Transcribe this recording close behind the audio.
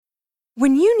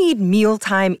When you need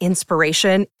mealtime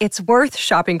inspiration, it's worth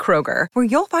shopping Kroger, where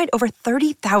you'll find over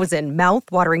 30,000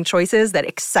 mouth-watering choices that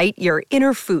excite your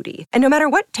inner foodie. And no matter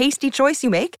what tasty choice you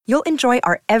make, you'll enjoy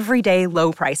our everyday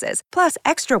low prices, plus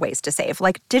extra ways to save,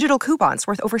 like digital coupons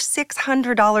worth over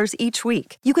 $600 each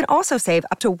week. You can also save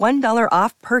up to $1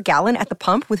 off per gallon at the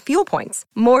pump with fuel points.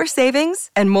 More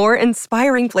savings and more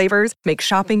inspiring flavors make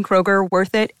shopping Kroger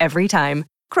worth it every time.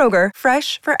 Kroger,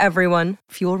 fresh for everyone.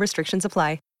 Fuel restrictions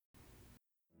apply.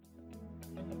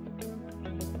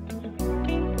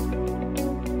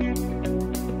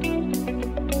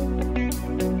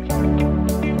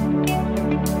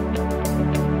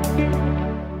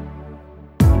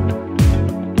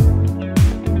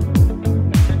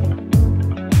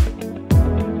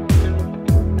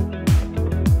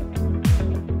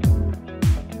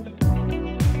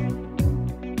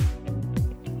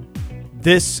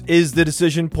 This is the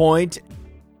decision point.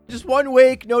 Just 1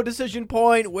 week, no decision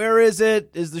point. Where is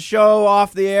it? Is the show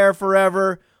off the air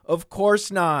forever? Of course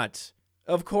not.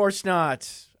 Of course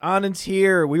not. Anand's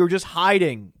here. We were just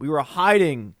hiding. We were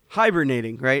hiding.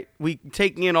 Hibernating, right? We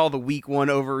taking in all the week 1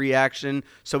 overreaction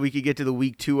so we could get to the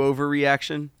week 2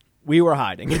 overreaction. We were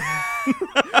hiding.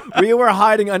 We were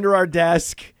hiding under our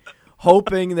desk,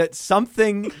 hoping that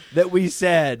something that we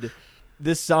said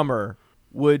this summer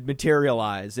would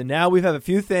materialize. And now we have a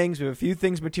few things. We have a few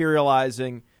things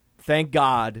materializing. Thank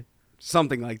God.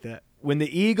 Something like that. When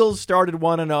the Eagles started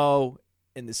 1-0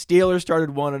 and the Steelers started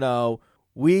 1-0,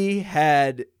 we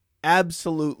had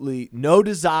absolutely no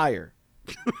desire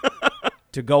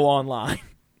to go online.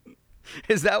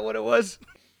 Is that what it was?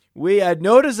 We had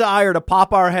no desire to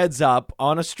pop our heads up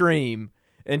on a stream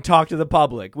and talk to the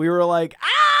public. We were like,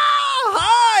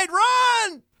 hide,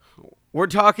 run! We're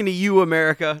talking to you,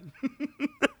 America.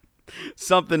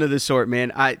 Something of the sort,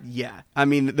 man. I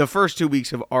mean, the first 2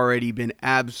 weeks have already been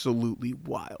absolutely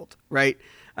wild, right?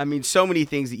 I mean, so many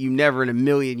things that you never in a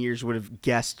million years would have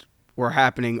guessed were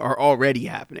happening are already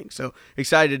happening. So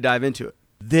excited to dive into it.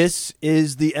 This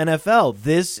is the NFL.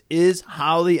 This is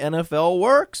how the NFL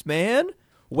works, man.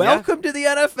 Welcome to the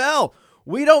NFL.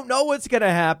 We don't know what's going to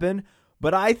happen,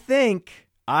 but I think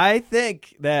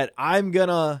that I'm going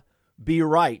to be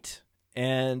right.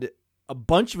 And a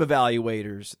bunch of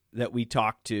evaluators that we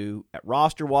talked to at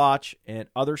Roster Watch and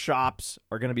other shops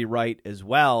are going to be right as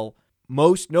well.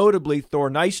 Most notably, Thor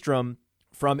Nystrom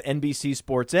from NBC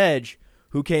Sports Edge,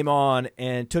 who came on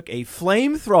and took a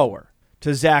flamethrower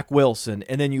to Zach Wilson.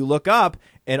 And then you look up,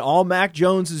 and all Mac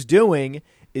Jones is doing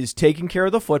is taking care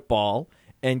of the football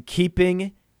and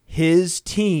keeping his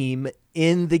team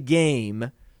in the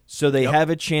game so they have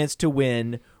a chance to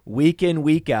win week in,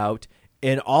 week out.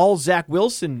 And all Zach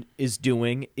Wilson is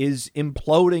doing is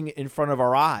imploding in front of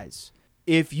our eyes.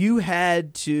 If you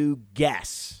had to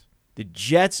guess, the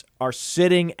Jets are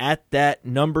sitting at that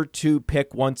number 2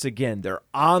 pick once again. They're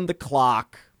on the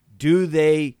clock. Do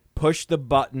they push the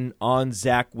button on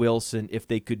Zach Wilson if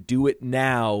they could do it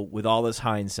now with all this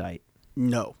hindsight?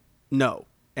 No.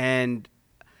 And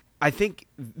I think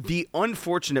the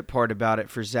unfortunate part about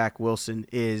it for Zach Wilson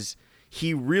is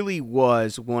he really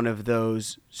was one of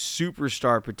those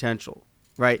superstar potential,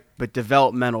 right? But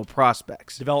developmental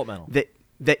prospects.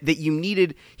 That you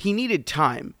needed. He needed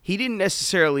time. He didn't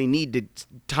necessarily need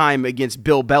time against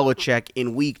Bill Belichick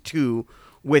in week 2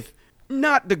 with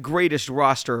not the greatest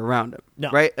roster around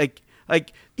him, right?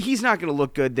 Like he's not going to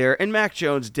look good there. And Mac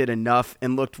Jones did enough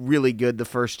and looked really good the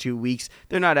first 2 weeks.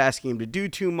 They're not asking him to do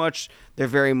too much. They're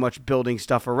very much building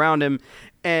stuff around him.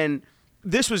 And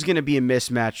this was going to be a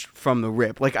mismatch from the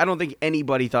rip. Like, I don't think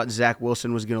anybody thought Zach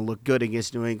Wilson was going to look good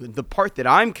against New England. The part that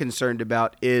I'm concerned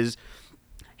about is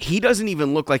he doesn't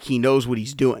even look like he knows what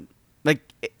he's doing.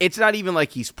 Like, it's not even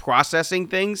like he's processing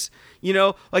things, you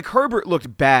know? Like, Herbert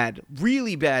looked bad,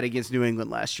 really bad against New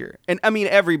England last year. And, I mean,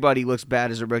 everybody looks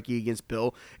bad as a rookie against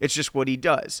Bill. It's just what he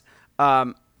does.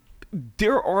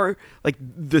 There are, like,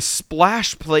 the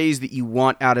splash plays that you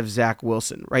want out of Zach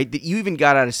Wilson, right? That you even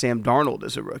got out of Sam Darnold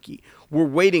as a rookie. We're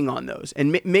waiting on those.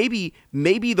 And maybe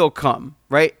they'll come,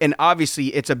 right? And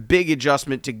obviously, it's a big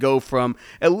adjustment to go from,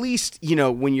 at least, you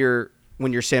know, when you're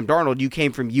Sam Darnold, you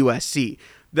came from USC.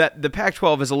 That the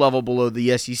Pac-12 is a level below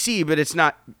the SEC, but it's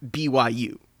not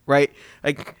BYU, right?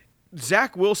 Like,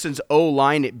 Zach Wilson's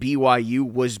O-line at BYU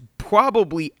was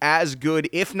probably as good,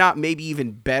 if not maybe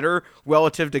even better,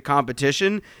 relative to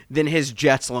competition than his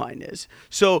Jets line is.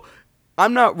 So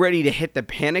I'm not ready to hit the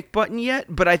panic button yet,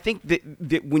 but I think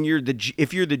that when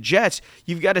if you're the Jets,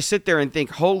 you've got to sit there and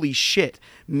think, holy shit,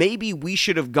 maybe we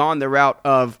should have gone the route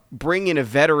of bring in a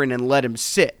veteran and let him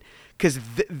sit. because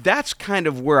that's kind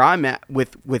of where I'm at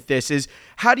with this is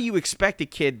how do you expect a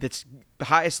kid that's the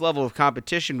highest level of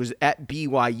competition was at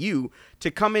BYU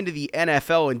to come into the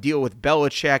NFL and deal with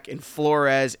Belichick and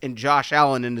Flores and Josh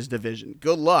Allen in his division?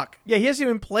 Good luck. Yeah, he hasn't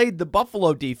even played the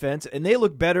Buffalo defense, and they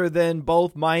look better than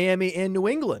both Miami and New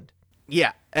England.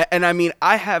 Yeah, and I mean,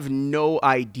 I have no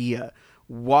idea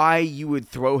why you would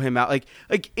throw him out.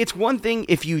 Like it's one thing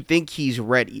if you think he's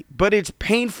ready, but it's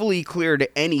painfully clear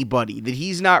to anybody that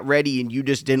he's not ready and you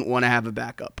just didn't want to have a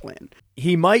backup plan.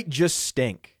 He might just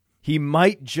stink. He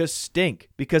might just stink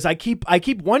because I keep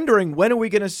wondering, when are we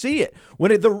going to see it?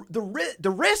 When the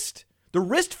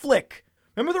wrist flick.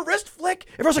 Remember the wrist flick?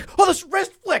 Everyone's like, "Oh, this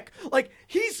wrist flick!" Like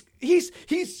he's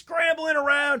scrambling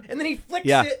around and then he flicks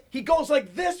it. He goes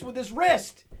like this with his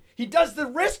wrist. He does the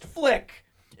wrist flick.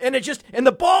 And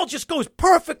the ball just goes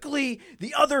perfectly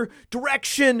the other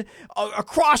direction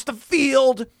across the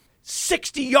field,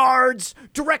 60 yards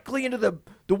directly into the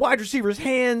wide receiver's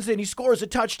hands, and he scores a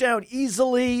touchdown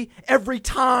easily every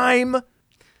time.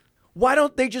 Why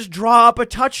don't they just draw up a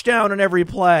touchdown on every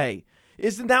play?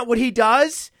 Isn't that what he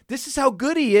does? This is how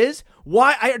good he is.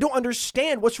 Why? I don't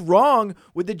understand what's wrong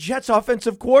with the Jets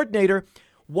offensive coordinator.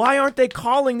 Why aren't they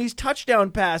calling these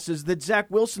touchdown passes that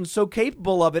Zach Wilson's so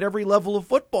capable of at every level of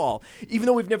football? Even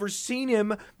though we've never seen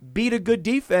him beat a good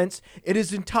defense in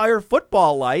his entire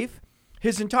football life.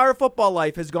 His entire football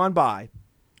life has gone by,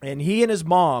 and he and his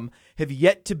mom have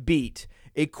yet to beat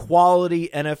a quality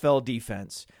NFL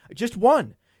defense. Just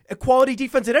one. A quality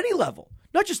defense at any level.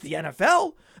 Not just the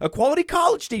NFL. A quality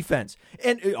college defense.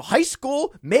 And high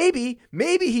school, maybe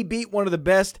he beat one of the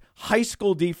best high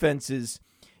school defenses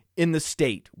in the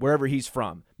state, wherever he's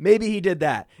from. Maybe he did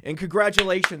that. And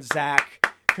congratulations,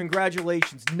 Zach.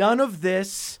 Congratulations. None of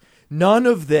this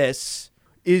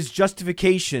is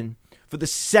justification for the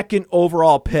second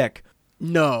overall pick.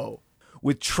 No.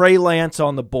 With Trey Lance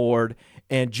on the board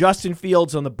and Justin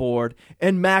Fields on the board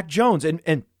and Mac Jones.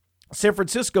 And San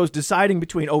Francisco's deciding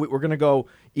between, we're going to go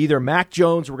either Mac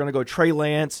Jones or we're going to go Trey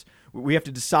Lance. We have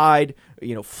to decide,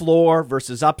 floor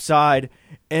versus upside.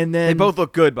 And then they both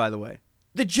look good, by the way.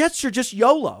 The Jets are just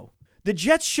YOLO. The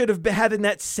Jets should have been having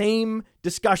that same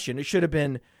discussion. It should have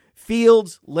been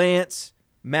Fields, Lance,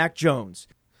 Mac Jones.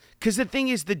 Because the thing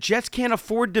is, the Jets can't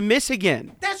afford to miss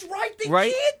again. That's right. They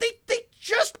can't. They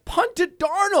just punted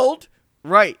Darnold.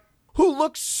 Right. Who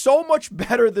looks so much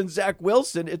better than Zach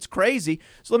Wilson. It's crazy.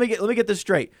 So let me get this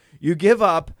straight. You give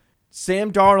up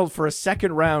Sam Darnold for a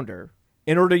second rounder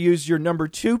in order to use your number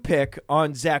 2 pick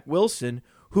on Zach Wilson,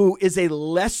 who is a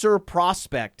lesser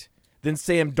prospect than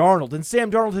Sam Darnold. And Sam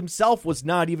Darnold himself was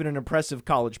not even an impressive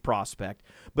college prospect,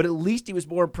 but at least he was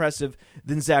more impressive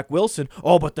than Zach Wilson.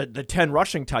 Oh, but the 10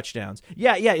 rushing touchdowns.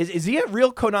 Yeah. Is he a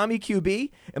real Konami QB?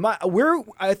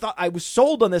 I thought I was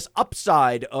sold on this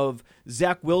upside of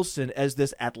Zach Wilson as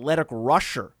this athletic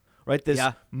rusher, right? This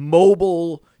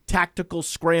mobile tactical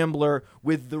scrambler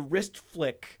with the wrist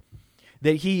flick,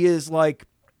 that he is like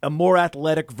a more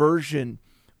athletic version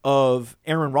of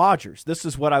Aaron Rodgers. This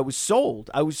is what I was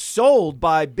sold. I was sold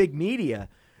by big media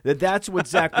that that's what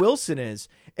Zach Wilson is.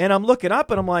 And I'm looking up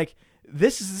and I'm like,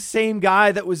 this is the same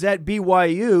guy that was at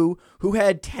BYU who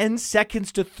had 10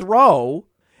 seconds to throw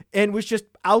and was just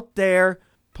out there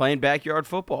playing backyard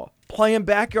football.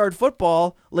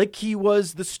 Like he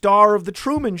was the star of the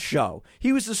Truman Show.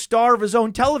 He was the star of his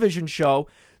own television show.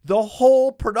 The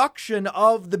whole production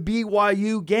of the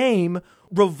BYU game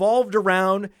revolved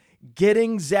around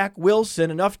getting Zach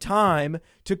Wilson enough time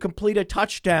to complete a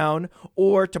touchdown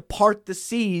or to part the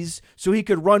seas so he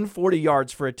could run 40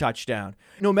 yards for a touchdown.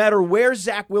 No matter where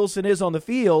Zach Wilson is on the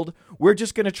field, we're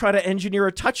just going to try to engineer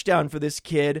a touchdown for this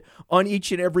kid on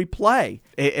each and every play.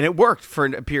 And it worked for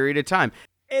a period of time.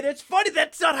 And it's funny,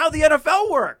 that's not how the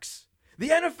NFL works. The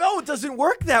NFL doesn't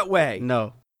work that way.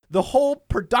 No. The whole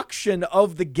production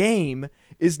of the game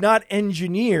is not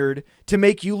engineered to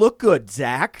make you look good,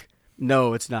 Zach.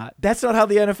 No, it's not. That's not how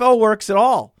the NFL works at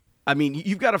all. I mean,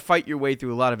 you've got to fight your way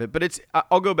through a lot of it, but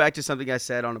I'll go back to something I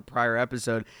said on a prior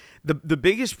episode. The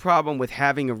biggest problem with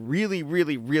having a really,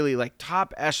 really, really like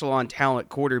top echelon talent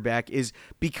quarterback is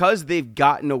because they've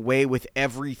gotten away with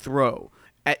every throw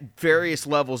at various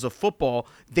levels of football,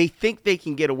 they think they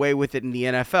can get away with it in the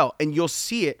NFL. And you'll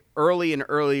see it early and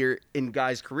earlier in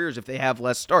guys' careers if they have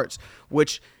less starts,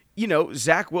 which,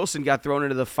 Zach Wilson got thrown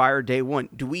into the fire day one.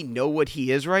 Do we know what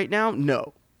he is right now?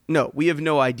 No, we have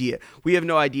no idea. We have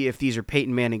no idea if these are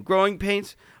Peyton Manning growing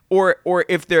pains or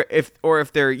if they're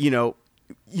you're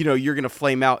going to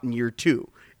flame out in year 2.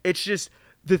 It's just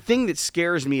the thing that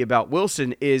scares me about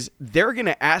Wilson is they're going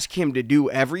to ask him to do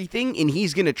everything and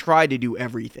he's going to try to do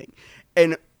everything.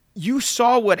 And You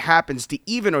saw what happens to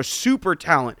even a super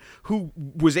talent who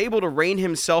was able to rein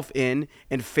himself in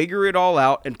and figure it all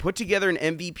out and put together an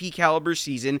MVP caliber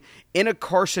season in a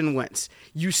Carson Wentz.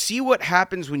 You see what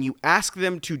happens when you ask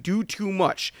them to do too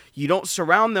much. You don't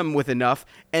surround them with enough,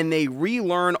 and they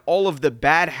relearn all of the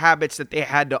bad habits that they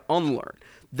had to unlearn.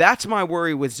 That's my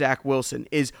worry with Zach Wilson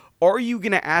is, are you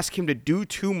going to ask him to do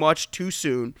too much too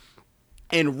soon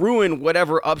and ruin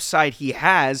whatever upside he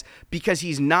has because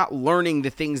he's not learning the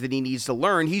things that he needs to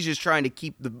learn? He's just trying to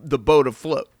keep the boat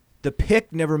afloat. The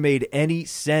pick never made any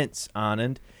sense,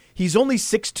 Anand. He's only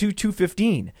 6'2",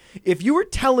 215. If you were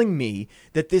telling me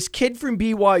that this kid from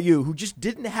BYU, who just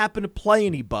didn't happen to play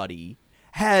anybody,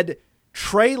 had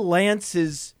Trey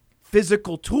Lance's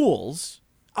physical tools,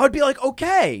 I would be like,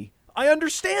 okay, I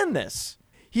understand this.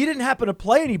 He didn't happen to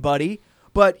play anybody,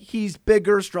 but he's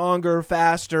bigger, stronger,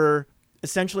 faster,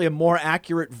 essentially a more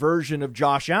accurate version of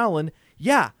Josh Allen.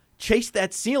 Yeah, chase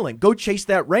that ceiling. Go chase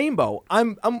that rainbow.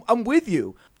 I'm with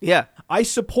you. Yeah. I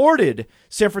supported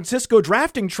San Francisco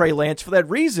drafting Trey Lance for that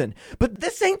reason. But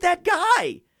this ain't that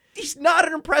guy. He's not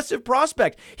an impressive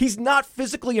prospect. He's not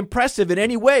physically impressive in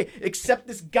any way except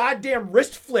this goddamn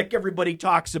wrist flick everybody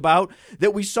talks about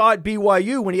that we saw at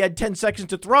BYU when he had 10 seconds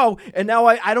to throw. And now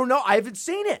I don't know. I haven't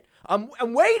seen it. I'm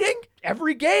waiting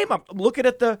every game. I'm looking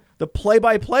at the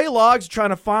play-by-play logs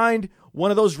trying to find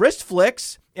one of those wrist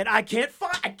flicks, and I can't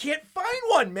find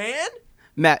one, man.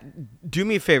 Matt, do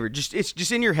me a favor. It's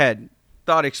just in your head.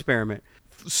 Thought experiment.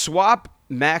 Swap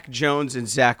Mac Jones and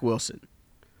Zach Wilson.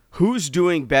 Who's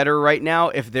doing better right now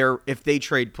if they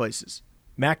trade places?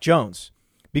 Mac Jones,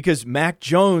 because Mac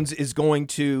Jones is going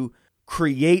to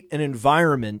create an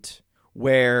environment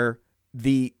where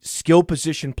the skill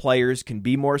position players can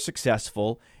be more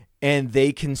successful and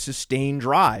they can sustain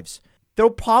drives. They'll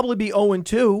probably be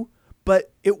 0-2,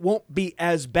 but it won't be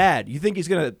as bad. You think he's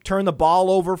going to turn the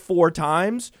ball over 4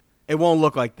 times? It won't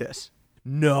look like this.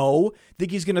 No.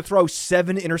 Think he's going to throw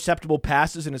 7 interceptable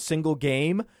passes in a single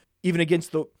game, even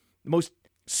against the most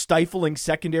stifling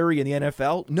secondary in the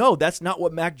NFL? No, that's not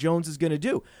what Mac Jones is going to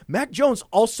do. Mac Jones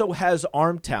also has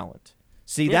arm talent.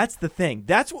 See, that's the thing.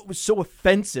 That's what was so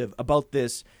offensive about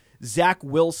this Zach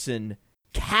Wilson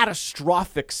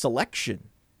catastrophic selection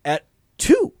at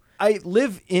 2. I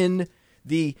live in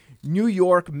the New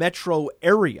York metro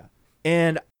area,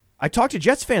 and I talked to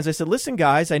Jets fans. I said, listen,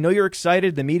 guys, I know you're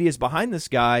excited. The media is behind this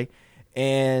guy,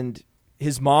 and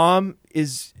his mom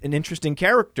is an interesting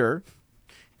character.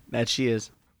 That she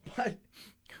is.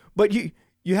 But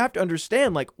you have to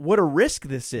understand, like, what a risk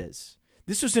this is.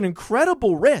 This was an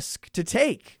incredible risk to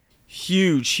take.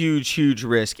 Huge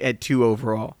risk at 2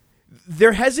 overall.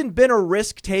 There hasn't been a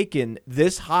risk taken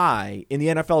this high in the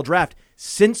NFL draft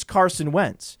since Carson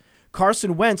Wentz.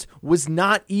 Carson Wentz was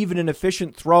not even an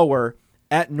efficient thrower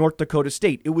at North Dakota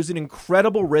State. It was an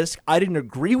incredible risk. I didn't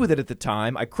agree with it at the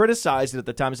time. I criticized it at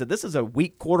the time. I said, this is a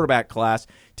weak quarterback class.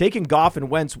 Taking Goff and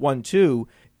Wentz 1-2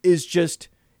 is just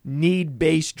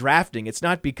need-based drafting. It's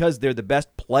not because they're the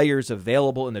best players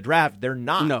available in the draft. They're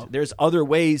not. No. There's other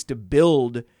ways to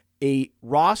build a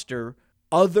roster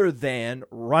other than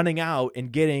running out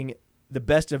and getting the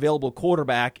best available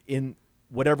quarterback in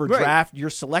whatever draft you're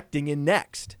selecting in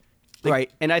next.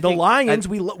 Right. And I the think Lions,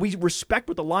 we respect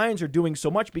what the Lions are doing so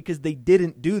much because they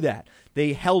didn't do that.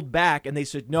 They held back and they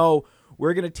said, no,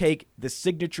 we're going to take the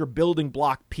signature building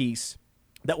block piece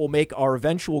that will make our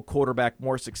eventual quarterback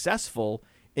more successful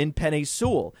in Penei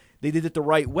Sewell. They did it the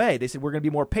right way. They said, we're going to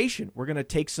be more patient. We're going to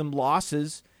take some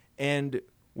losses and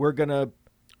we're going to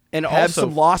have also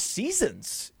some lost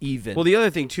seasons even. Well, the other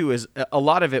thing, too, is a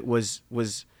lot of it was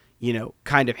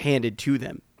kind of handed to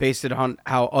them based on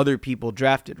how other people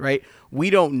drafted, right?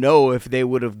 We don't know if they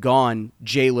would have gone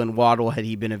Jalen Waddle had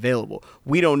he been available.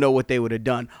 We don't know what they would have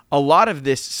done. A lot of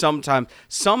this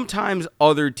sometimes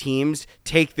other teams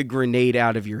take the grenade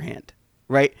out of your hand,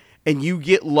 right? And you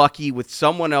get lucky with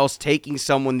someone else taking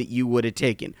someone that you would have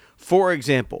taken. For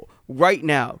example, right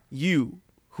now,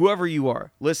 whoever you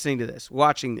are, listening to this,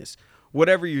 watching this,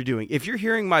 whatever you're doing, if you're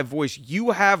hearing my voice,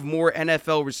 you have more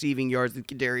NFL receiving yards than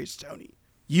Kadarius Toney.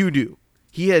 You do.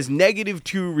 He has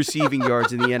 -2 receiving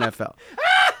yards in the NFL.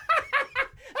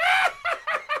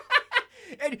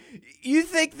 And you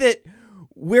think that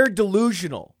we're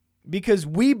delusional because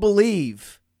we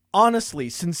believe, honestly,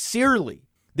 sincerely,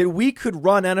 that we could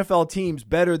run NFL teams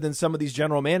better than some of these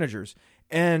general managers.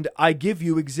 And I give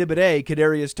you Exhibit A,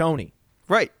 Kadarius Toney.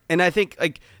 Right. And I think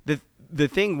the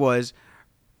thing was,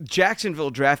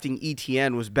 Jacksonville drafting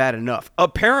ETN was bad enough.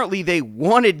 Apparently, they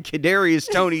wanted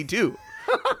Kadarius Toney too.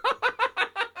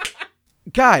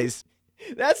 Guys,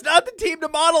 that's not the team to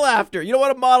model after. You don't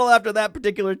want to model after that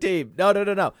particular team.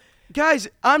 No. Guys,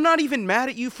 I'm not even mad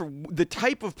at you for the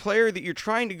type of player that you're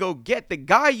trying to go get. The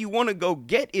guy you want to go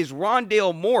get is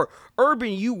Rondale Moore.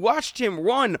 Urban, you watched him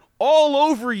run all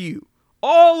over you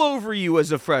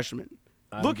as a freshman.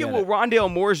 Look at what Rondale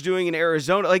Moore's doing in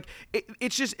Arizona. Like,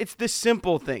 it's the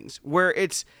simple things where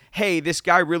it's, hey, this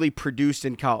guy really produced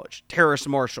in college. Terrace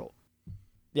Marshall.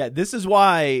 Yeah, this is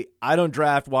why I don't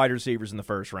draft wide receivers in the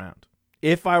first round.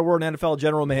 If I were an NFL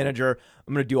general manager,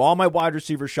 I'm going to do all my wide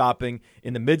receiver shopping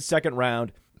in the mid-second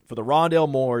round for the Rondale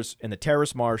Moores and the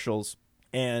Terrace Marshalls.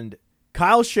 And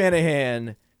Kyle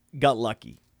Shanahan got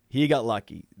lucky. He got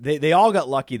lucky. They all got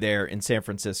lucky there in San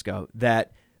Francisco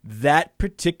that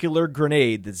particular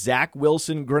grenade, the Zach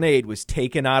Wilson grenade, was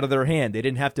taken out of their hand. They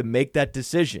didn't have to make that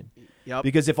decision. Yep.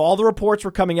 Because if all the reports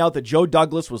were coming out that Joe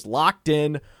Douglas was locked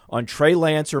in on Trey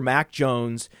Lance or Mac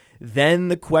Jones, then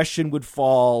the question would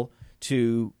fall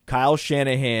to Kyle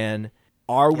Shanahan,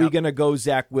 are we going to go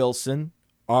Zach Wilson?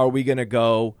 Are we going to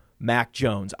go Mac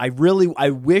Jones? I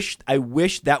wish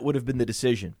that would have been the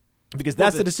decision. Because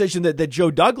that's the decision that Joe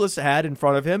Douglas had in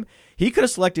front of him. He could have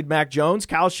selected Mac Jones.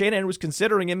 Kyle Shanahan was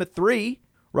considering him at 3,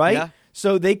 right? Yeah.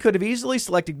 So they could have easily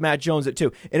selected Mac Jones at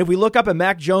 2. And if we look up and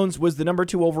Mac Jones was the number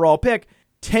 2 overall pick,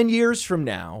 10 years from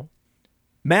now,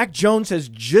 Mac Jones has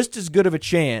just as good of a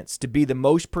chance to be the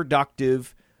most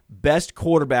productive, best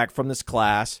quarterback from this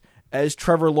class as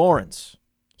Trevor Lawrence.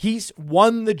 He's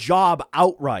won the job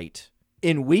outright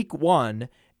in week 1,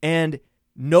 and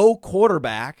no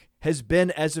quarterback has been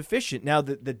as efficient. Now,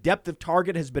 the depth of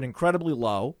target has been incredibly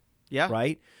low,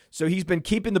 right? So he's been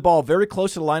keeping the ball very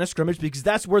close to the line of scrimmage because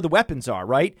that's where the weapons are,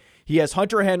 right? He has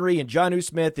Hunter Henry and Jonnu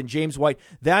Smith and James White.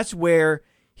 That's where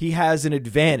he has an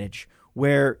advantage,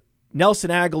 where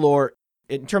Nelson Aguilar,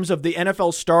 in terms of the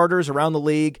NFL starters around the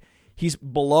league, he's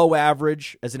below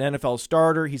average as an NFL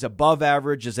starter. He's above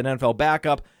average as an NFL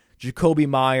backup. Jacoby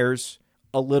Myers,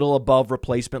 a little above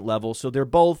replacement level. So they're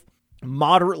both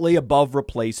moderately above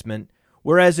replacement,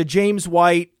 whereas a James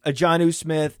White, a Jonnu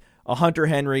Smith, a Hunter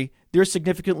Henry, they're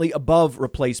significantly above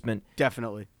replacement.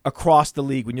 Definitely. Across the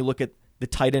league when you look at the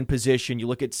tight end position, you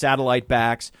look at satellite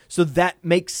backs. So that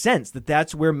makes sense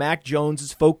that's where Mac Jones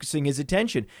is focusing his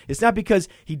attention. It's not because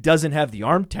he doesn't have the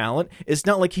arm talent. It's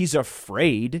not like he's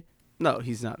afraid. No,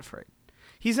 he's not afraid.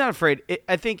 He's not afraid.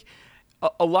 I think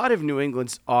a lot of New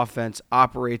England's offense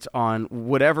operates on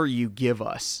whatever you give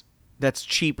us that's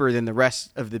cheaper than the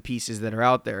rest of the pieces that are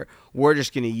out there. We're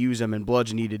just going to use them and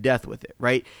bludgeon you to death with it,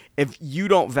 right? If you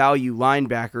don't value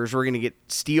linebackers, we're going to get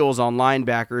steals on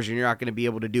linebackers and you're not going to be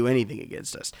able to do anything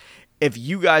against us. If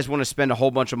you guys want to spend a whole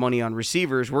bunch of money on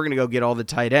receivers, we're going to go get all the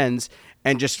tight ends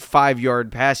and just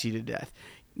 5-yard pass you to death.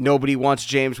 Nobody wants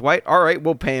James White. All right,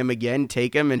 we'll pay him again,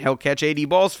 take him, and he'll catch 80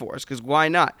 balls for us, because why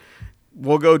not?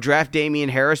 We'll go draft Damian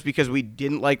Harris because we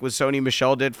didn't like what Sony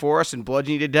Michel did for us and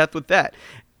bludgeon you to death with that.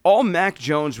 All Mac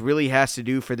Jones really has to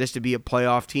do for this to be a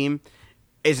playoff team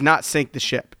is not sink the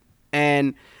ship.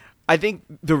 And I think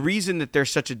the reason that there's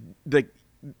such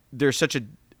a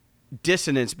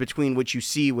dissonance between what you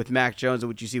see with Mac Jones and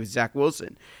what you see with Zach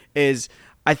Wilson is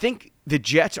I think the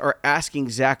Jets are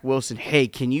asking Zach Wilson, hey,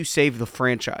 can you save the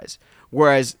franchise?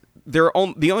 Whereas the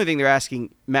only thing they're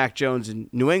asking Mac Jones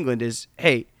in New England is,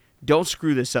 hey, don't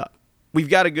screw this up. We've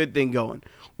got a good thing going.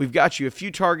 We've got you a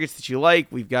few targets that you like.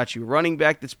 We've got you a running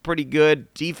back that's pretty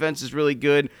good. Defense is really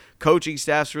good. Coaching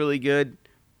staff's really good.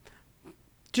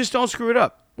 Just don't screw it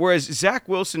up. Whereas Zach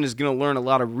Wilson is going to learn a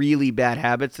lot of really bad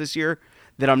habits this year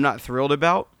that I'm not thrilled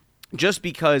about, just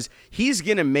because he's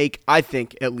going to make, I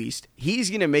think at least, he's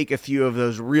going to make a few of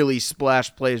those really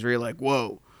splash plays where you're like,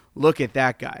 whoa, look at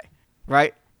that guy,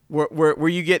 right? Where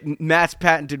you get Matt's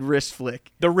patented wrist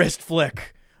flick. The wrist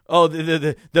flick. Oh,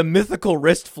 the mythical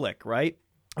wrist flick, right?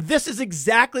 This is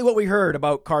exactly what we heard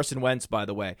about Carson Wentz, by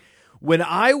the way. When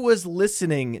I was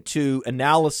listening to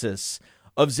analysis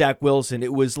of Zach Wilson,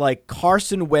 it was like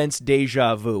Carson Wentz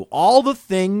deja vu. All the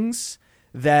things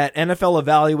that NFL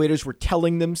evaluators were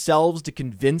telling themselves to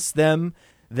convince them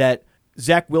that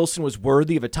Zach Wilson was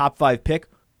worthy of a top 5 pick,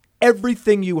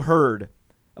 everything you heard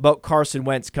about Carson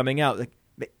Wentz coming out,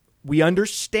 like, we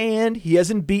understand he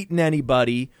hasn't beaten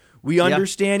anybody. We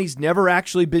understand he's never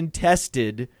actually been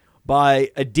tested by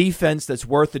a defense that's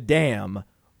worth a damn,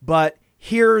 but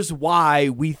here's why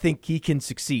we think he can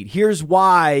succeed. Here's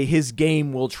why his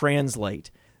game will translate.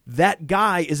 That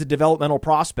guy is a developmental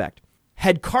prospect.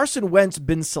 Had Carson Wentz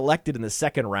been selected in the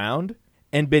second round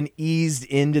and been eased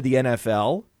into the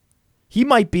NFL, he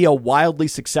might be a wildly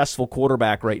successful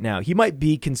quarterback right now. He might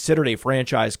be considered a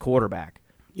franchise quarterback.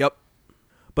 Yep.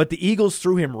 But the Eagles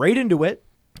threw him right into it,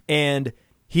 and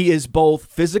he is both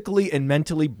physically and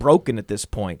mentally broken at this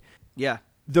point. Yeah.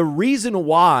 the reason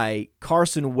why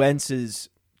Carson Wentz's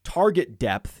target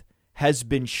depth has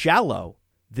been shallow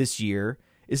this year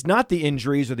is not the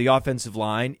injuries or the offensive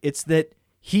line. It's that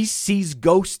he sees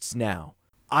ghosts now.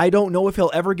 I don't know if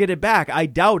he'll ever get it back. I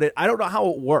doubt it. I don't know how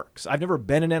it works. I've never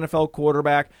been an NFL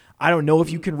quarterback. I don't know if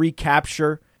you can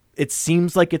recapture. It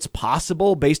seems like it's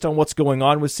possible based on what's going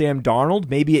on with Sam Darnold.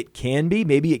 Maybe it can be.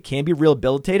 Maybe it can be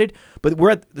rehabilitated. But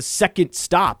we're at the second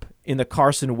stop in the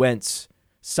Carson Wentz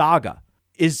saga.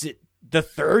 Is it the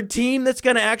third team that's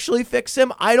going to actually fix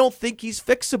him? I don't think he's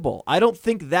fixable. I don't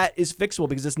think that is fixable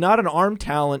because it's not an arm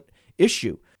talent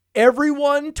issue.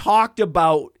 Everyone talked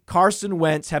about Carson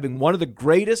Wentz having one of the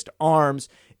greatest arms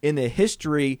in the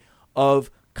history of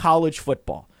college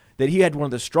football, that he had one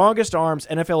of the strongest arms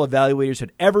NFL evaluators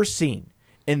had ever seen,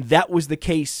 and that was the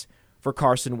case for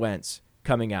Carson Wentz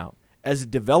coming out. As a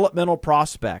developmental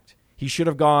prospect, he should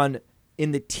have gone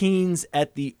in the teens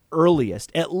at the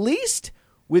earliest, at least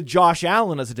with Josh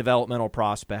Allen as a developmental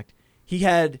prospect. He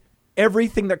had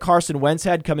everything that Carson Wentz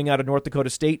had coming out of North Dakota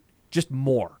State, just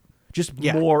more.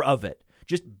 More of it.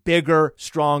 Just bigger,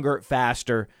 stronger,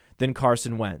 faster than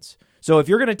Carson Wentz. So if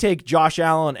you're going to take Josh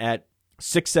Allen at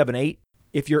 6, 7, 8,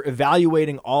 if you're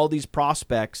evaluating all these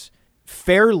prospects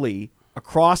fairly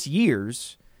across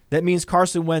years, that means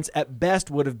Carson Wentz at best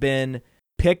would have been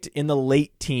picked in the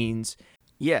late teens.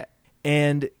 Yeah.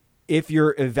 And if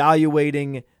you're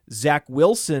evaluating Zach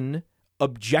Wilson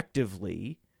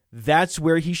objectively, that's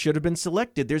where he should have been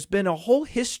selected. There's been a whole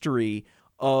history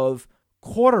of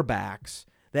quarterbacks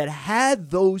that had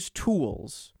those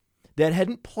tools, that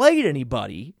hadn't played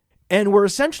anybody, and were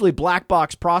essentially black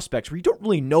box prospects where you don't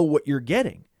really know what you're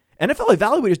getting. NFL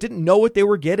evaluators didn't know what they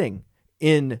were getting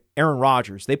in Aaron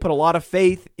Rodgers. They put a lot of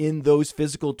faith in those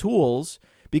physical tools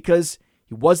because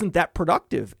he wasn't that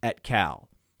productive at Cal.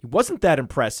 He wasn't that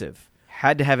impressive.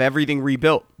 Had to have everything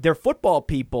rebuilt. Their football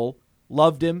people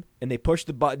loved him, and they pushed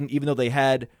the button even though they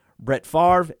had Brett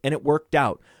Favre, and it worked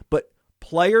out. But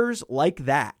players like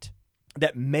that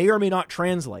may or may not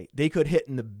translate. They could hit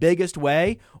in the biggest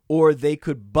way, or they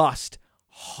could bust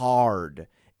hard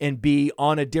and be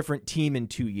on a different team in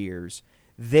 2 years.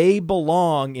 They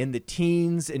belong in the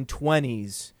teens and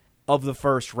 20s of the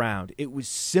first round. It was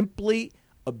simply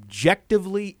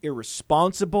objectively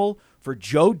irresponsible for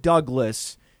Joe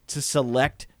Douglas to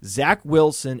select Zach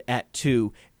Wilson at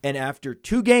 2, and after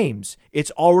 2 games,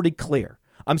 it's already clear.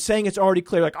 I'm saying it's already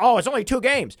clear, like, oh, it's only 2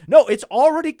 games. No, it's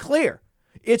already clear.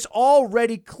 It's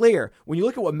already clear. When you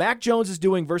look at what Mac Jones is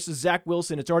doing versus Zach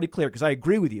Wilson, it's already clear, because I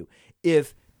agree with you.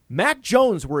 If Mac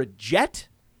Jones were a Jet,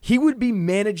 he would be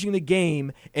managing the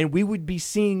game, and we would be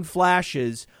seeing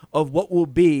flashes of what will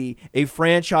be a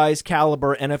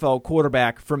franchise-caliber NFL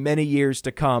quarterback for many years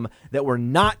to come that we're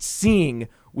not seeing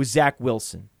with Zach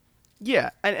Wilson.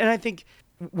 Yeah, and I think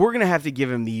we're going to have to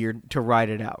give him the year to ride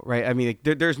it out, right? I mean,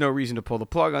 there's no reason to pull the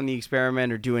plug on the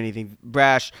experiment or do anything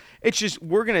brash. It's just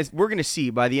we're going to see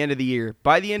by the end of the year.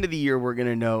 By the end of the year, we're going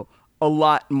to know a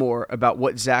lot more about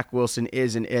what Zach Wilson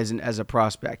is and isn't as a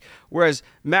prospect. Whereas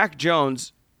Mac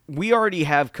Jones, we already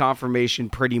have confirmation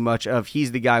pretty much of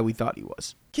he's the guy we thought he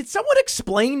was. Can someone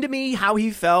explain to me how he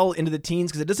fell into the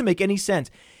teens? Because it doesn't make any sense.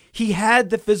 He had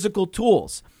the physical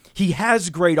tools. He has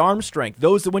great arm strength.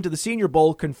 Those that went to the Senior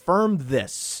Bowl confirmed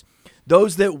this.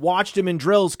 Those that watched him in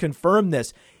drills confirmed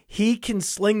this. He can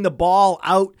sling the ball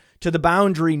out to the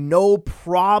boundary, no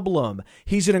problem.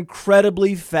 He's an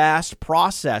incredibly fast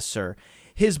processor.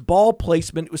 His ball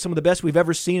placement was some of the best we've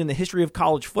ever seen in the history of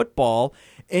college football,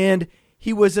 and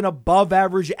he was an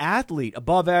above-average athlete,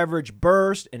 above-average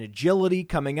burst and agility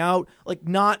coming out, like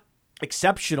not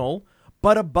exceptional,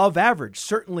 but above average,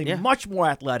 certainly much more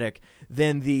athletic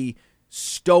than the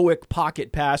stoic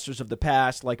pocket passers of the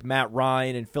past like Matt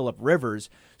Ryan and Phillip Rivers.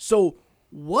 So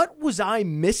what was I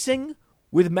missing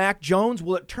with Mac Jones?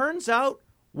 Well, it turns out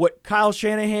what Kyle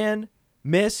Shanahan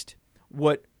missed,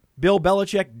 what Bill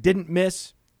Belichick didn't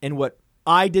miss, and what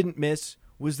I didn't miss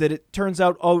was that it turns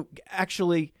out, oh,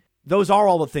 actually, those are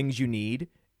all the things you need,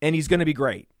 and he's going to be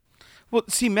great. Well,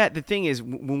 see, Matt, the thing is,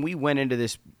 when we went into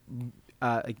this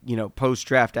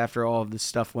post-draft after all of this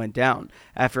stuff went down,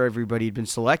 after everybody had been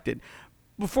selected,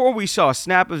 before we saw a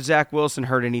snap of Zach Wilson,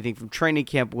 heard anything from training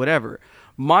camp, whatever,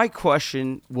 my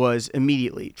question was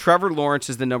immediately, Trevor Lawrence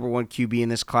is the number 1 QB in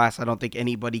this class. I don't think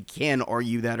anybody can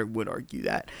argue that or would argue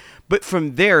that. But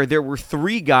from there were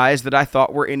 3 guys that I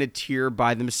thought were in a tier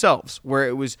by themselves, where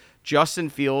it was Justin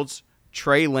Fields,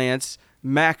 Trey Lance,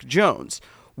 Mac Jones.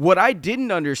 What I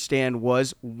didn't understand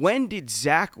was, when did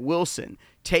Zach Wilson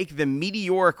take the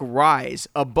meteoric rise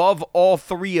above all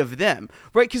three of them,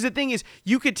 right? Because the thing is,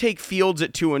 you could take Fields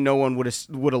at 2 and no one would have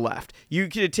left. You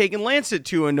could have taken Lance at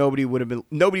 2 and nobody would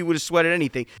have sweated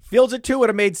anything. Fields at 2 would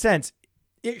have made sense.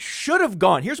 It should have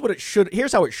gone. Here's how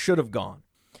it should have gone.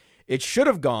 It should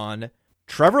have gone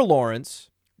Trevor Lawrence,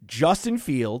 Justin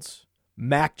Fields,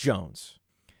 Mac Jones.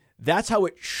 That's how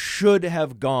it should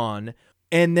have gone.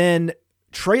 And then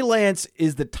Trey Lance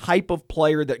is the type of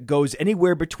player that goes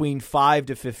anywhere between 5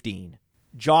 to 15.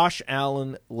 Josh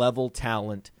Allen level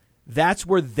talent. That's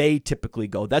where they typically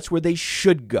go. That's where they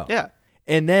should go. Yeah.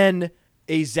 And then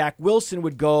a Zach Wilson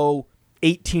would go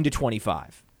 18 to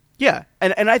 25. Yeah.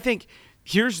 And I think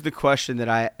here's the question that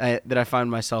I find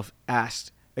myself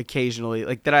asked occasionally,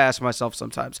 like that I ask myself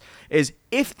sometimes, is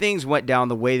if things went down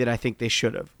the way that I think they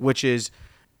should have, which is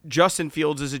Justin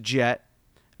Fields is a Jet,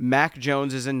 Mac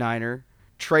Jones is a Niner,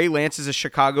 Trey Lance is a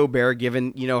Chicago Bear,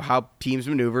 given, how teams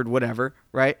maneuvered, whatever,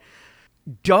 right?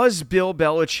 Does Bill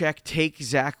Belichick take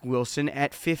Zach Wilson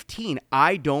at 15?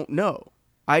 I don't know.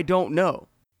 I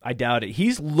doubt it.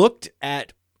 He's looked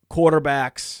at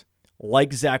quarterbacks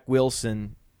like Zach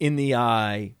Wilson in the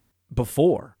eye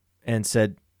before and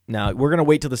said, no, we're going to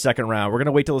wait till the second round. We're going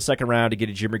to wait till the second round to get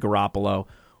a Jimmy Garoppolo.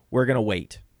 We're going to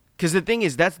wait. Because the thing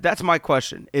is, that's my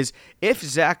question, is if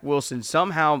Zach Wilson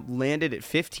somehow landed at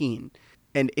 15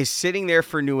 and is sitting there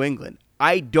for New England,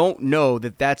 I don't know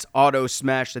that that's auto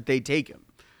smash that they take him,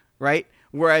 right?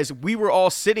 Whereas we were all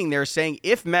sitting there saying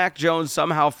if Mac Jones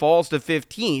somehow falls to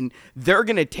 15, they're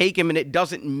going to take him and it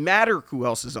doesn't matter who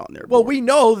else is on there. Well, we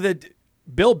know that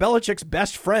Bill Belichick's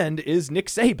best friend is Nick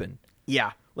Saban.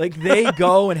 Yeah. Like they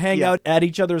go and hang out at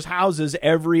each other's houses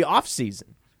every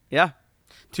offseason. Yeah.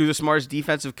 Two of the smartest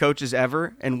defensive coaches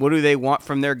ever. And what do they want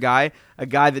from their guy? A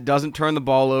guy that doesn't turn the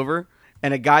ball over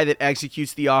and a guy that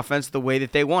executes the offense the way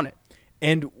that they want it.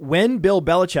 And when Bill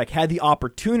Belichick had the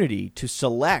opportunity to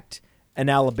select an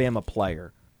Alabama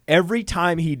player, every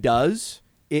time he does,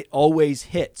 it always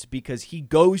hits because he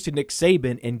goes to Nick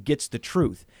Saban and gets the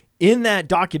truth. In that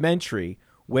documentary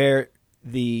where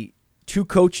the two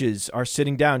coaches are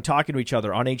sitting down talking to each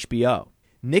other on HBO,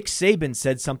 Nick Saban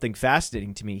said something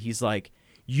fascinating to me. He's like,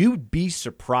 you'd be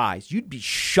surprised. You'd be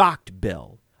shocked,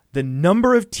 Bill. The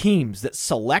number of teams that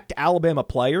select Alabama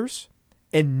players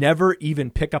and never even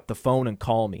pick up the phone and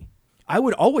call me. I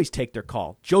would always take their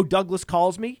call. Joe Douglas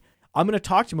calls me. I'm going to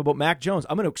talk to him about Mac Jones.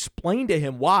 I'm going to explain to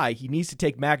him why he needs to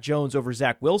take Mac Jones over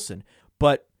Zach Wilson.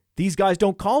 But these guys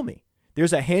don't call me.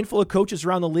 There's a handful of coaches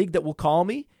around the league that will call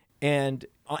me, and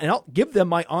I'll give them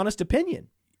my honest opinion.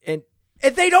 And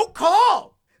they don't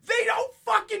call. They don't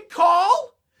fucking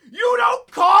call. You don't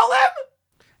call him?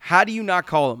 How do you not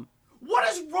call him? What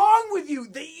is wrong with you?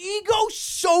 The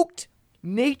ego-soaked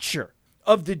nature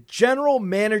of the general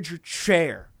manager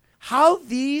chair. How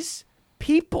these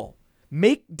people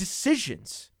make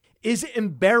decisions is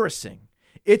embarrassing.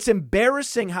 It's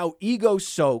embarrassing how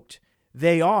ego-soaked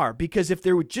they are, because if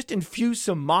they would just infuse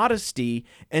some modesty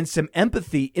and some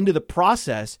empathy into the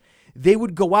process, they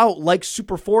would go out like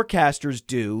super forecasters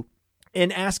do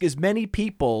and ask as many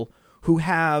people who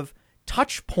have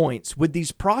touch points with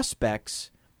these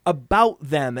prospects about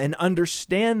them and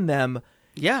understand them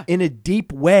in a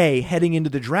deep way heading into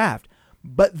the draft.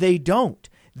 But they don't.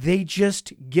 They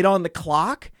just get on the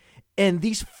clock and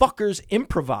these fuckers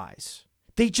improvise.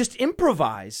 They just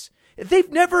improvise. They've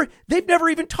never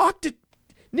even talked to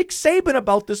Nick Saban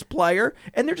about this player,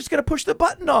 and they're just going to push the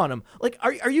button on him. Like,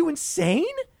 are you insane?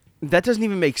 That doesn't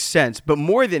even make sense. But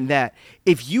more than that,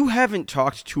 if you haven't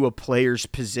talked to a player's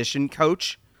position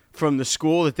coach from the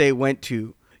school that they went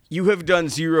to, you have done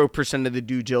 0% of the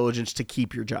due diligence to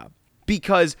keep your job.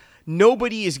 Because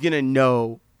nobody is going to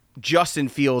know Justin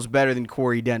Fields better than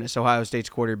Corey Dennis, Ohio State's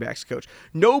quarterback's coach.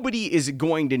 Nobody is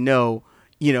going to know,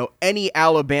 any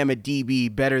Alabama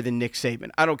DB better than Nick Saban.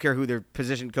 I don't care who their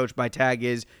position coach by tag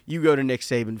is. You go to Nick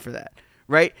Saban for that,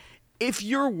 right? If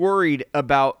you're worried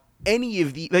about any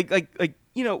of the,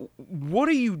 what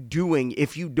are you doing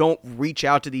if you don't reach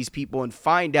out to these people and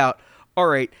find out, all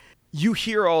right, you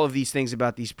hear all of these things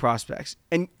about these prospects.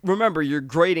 And remember, you're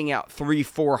grading out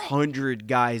 300-400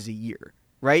 guys a year,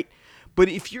 right? But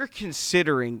if you're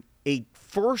considering a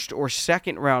first or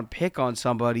second round pick on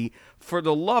somebody, for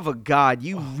the love of God,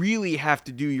 you really have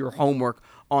to do your homework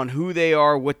on who they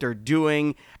are, what they're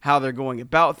doing, how they're going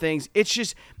about things.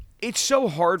 It's so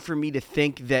hard for me to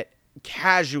think that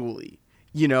casually,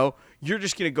 you're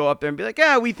just going to go up there and be like,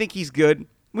 we think he's good.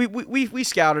 We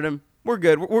scouted him. We're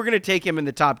good. We're going to take him in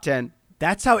the top 10.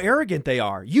 That's how arrogant they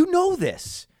are. You know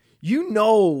this. You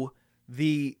know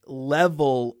the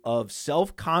level of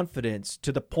self-confidence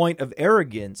to the point of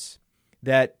arrogance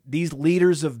that these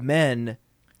leaders of men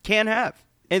can have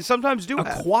and sometimes do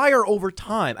acquire over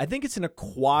time. I think it's an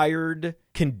acquired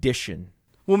condition.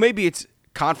 Well, maybe it's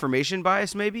confirmation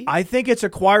bias, maybe? I think it's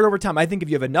acquired over time. I think if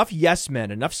you have enough yes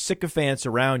men, enough sycophants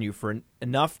around you for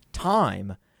enough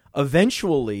time,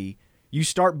 eventually you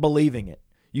start believing it.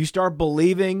 You start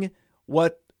believing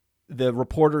what the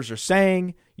reporters are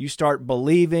saying. You start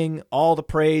believing all the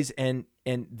praise, and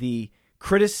the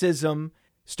criticism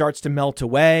starts to melt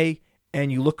away. And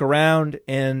you look around,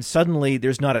 and suddenly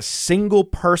there's not a single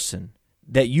person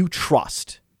that you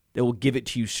trust that will give it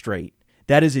to you straight.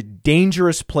 That is a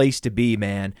dangerous place to be,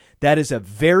 man. That is a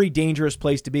very dangerous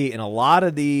place to be. And a lot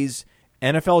of these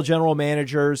NFL general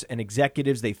managers and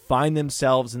executives, they find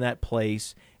themselves in that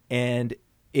place, and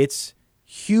it's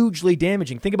hugely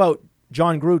damaging. Think about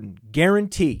John Gruden.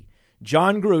 Guarantee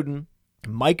John Gruden,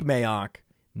 Mike Mayock,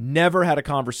 never had a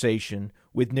conversation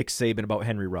with Nick Saban about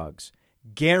Henry Ruggs.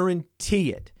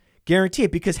 Guarantee it. Guarantee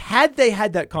it. Because had they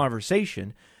had that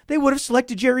conversation, they would have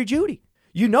selected Jerry Jeudy.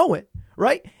 You know it,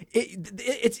 right?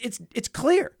 It's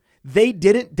clear. They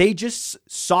didn't. They just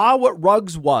saw what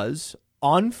Ruggs was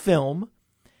on film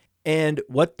and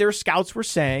what their scouts were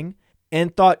saying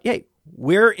and thought, hey,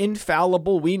 we're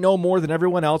infallible. We know more than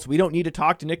everyone else. We don't need to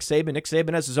talk to Nick Saban. Nick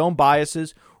Saban has his own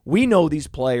biases. We know these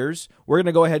players. We're going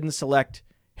to go ahead and select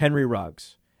Henry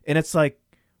Ruggs. And it's like,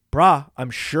 bruh, I'm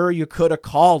sure you could have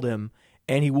called him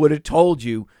and he would have told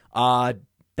you,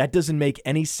 that doesn't make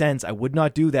any sense. I would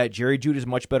not do that. Jerry Jeudy is a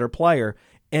much better player.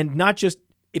 And not just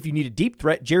if you need a deep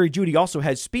threat, Jerry Jeudy also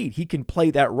has speed. He can play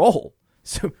that role.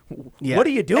 So What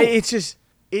are you doing?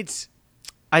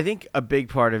 I think a big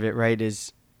part of it, right,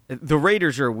 is the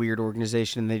Raiders are a weird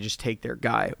organization and they just take their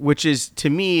guy, which is, to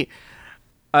me,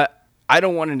 I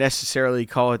don't want to necessarily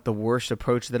call it the worst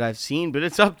approach that I've seen, but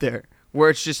it's up there. Where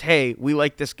it's just, hey, we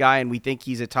like this guy and we think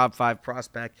he's a top 5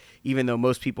 prospect, even though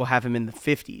most people have him in the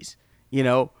 50s. You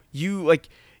know,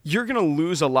 you're going to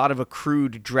lose a lot of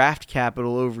accrued draft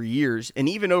capital over years and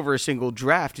even over a single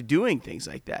draft doing things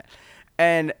like that.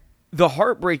 And the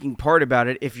heartbreaking part about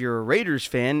it, if you're a Raiders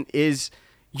fan, is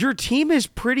your team is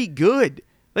pretty good.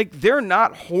 Like, they're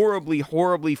not horribly,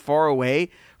 horribly far away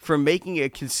from making a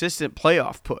consistent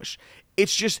playoff push.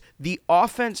 It's just the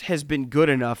offense has been good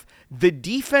enough. The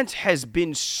defense has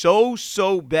been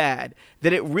so bad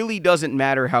that it really doesn't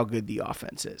matter how good the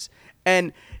offense is.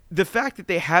 And the fact that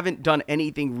they haven't done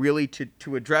anything really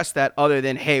to address that other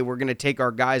than, hey, we're going to take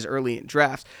our guys early in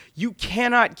drafts, you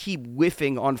cannot keep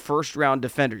whiffing on first-round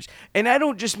defenders. And I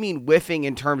don't just mean whiffing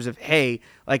in terms of, hey,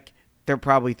 like, they're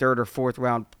probably third or fourth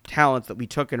round talents that we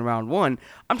took in round 1.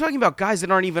 I'm talking about guys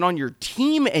that aren't even on your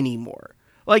team anymore.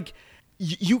 Like,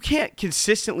 you can't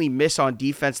consistently miss on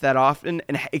defense that often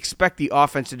and expect the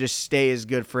offense to just stay as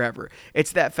good forever.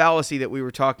 It's that fallacy that we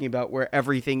were talking about where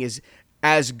everything is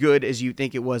as good as you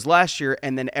think it was last year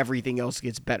and then everything else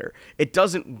gets better. It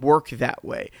doesn't work that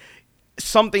way.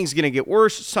 Something's going to get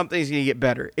worse. Something's going to get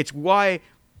better. It's why,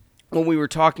 when we were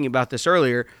talking about this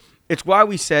earlier, it's why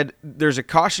we said there's a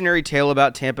cautionary tale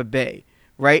about Tampa Bay,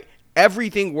 right?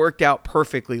 Everything worked out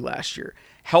perfectly last year.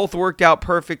 Health worked out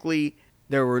perfectly.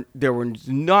 There were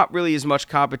not really as much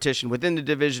competition within the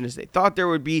division as they thought there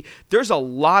would be. There's a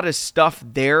lot of stuff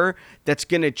there that's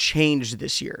going to change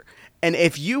this year. And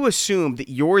if you assume that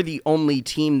you're the only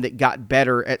team that got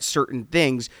better at certain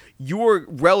things, you're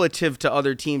relative to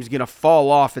other teams going to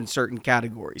fall off in certain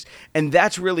categories. And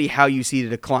that's really how you see the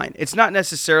decline. It's not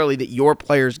necessarily that your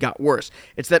players got worse.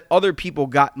 It's that other people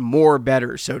got more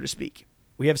better, so to speak.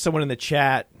 We have someone in the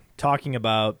chat talking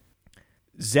about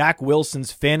Zach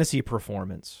Wilson's fantasy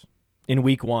performance in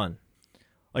week 1.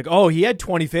 Like, oh, he had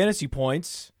 20 fantasy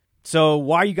points, so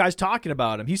why are you guys talking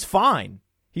about him? He's fine.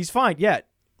 He's fine. Yeah,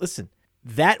 listen,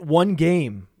 that one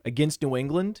game against New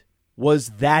England was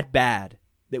that bad.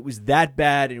 It was that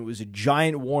bad, and it was a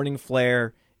giant warning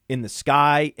flare in the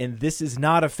sky, and this is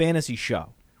not a fantasy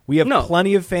show. We have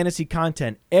plenty of fantasy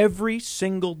content. Every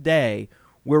single day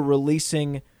we're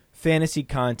releasing fantasy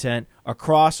content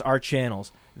across our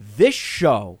channels. This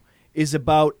show is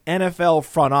about NFL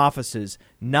front offices,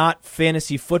 not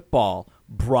fantasy football,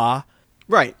 brah.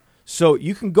 Right. So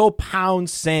you can go pound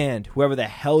sand, whoever the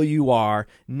hell you are,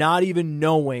 not even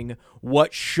knowing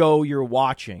what show you're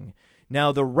watching.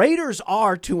 Now, the Raiders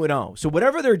are 2-0, so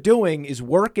whatever they're doing is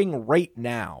working right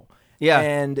now. Yeah.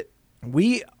 And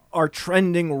we are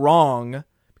trending wrong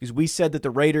because we said that the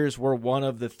Raiders were one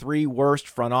of the 3 worst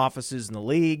front offices in the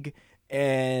league,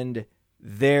 and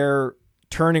they're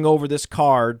turning over this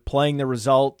card, playing the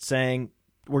result, saying,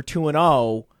 we're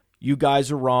 2-0, you guys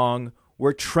are wrong.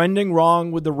 We're trending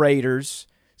wrong with the Raiders.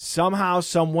 Somehow,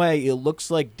 some way, it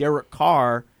looks like Derek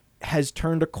Carr has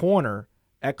turned a corner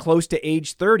at close to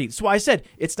age 30. That's why I said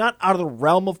it's not out of the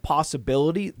realm of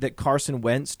possibility that Carson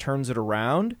Wentz turns it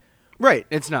around. Right,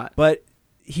 it's not. But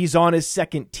he's on his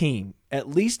second team. At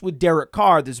least with Derek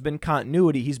Carr, there's been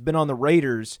continuity. He's been on the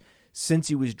Raiders since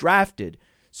he was drafted.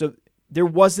 So there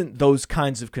wasn't those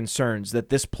kinds of concerns that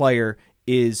this player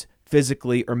is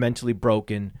physically or mentally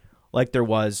broken like there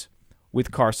was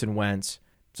with Carson Wentz.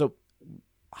 So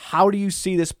how do you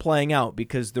see this playing out?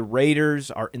 Because the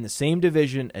Raiders are in the same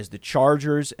division as the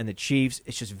Chargers and the Chiefs.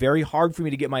 It's just very hard for me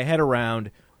to get my head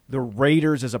around the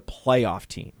Raiders as a playoff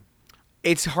team.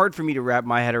 It's hard for me to wrap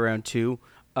my head around, too.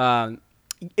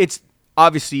 It's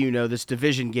obviously, this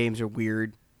division games are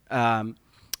weird.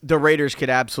 The Raiders could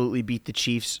absolutely beat the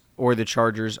Chiefs or the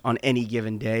Chargers on any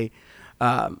given day.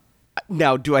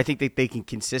 Now, do I think that they can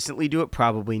consistently do it?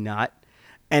 Probably not.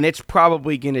 And it's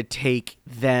probably going to take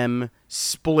them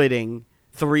splitting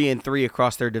 3-3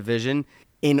 across their division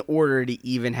in order to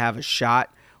even have a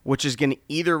shot, which is going to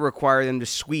either require them to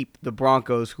sweep the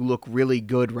Broncos, who look really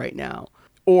good right now,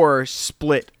 or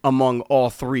split among all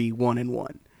three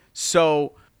 1-1.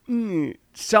 So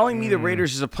selling me the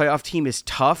Raiders as a playoff team is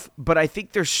tough, but I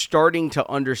think they're starting to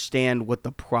understand what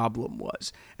the problem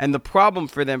was. And the problem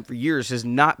for them for years has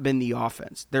not been the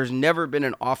offense. There's never been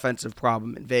an offensive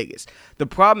problem in Vegas. The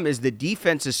problem is the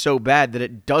defense is so bad that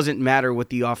it doesn't matter what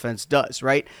the offense does,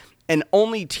 right? And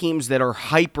only teams that are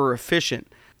hyper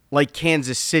efficient, like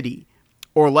Kansas City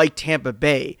or like Tampa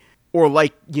Bay or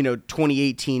like,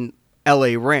 2018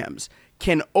 LA Rams,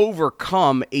 can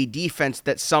overcome a defense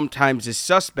that sometimes is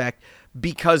suspect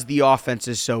because the offense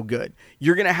is so good.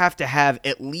 You're going to have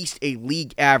at least a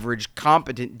league average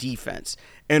competent defense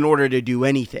in order to do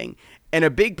anything. And a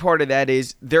big part of that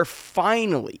is they're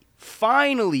finally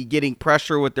getting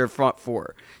pressure with their front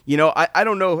four. I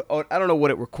don't know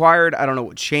what it required. I don't know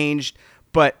what changed,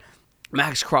 but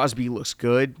Max Crosby looks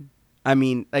good. I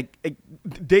mean, a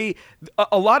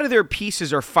lot of their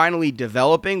pieces are finally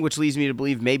developing, which leads me to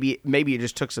believe maybe it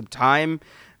just took some time.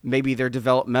 Maybe their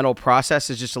developmental process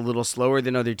is just a little slower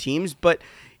than other teams. But,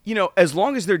 as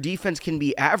long as their defense can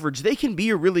be average, they can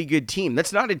be a really good team.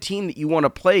 That's not a team that you want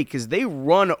to play because they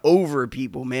run over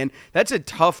people, man. That's a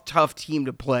tough team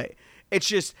to play. It's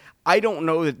just, I don't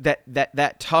know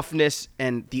that toughness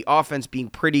and the offense being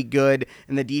pretty good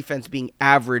and the defense being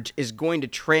average is going to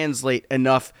translate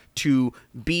enough to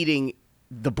beating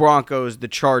the Broncos, the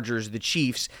Chargers, the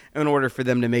Chiefs in order for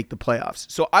them to make the playoffs.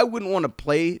 So I wouldn't want to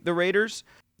play the Raiders.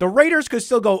 The Raiders could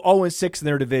still go 0-6 in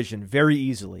their division very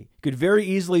easily. Could very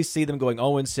easily see them going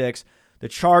 0-6. The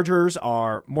Chargers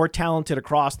are more talented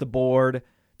across the board.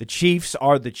 The Chiefs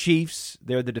are the Chiefs.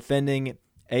 They're the defending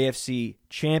AFC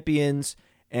champions.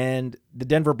 And the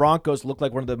Denver Broncos look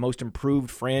like one of the most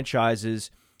improved franchises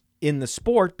in the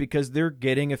sport because they're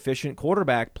getting efficient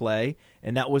quarterback play.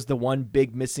 And that was the one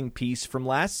big missing piece from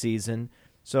last season.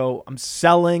 So I'm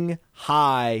selling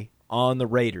high on the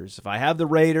Raiders. If I have the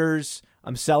Raiders,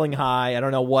 I'm selling high. I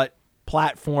don't know what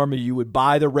platform you would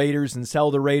buy the Raiders and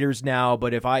sell the Raiders now,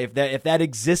 but if that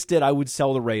existed, I would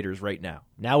sell the Raiders right now.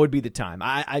 Now would be the time.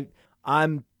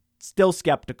 I'm still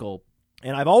skeptical,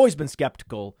 and I've always been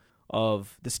skeptical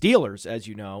of the Steelers, as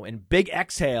you know, and big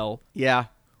exhale. Yeah.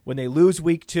 When they lose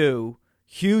week 2,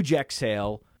 huge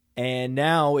exhale, and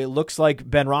now it looks like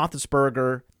Ben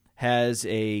Roethlisberger has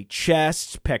a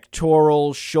chest,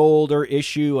 pectoral, shoulder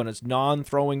issue on his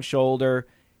non-throwing shoulder.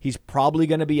 He's probably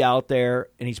going to be out there,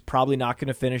 and he's probably not going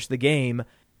to finish the game.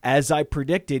 As I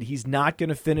predicted, he's not going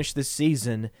to finish this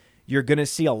season. You're going to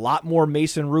see a lot more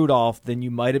Mason Rudolph than you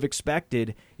might have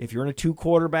expected. If you're in a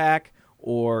 2-quarterback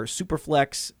or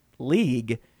Superflex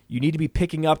league, you need to be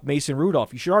picking up Mason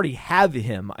Rudolph. You should already have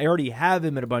him. I already have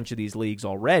him in a bunch of these leagues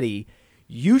already.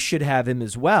 You should have him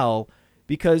as well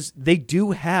because they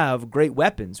do have great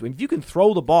weapons. If you can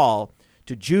throw the ball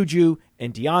to Juju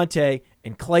and Deontay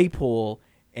and Claypool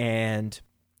and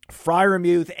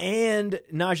Freiermuth and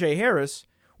Najee Harris,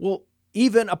 well,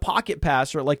 even a pocket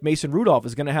passer like Mason Rudolph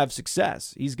is going to have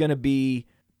success. He's going to be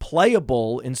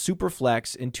playable in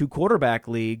Superflex in 2-quarterback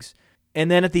leagues.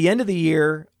 And then at the end of the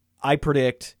year, I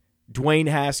predict Dwayne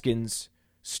Haskins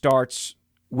starts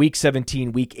week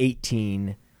 17, week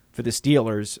 18 for the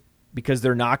Steelers because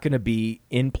they're not going to be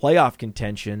in playoff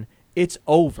contention. It's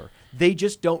over. They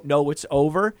just don't know it's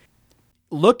over.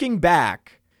 Looking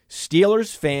back,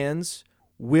 Steelers fans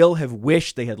will have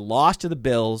wished they had lost to the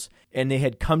Bills and they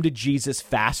had come to Jesus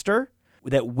faster.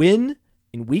 That win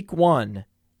in week 1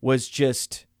 was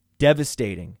just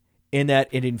devastating in that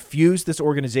it infused this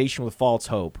organization with false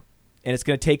hope. And it's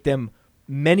going to take them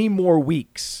many more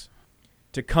weeks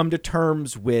to come to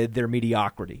terms with their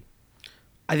mediocrity.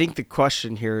 I think the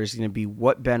question here is going to be,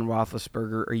 what Ben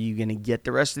Roethlisberger are you going to get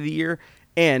the rest of the year?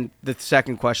 And the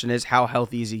second question is, how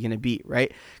healthy is he going to be,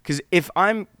 right? Because if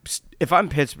I'm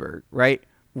Pittsburgh, right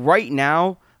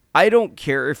now, I don't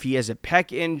care if he has a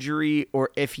pec injury or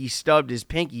if he stubbed his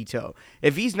pinky toe.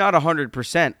 If he's not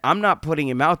 100%, I'm not putting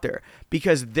him out there,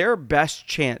 because their best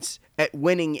chance at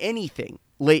winning anything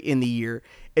late in the year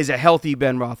is a healthy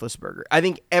Ben Roethlisberger. I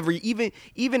think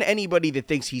even anybody that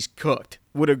thinks he's cooked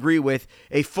would agree with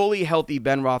a fully healthy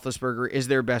Ben Roethlisberger is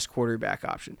their best quarterback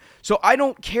option. So I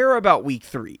don't care about week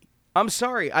 3. I'm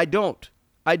sorry, I don't.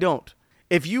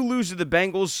 If you lose to the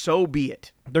Bengals, so be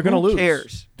it. They're going to lose. Who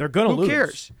cares? They're going to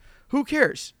lose. Who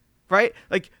cares? Right?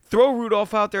 Like, throw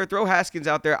Rudolph out there, throw Haskins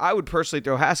out there. I would personally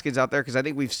throw Haskins out there because I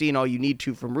think we've seen all you need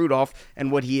to from Rudolph and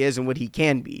what he is and what he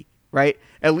can be. Right?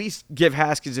 At least give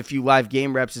Haskins a few live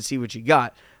game reps and see what you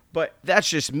got. But that's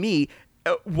just me.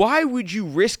 Why would you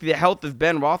risk the health of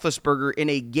Ben Roethlisberger in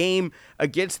a game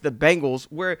against the Bengals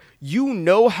where you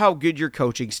know how good your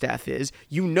coaching staff is,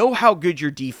 you know how good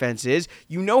your defense is,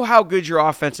 you know how good your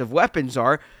offensive weapons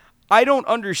are? I don't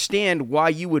understand why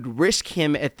you would risk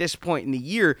him at this point in the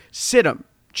year. Sit him.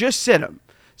 Just sit him.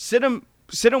 Sit him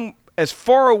as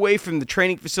far away from the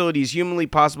training facility as humanly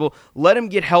possible. Let him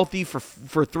get healthy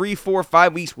for 3, 4,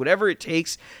 5 weeks, whatever it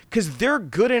takes, because they're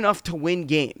good enough to win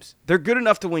games. They're good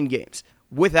enough to win games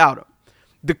without him.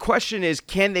 The question is,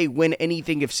 can they win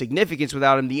anything of significance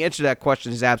without him? The answer to that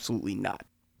question is absolutely not.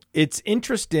 It's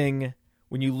interesting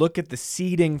when you look at the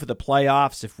seeding for the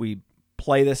playoffs, if we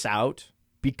play this out,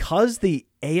 because the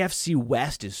AFC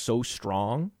West is so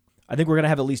strong, I think we're going to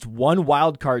have at least one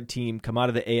wild card team come out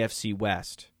of the AFC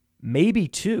West. Maybe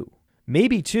two.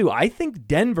 I think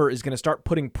Denver is going to start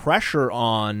putting pressure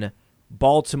on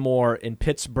Baltimore and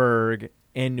Pittsburgh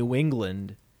and New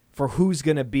England for who's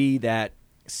going to be that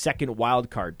second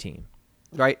wild card team.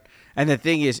 Right. And the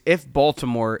thing is, if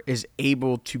Baltimore is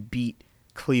able to beat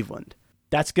Cleveland,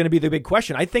 that's going to be the big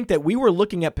question. I think that we were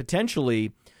looking at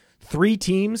potentially 3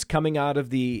 teams coming out of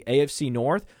the AFC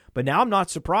North, but now I'm not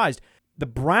surprised. The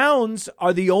Browns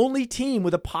are the only team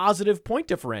with a positive point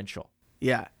differential.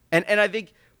 Yeah. And I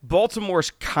think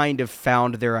Baltimore's kind of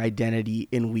found their identity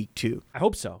in week 2. I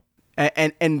hope so.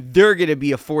 And they're going to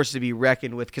be a force to be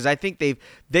reckoned with, because I think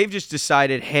they've just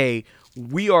decided, hey,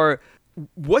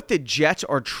 what the Jets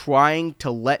are trying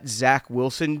to let Zach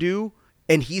Wilson do,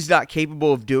 and he's not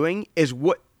capable of doing, is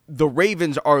what the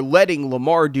Ravens are letting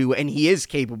Lamar do, and he is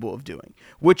capable of doing,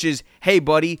 which is, hey,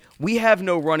 buddy, we have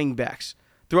no running backs.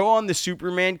 Throw on the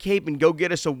Superman cape and go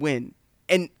get us a win.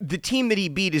 And the team that he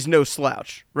beat is no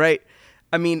slouch, right?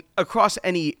 I mean, across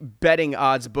any betting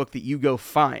odds book that you go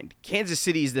find, Kansas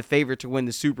City is the favorite to win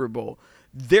the Super Bowl.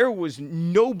 There was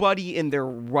nobody in their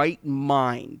right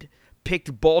mind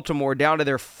picked Baltimore down to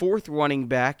their 4th running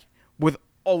back with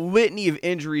a litany of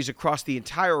injuries across the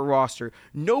entire roster.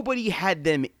 Nobody had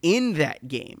them in that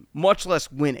game, much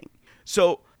less winning.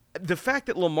 So the fact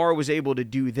that Lamar was able to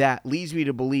do that leads me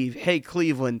to believe, hey,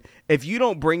 Cleveland, if you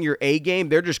don't bring your A game,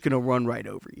 they're just going to run right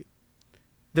over you.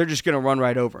 They're just going to run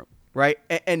right over them, right?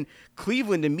 And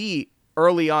Cleveland, to me,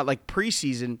 early on, like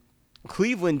preseason,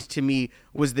 Cleveland, to me,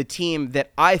 was the team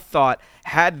that I thought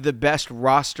had the best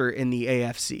roster in the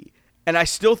AFC. And I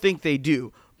still think they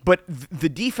do, but the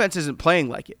defense isn't playing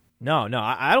like it. No,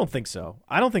 I don't think so.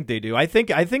 I don't think they do. I think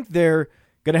they're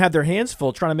going to have their hands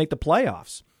full trying to make the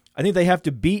playoffs. I think they have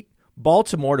to beat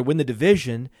Baltimore to win the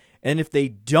division, and if they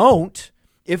don't,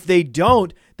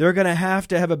 they're going to have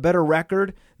a better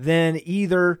record than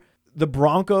either the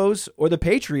Broncos or the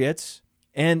Patriots,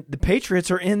 and the Patriots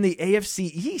are in the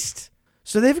AFC East.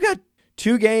 So they've got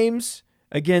 2 games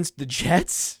against the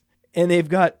Jets, and they've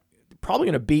got probably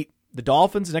going to beat the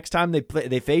Dolphins next time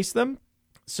they face them.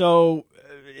 So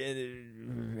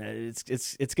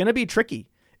it's going to be tricky.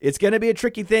 It's going to be a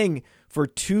tricky thing for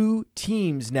 2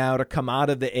 teams now to come out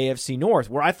of the AFC North,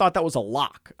 where I thought that was a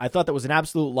lock. I thought that was an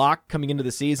absolute lock coming into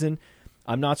the season.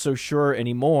 I'm not so sure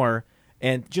anymore.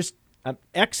 And just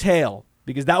exhale,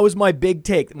 because that was my big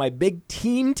take. My big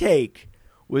team take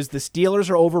was the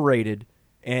Steelers are overrated,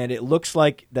 and it looks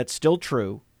like that's still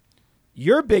true.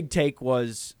 Your big take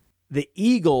was the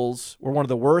Eagles were one of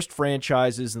the worst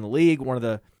franchises in the league, one of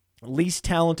the least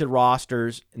talented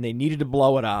rosters, and they needed to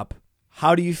blow it up.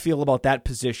 How do you feel about that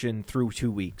position through 2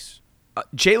 weeks?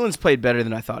 Jalen's played better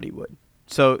than I thought he would.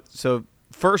 So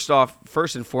first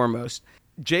and foremost,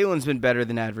 Jalen's been better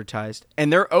than advertised.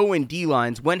 And their O&D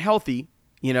lines, when healthy,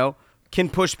 can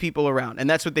push people around. And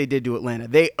that's what they did to Atlanta.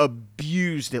 They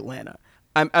abused Atlanta.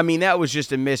 I mean, that was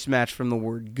just a mismatch from the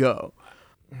word go.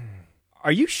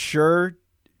 Are you sure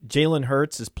Jalen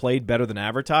Hurts has played better than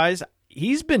advertised?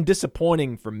 He's been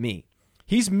disappointing for me.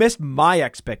 He's missed my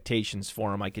expectations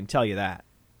for him, I can tell you that.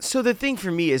 So the thing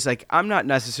for me is, like, I'm not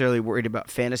necessarily worried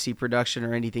about fantasy production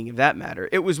or anything of that matter.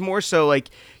 It was more so, like,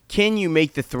 can you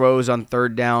make the throws on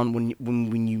third down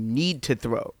when you need to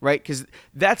throw, right? Because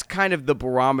that's kind of the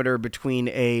barometer between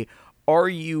are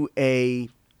you a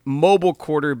mobile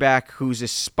quarterback who's a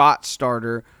spot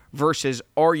starter versus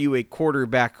are you a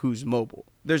quarterback who's mobile?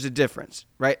 There's a difference,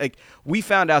 right? Like, we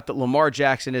found out that Lamar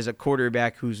Jackson is a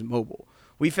quarterback who's mobile.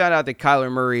 We found out that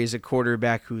Kyler Murray is a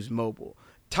quarterback who's mobile.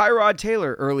 Tyrod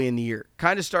Taylor early in the year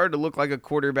kind of started to look like a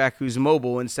quarterback who's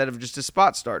mobile instead of just a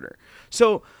spot starter.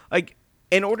 So, like,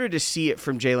 in order to see it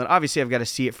from Jalen, obviously I've got to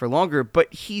see it for longer,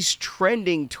 but he's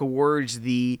trending towards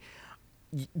they're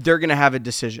going to have a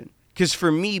decision. Because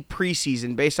for me,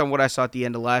 preseason, based on what I saw at the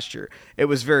end of last year, it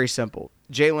was very simple.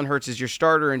 Jalen Hurts is your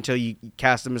starter until you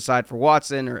cast him aside for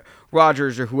Watson or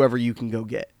Rodgers or whoever you can go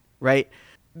get, right?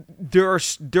 There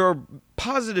are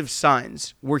positive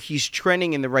signs where he's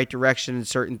trending in the right direction in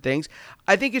certain things.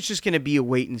 I think it's just going to be a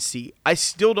wait and see. I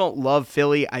still don't love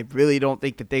Philly. I really don't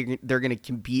think that they're going to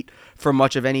compete for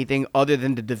much of anything other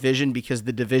than the division because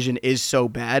the division is so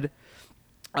bad.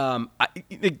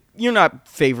 You're not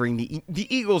favoring the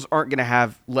Eagles aren't going to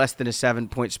have less than a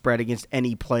 7-point spread against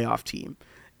any playoff team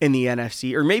in the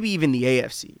NFC or maybe even the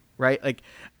AFC, right? Like,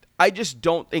 I just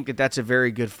don't think that that's a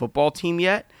very good football team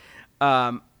yet.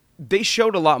 They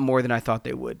showed a lot more than I thought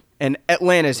they would, and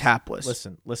Atlanta's hapless.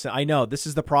 Listen, I know this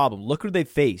is the problem. Look who they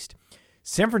faced.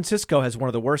 San Francisco has one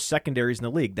of the worst secondaries in the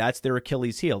league. That's their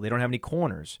Achilles heel. They don't have any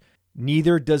corners.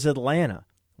 Neither does Atlanta,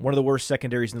 one of the worst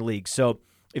secondaries in the league. So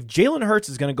if Jalen Hurts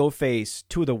is going to go face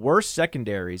two of the worst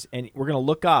secondaries, and we're going to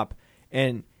look up,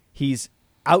 and he's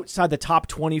outside the top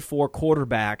 24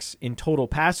 quarterbacks in total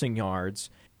passing yards,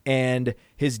 and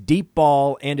his deep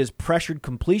ball and his pressured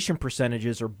completion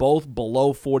percentages are both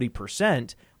below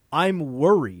 40%, I'm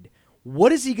worried.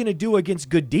 What is he going to do against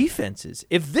good defenses?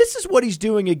 If this is what he's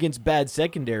doing against bad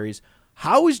secondaries,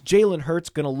 how is Jalen Hurts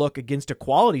going to look against a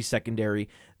quality secondary?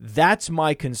 That's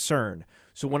my concern.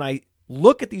 So when I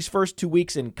look at these first 2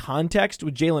 weeks in context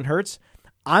with Jalen Hurts,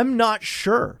 I'm not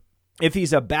sure if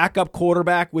he's a backup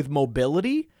quarterback with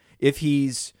mobility, if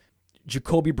he's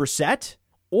Jacoby Brissett,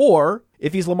 or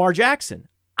if he's Lamar Jackson.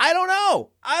 I don't know.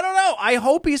 I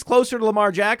hope he's closer to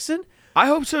Lamar Jackson. I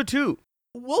hope so too.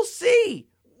 We'll see.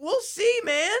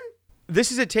 Man. This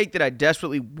is a take that I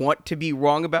desperately want to be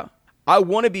wrong about. I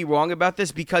want to be wrong about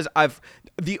this because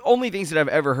the only things that I've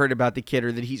ever heard about the kid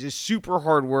are that he's a super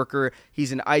hard worker,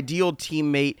 he's an ideal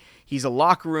teammate, he's a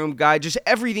locker room guy, just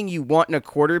everything you want in a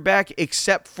quarterback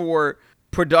except for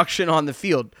production on the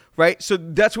field, right? So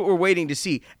that's what we're waiting to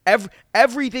see.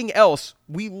 Everything else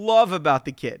we love about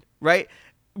the kid, right?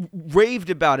 Raved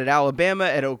about at Alabama,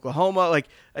 at Oklahoma. Like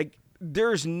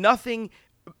there's nothing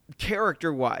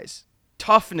character-wise,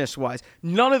 toughness-wise.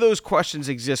 None of those questions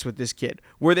exist with this kid,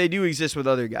 where they do exist with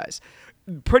other guys.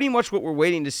 Pretty much what we're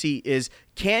waiting to see is,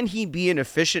 can he be an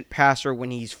efficient passer when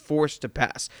he's forced to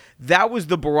pass? That was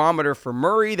the barometer for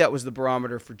Murray. That was the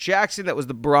barometer for Jackson. That was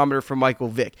the barometer for Michael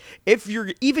Vick. If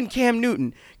you're even Cam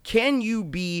Newton, can you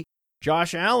be...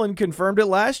 Josh Allen confirmed it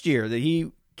last year that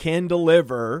he can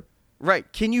deliver.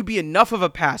 Right. Can you be enough of a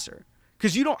passer?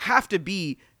 Because you don't have to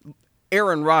be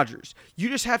Aaron Rodgers. You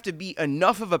just have to be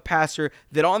enough of a passer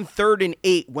that on 3rd and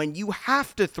 8, when you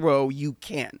have to throw, you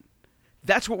can.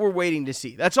 That's what we're waiting to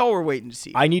see. That's all we're waiting to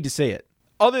see. I need to see it.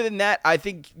 Other than that, I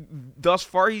think thus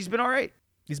far he's been all right.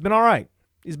 He's been all right.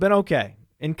 He's been okay.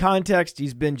 In context,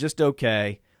 he's been just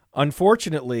okay.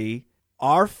 Unfortunately,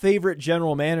 our favorite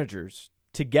general managers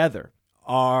together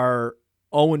are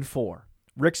 0-4.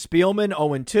 Rick Spielman,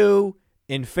 0-2.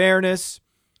 In fairness,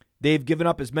 they've given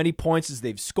up as many points as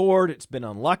they've scored. It's been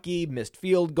unlucky, missed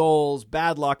field goals,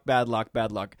 bad luck.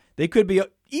 They could be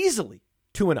easily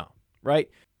 2-0, right?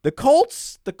 The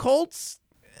Colts,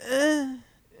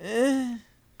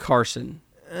 Carson.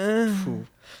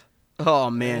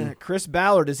 Oh, man. Chris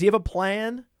Ballard, does he have a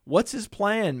plan? What's his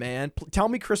plan, man? Tell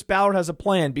me Chris Ballard has a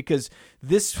plan, because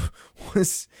this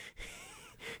was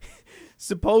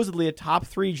supposedly a top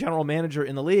 3 general manager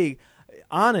in the league.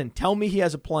 Anand, tell me he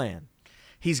has a plan.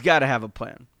 He's got to have a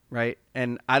plan, right?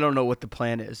 And I don't know what the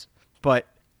plan is, but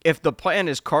if the plan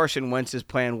is Carson Wentz's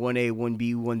plan, 1A,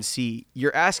 1B, 1C,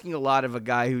 you're asking a lot of a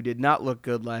guy who did not look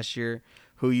good last year,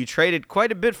 who you traded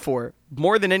quite a bit for,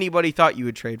 more than anybody thought you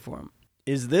would trade for him.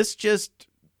 Is this just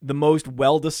the most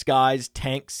well-disguised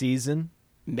tank season?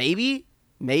 Maybe.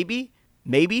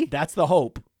 That's the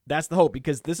hope.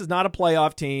 Because this is not a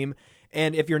playoff team.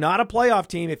 And if you're not a playoff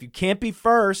team, if you can't be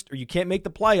first or you can't make the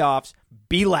playoffs,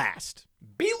 be last.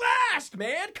 Be last,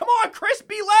 man. Come on, Chris,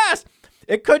 be last.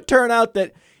 It could turn out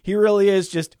that he really is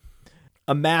just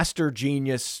a master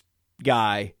genius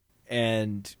guy,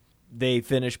 and they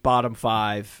finish bottom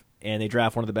 5, and they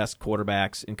draft one of the best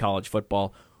quarterbacks in college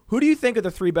football. Who do you think are the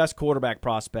 3 best quarterback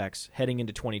prospects heading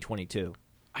into 2022?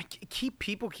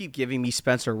 People keep giving me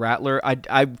Spencer Rattler.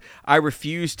 I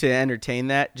refuse to entertain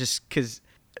that just because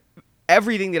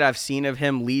everything that I've seen of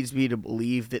him leads me to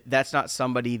believe that that's not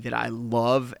somebody that I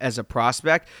love as a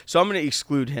prospect. So I'm going to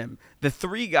exclude him. The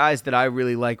 3 guys that I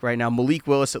really like right now: Malik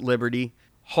Willis at Liberty,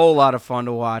 whole lot of fun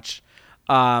to watch.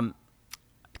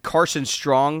 Carson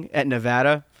Strong at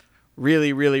Nevada,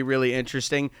 really, really, really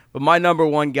interesting. But my number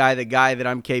one guy, the guy that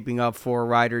I'm caping up for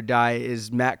ride or die,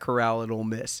 is Matt Corral at Ole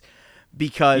Miss.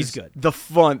 Because he's good. The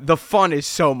fun is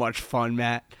so much fun,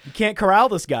 Matt. You can't corral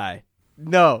this guy.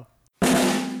 No.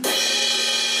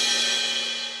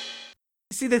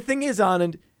 See, the thing is,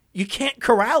 Anand, you can't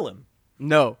corral him.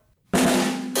 No.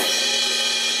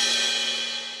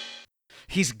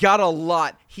 He's got a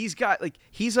lot. He's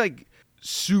like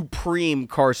supreme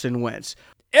Carson Wentz.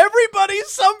 Everybody's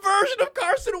some version of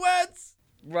Carson Wentz.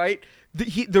 Right?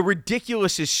 The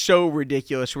ridiculous is so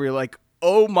ridiculous where you're like,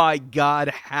 oh my God,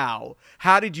 how?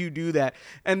 How did you do that?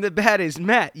 And the bad is,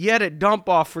 Matt, you had a dump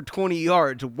off for 20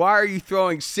 yards. Why are you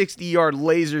throwing 60-yard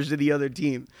lasers to the other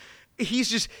team?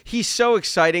 He's so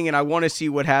exciting, and I want to see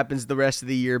what happens the rest of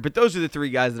the year. But those are the 3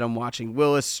 guys that I'm watching: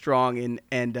 Willis, Strong,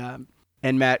 and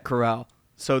Matt Corral.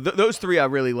 So those 3 I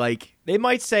really like. They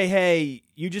might say, hey,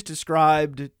 you just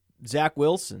described Zach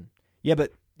Wilson. Yeah,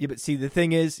 but see, the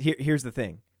thing is, here's the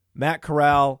thing. Matt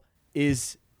Corral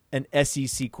is an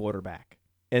SEC quarterback,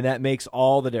 and that makes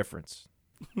all the difference.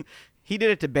 He did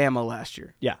it to Bama last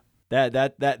year. Yeah,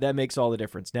 that makes all the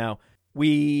difference. Now,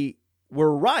 we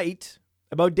were right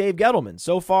about Dave Gettleman.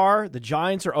 So far, the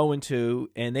Giants are 0-2,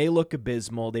 and they look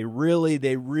abysmal. They really could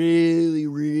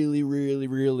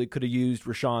have used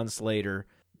Rashawn Slater.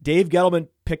 Dave Gettleman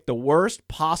picked the worst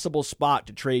possible spot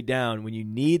to trade down when you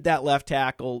need that left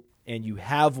tackle and you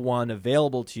have one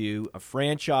available to you, a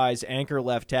franchise anchor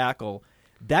left tackle.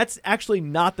 That's actually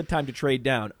not the time to trade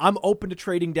down. I'm open to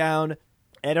trading down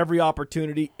at every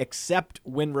opportunity except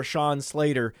when Rashawn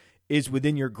Slater is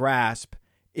within your grasp.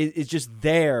 It's just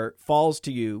there, falls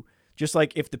to you. Just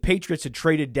like if the Patriots had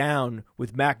traded down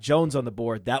with Mac Jones on the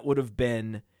board, that would have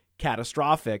been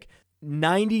catastrophic.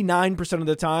 99% of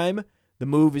the time, the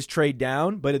move is trade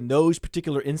down, but in those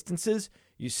particular instances,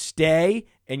 you stay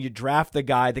and you draft the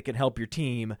guy that can help your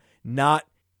team, not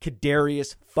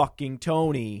Kadarius fucking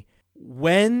Toney.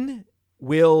 When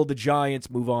will the Giants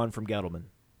move on from Gettleman?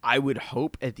 I would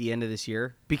hope at the end of this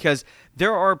year, because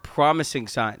there are promising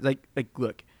signs. Like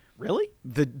look, really?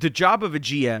 The job of a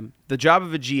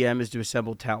GM is to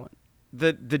assemble talent.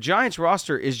 The Giants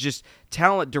roster is just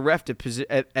talent bereft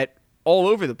at all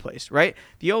over the place, right?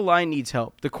 The O-line needs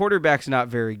help. The quarterback's not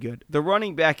very good. The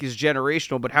running back is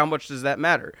generational, but how much does that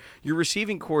matter? Your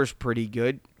receiving core is pretty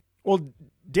good. Well,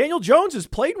 Daniel Jones has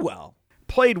played well.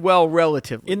 Played well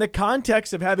relatively. In the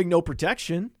context of having no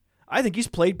protection, I think he's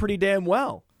played pretty damn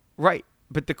well. Right.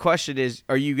 But the question is,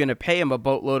 are you going to pay him a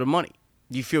boatload of money?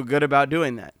 Do you feel good about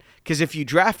doing that? Because if you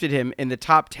drafted him in the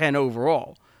top 10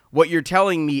 overall, what you're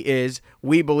telling me is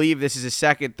we believe this is a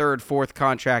second, third, fourth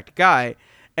contract guy.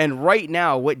 And right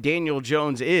now, what Daniel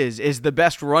Jones is the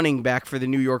best running back for the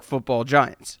New York Football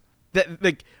Giants. That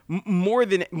like more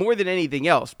than anything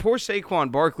else. Poor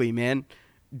Saquon Barkley, man.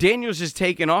 Daniels is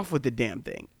taking off with the damn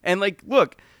thing. And like,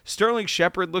 look, Sterling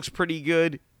Shepard looks pretty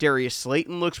good. Darius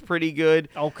Slayton looks pretty good.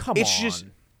 Oh, come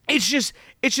on. It's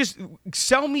just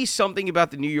sell me something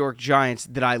about the New York Giants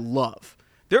that I love.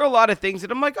 There are a lot of things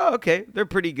that I'm like, oh, okay, they're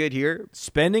pretty good here.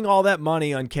 Spending all that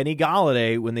money on Kenny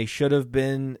Golladay when they should have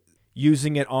been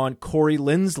using it on Corey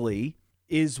Linsley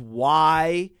is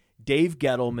why Dave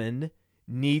Gettleman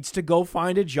needs to go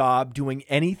find a job doing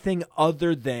anything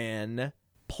other than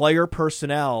player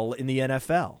personnel in the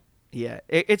NFL. Yeah,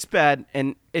 it's bad,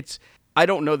 and I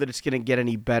don't know that it's going to get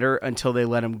any better until they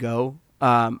let him go.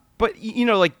 But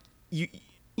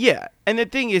yeah. And the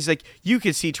thing is, like, you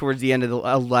could see towards the end of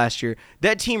last year,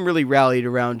 that team really rallied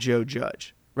around Joe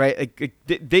Judge, right? Like,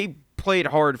 they played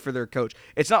hard for their coach.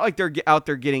 It's not like they're out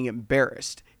there getting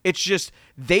embarrassed. It's just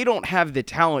they don't have the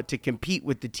talent to compete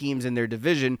with the teams in their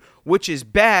division, which is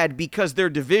bad because their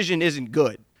division isn't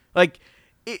good. Like,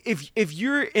 if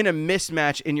you're in a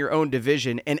mismatch in your own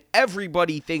division and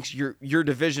everybody thinks your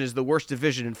division is the worst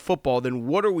division in football, then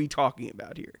what are we talking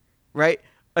about here, right?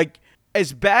 Like,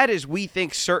 as bad as we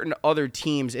think certain other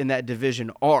teams in that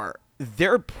division are,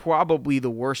 they're probably the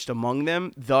worst among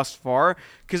them thus far.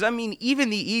 Because, I mean,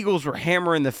 even the Eagles were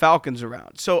hammering the Falcons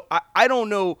around. So I don't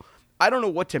know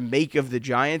what to make of the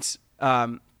Giants.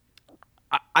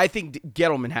 I think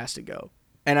Gettleman has to go.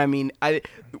 And I mean,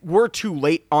 we're too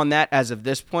late on that as of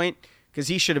this point because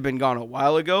he should have been gone a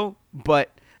while ago.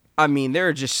 But I mean, there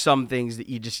are just some things that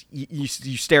you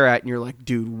stare at and you're like,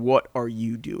 dude, what are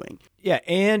you doing? Yeah,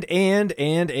 and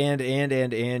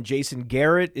Jason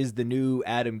Garrett is the new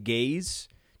Adam Gase,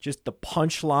 just the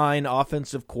punchline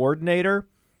offensive coordinator.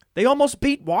 They almost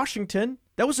beat Washington.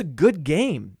 That was a good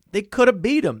game. They could have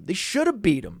beat them. They should have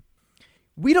beat them.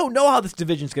 We don't know how this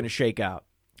division's going to shake out.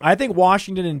 I think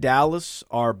Washington and Dallas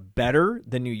are better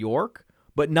than New York,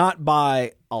 but not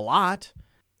by a lot.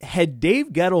 Had Dave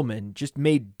Gettleman just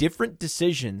made different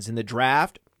decisions in the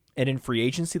draft and in free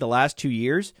agency the last 2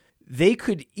 years, they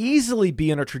could easily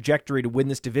be on a trajectory to win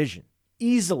this division.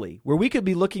 Easily. Where we could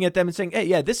be looking at them and saying, hey,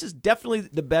 yeah, this is definitely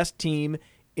the best team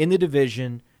in the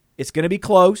division. It's going to be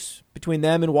close between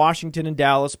them and Washington and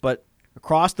Dallas, but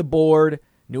across the board,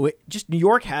 New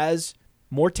York has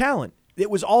more talent. It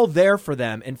was all there for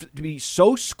them, and to be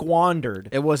so squandered.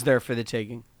 It was there for the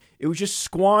taking. It was just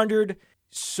squandered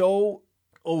so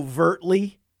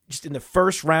overtly, just in the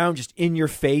first round, just in your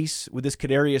face with this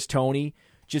Kadarius Toney,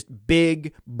 just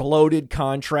big, bloated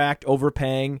contract,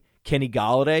 overpaying Kenny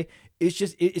Golladay.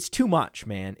 It's too much,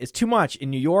 man. It's too much. In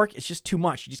New York, it's just too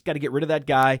much. You just got to get rid of that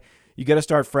guy. You got to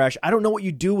start fresh. I don't know what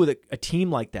you do with a team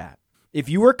like that. If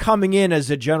you were coming in as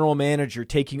a general manager,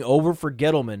 taking over for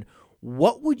Gettleman,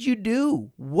 what would you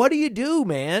do? What do you do,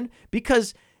 man?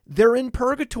 Because they're in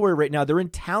purgatory right now. They're in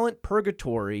talent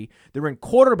purgatory. They're in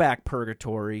quarterback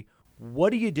purgatory. What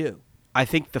do you do? I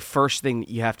think the first thing that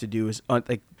you have to do is,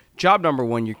 job number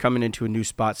one, you're coming into a new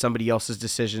spot. Somebody else's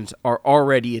decisions are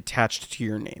already attached to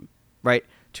your name, right?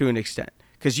 To an extent.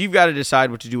 Because you've got to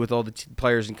decide what to do with all the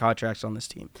players and contracts on this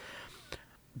team.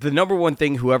 The number one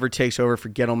thing whoever takes over for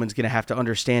Gettleman's going to have to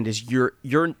understand is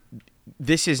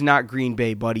this is not Green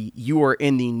Bay, buddy. You are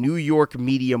in the New York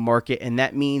media market, and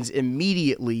that means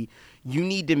immediately you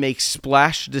need to make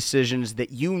splash decisions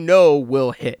that you know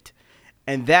will hit.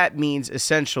 And that means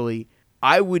essentially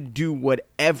I would do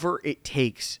whatever it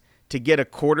takes to get a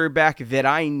quarterback that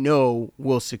I know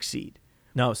will succeed.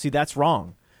 No, see, that's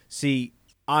wrong. See,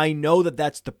 I know that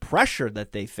that's the pressure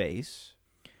that they face.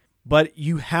 But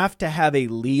you have to have a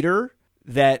leader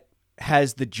that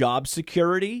has the job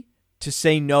security to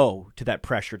say no to that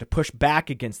pressure, to push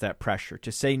back against that pressure,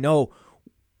 to say, no,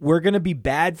 we're going to be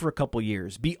bad for a couple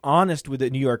years. Be honest with the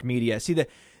New York media. See, the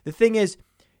thing is,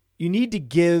 you need to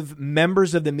give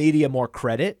members of the media more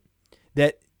credit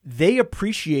that they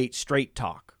appreciate straight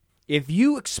talk. If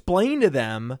you explain to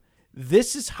them,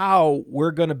 this is how we're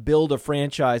going to build a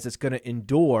franchise that's going to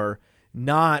endure,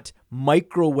 not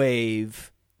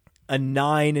microwave a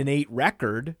 9-8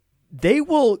 record, they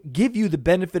will give you the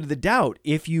benefit of the doubt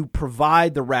if you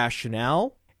provide the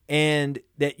rationale and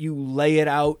that you lay it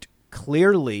out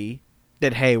clearly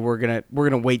that, hey, we're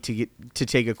gonna wait to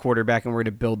take a quarterback and we're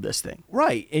gonna build this thing.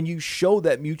 Right. And you show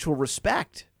that mutual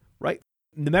respect, right?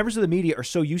 The members of the media are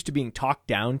so used to being talked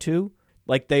down to,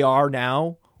 like they are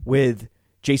now with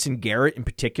Jason Garrett in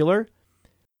particular.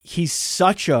 He's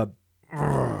such a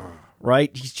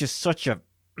right? He's just such a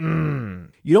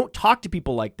You don't talk to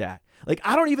people like that. Like,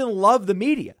 I don't even love the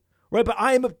media, right? But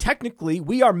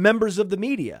we are members of the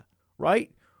media,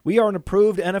 right? We are an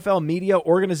approved NFL media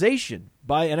organization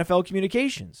by NFL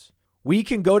Communications. We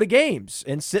can go to games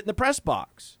and sit in the press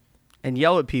box. And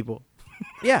yell at people.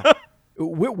 Yeah.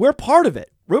 We're part of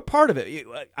it. We're part of it.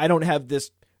 I don't have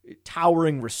this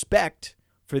towering respect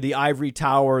for the ivory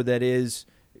tower that is,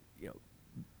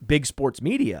 big sports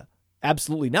media.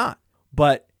 Absolutely not.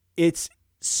 But it's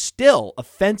still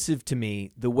offensive to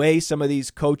me the way some of these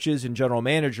coaches and general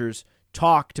managers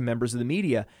talk to members of the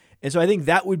media. And so I think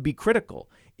that would be critical.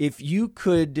 If you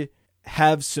could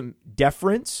have some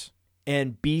deference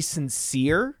and be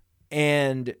sincere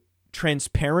and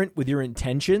transparent with your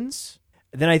intentions,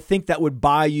 then I think that would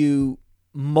buy you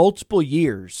multiple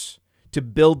years to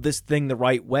build this thing the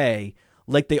right way,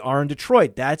 like they are in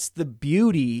Detroit. That's the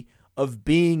beauty of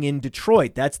being in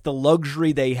Detroit. That's the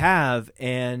luxury they have,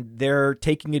 and they're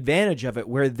taking advantage of it,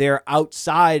 where they're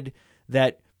outside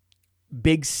that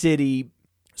big city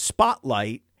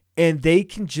spotlight, and they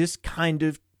can just kind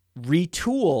of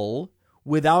retool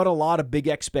without a lot of big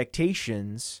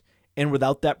expectations and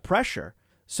without that pressure.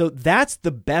 So that's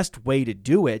the best way to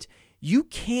do it. You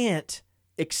can't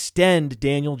extend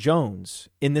Daniel Jones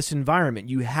in this environment.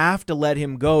 You have to let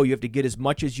him go. You have to get as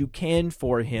much as you can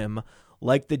for him,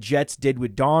 like the Jets did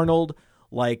with Darnold,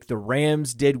 like the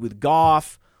Rams did with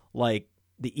Goff, like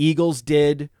the Eagles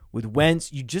did with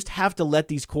Wentz. You just have to let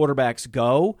these quarterbacks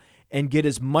go and get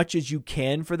as much as you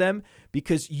can for them,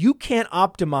 because you can't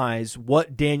optimize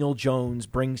what Daniel Jones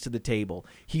brings to the table.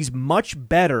 He's much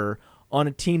better on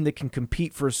a team that can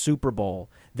compete for a Super Bowl.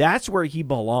 That's where he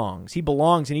belongs. He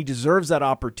belongs, and he deserves that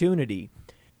opportunity.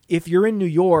 If you're in New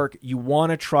York, you want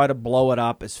to try to blow it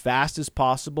up as fast as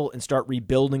possible and start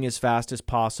rebuilding as fast as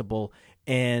possible.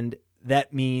 And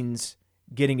that means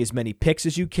getting as many picks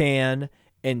as you can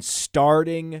and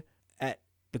starting at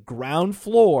the ground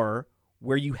floor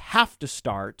where you have to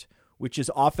start, which is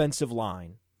offensive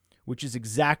line, which is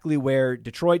exactly where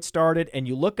Detroit started. And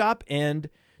you look up, and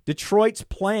Detroit's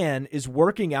plan is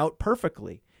working out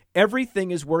perfectly.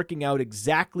 Everything is working out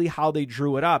exactly how they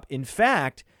drew it up. In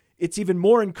fact, it's even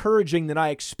more encouraging than I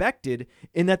expected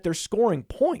in that they're scoring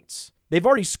points. They've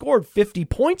already scored 50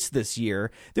 points this year.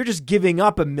 They're just giving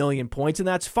up 1 million points, and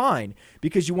that's fine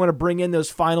because you want to bring in those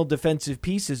final defensive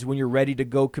pieces when you're ready to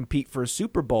go compete for a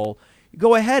Super Bowl. You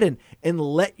go ahead and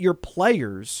let your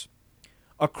players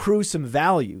accrue some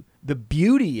value. The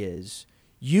beauty is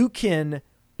you can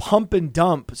pump and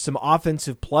dump some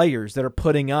offensive players that are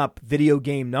putting up video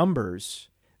game numbers.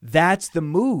 That's the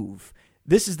move.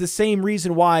 This is the same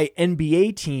reason why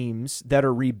NBA teams that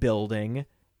are rebuilding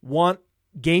want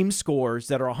game scores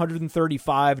that are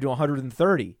 135 to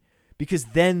 130, because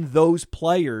then those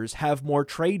players have more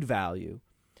trade value.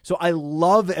 So I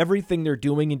love everything they're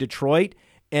doing in Detroit,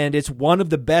 and it's one of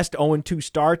the best 0-2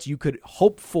 starts you could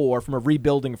hope for from a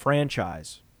rebuilding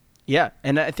franchise. Yeah,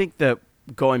 and I think that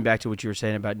going back to what you were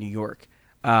saying about New York,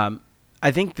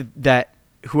 I think that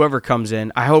whoever comes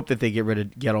in, I hope that they get rid of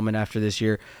Gettleman after this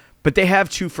year, but they have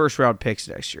 2 first-round picks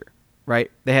next year, right?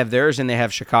 They have theirs and they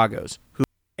have Chicago's.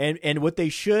 And what they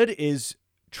should is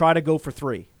try to go for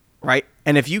 3. Right?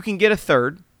 And if you can get a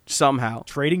third somehow.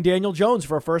 Trading Daniel Jones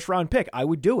for a first-round pick, I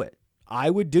would do it.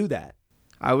 I would do that.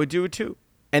 I would do it too.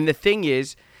 And the thing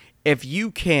is, if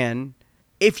you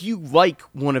like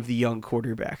one of the young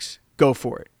quarterbacks, go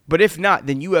for it. But if not,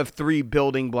 then you have 3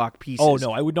 building block pieces. Oh,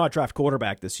 no, I would not draft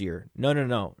quarterback this year.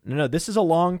 No. This is a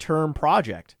long-term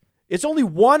project. It's only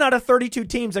 1 out of 32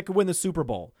 teams that could win the Super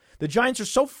Bowl. The Giants are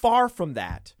so far from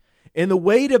that. And the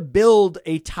way to build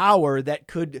a tower that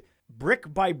could,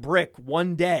 brick by brick,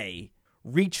 one day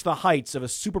reach the heights of a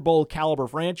Super Bowl caliber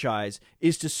franchise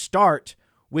is to start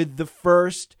with the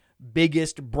first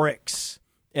biggest bricks.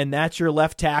 And that's your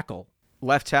left tackle.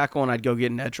 Left tackle, and I'd go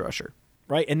get an edge rusher.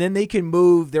 Right? And then they can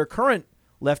move their current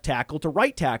left tackle to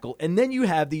right tackle. And then you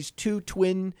have these 2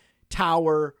 twin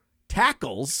tower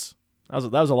tackles.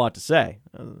 That was a lot to say.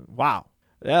 Wow.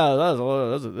 Yeah, that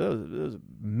was a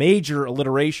major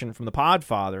alliteration from the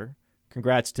Podfather.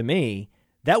 Congrats to me.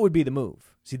 That would be the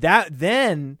move. See, that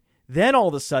then all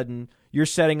of a sudden you're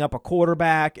setting up a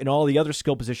quarterback and all the other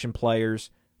skill position players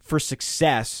for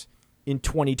success in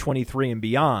 2023 and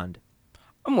beyond.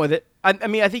 I'm with it. I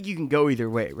mean, I think you can go either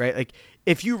way, right? Like,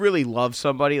 if you really love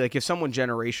somebody, like if someone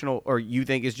generational or you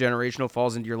think is generational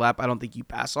falls into your lap, I don't think you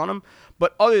pass on them.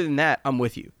 But other than that, I'm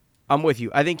with you.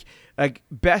 I think like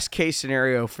best case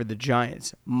scenario for the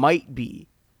Giants might be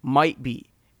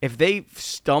if they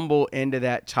stumble into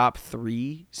that top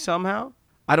 3 somehow.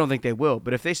 I don't think they will,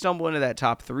 but if they stumble into that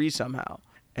top 3 somehow,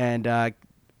 and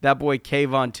that boy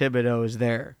Kayvon Thibodeau is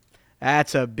there,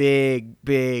 that's a big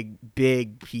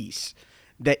piece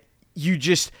that you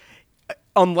just,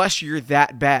 unless you're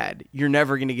that bad, you're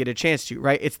never going to get a chance to,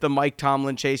 right? It's the Mike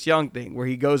Tomlin, Chase Young thing where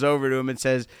he goes over to him and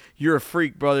says, "You're a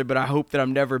freak, brother, but I hope that I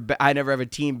never have a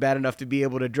team bad enough to be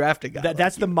able to draft a guy."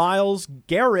 That's the Myles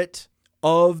Garrett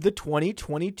of the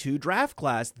 2022 draft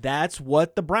class. That's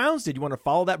what the Browns did. You want to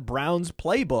follow that Browns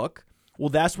playbook? Well,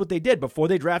 that's what they did. Before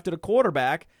they drafted a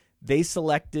quarterback, they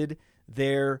selected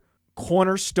their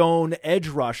cornerstone edge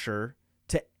rusher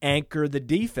to anchor the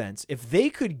defense. If they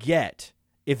could get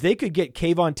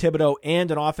Kayvon Thibodeau and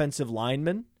an offensive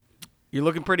lineman, you're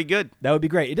looking pretty good. That would be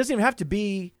great. It doesn't even have to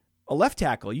be a left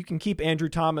tackle. You can keep Andrew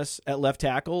Thomas at left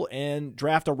tackle and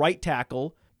draft a right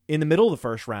tackle in the middle of the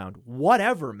first round.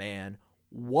 Whatever, man.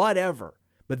 Whatever.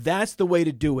 But that's the way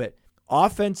to do it.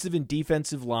 Offensive and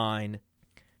defensive line.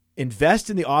 Invest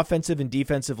in the offensive and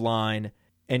defensive line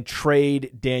and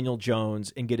trade Daniel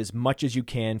Jones and get as much as you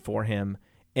can for him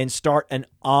and start an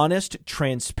honest,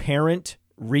 transparent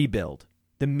rebuild.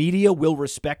 The media will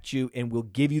respect you and will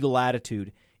give you the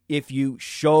latitude if you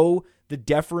show the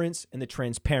deference and the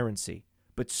transparency.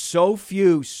 But so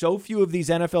few of these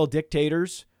NFL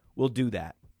dictators will do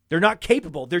that. They're not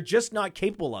capable. They're just not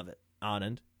capable of it,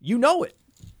 Anand. You know it.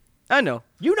 I know.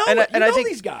 You know it. You know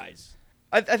these guys.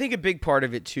 I think a big part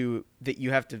of it, too, that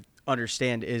you have to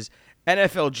understand is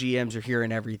NFL GMs are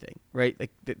hearing everything, right?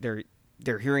 Like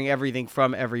they're hearing everything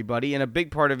from everybody, and a big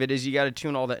part of it is you got to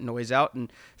tune all that noise out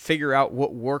and figure out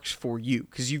what works for you,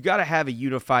 because you've got to have a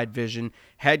unified vision,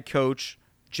 head coach,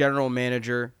 general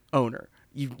manager, owner,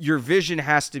 Your vision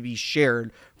has to be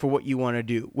shared for what you want to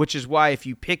do, which is why if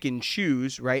you pick and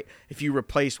choose, right, if you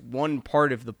replace one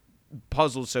part of the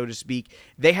puzzle, so to speak,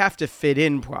 they have to fit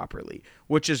in properly,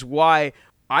 which is why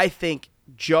I think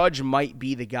Judge might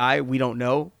be the guy. We don't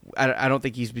know. I don't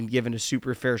think he's been given a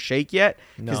super fair shake yet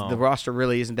because the roster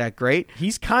really isn't that great.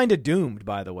 He's kind of doomed,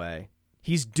 by the way.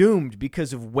 He's doomed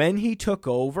because of when he took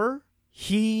over,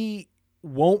 he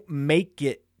won't make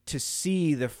it to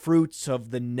see the fruits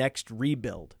of the next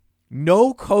rebuild.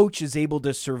 No coach is able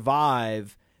to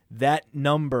survive that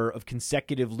number of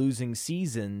consecutive losing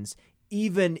seasons,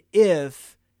 even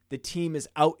if the team is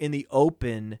out in the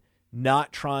open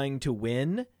not trying to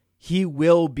win. He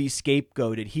will be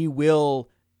scapegoated. He will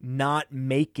not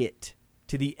make it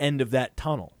to the end of that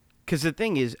tunnel. Because the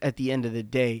thing is, at the end of the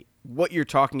day, what you're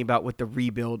talking about with the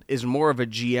rebuild is more of a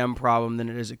GM problem than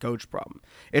it is a coach problem.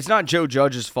 It's not Joe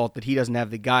Judge's fault that he doesn't have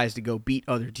the guys to go beat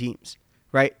other teams,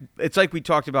 right? It's like we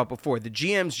talked about before. The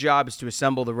GM's job is to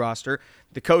assemble the roster.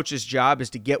 The coach's job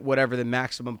is to get whatever the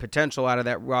maximum potential out of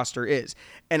that roster is.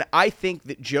 And I think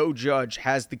that Joe Judge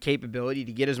has the capability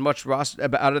to get as much out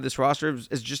of this roster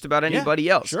as just about anybody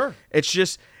else. Sure. It's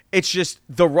just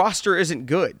the roster isn't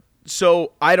good.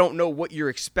 So I don't know what you're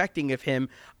expecting of him.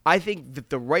 I think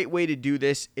that the right way to do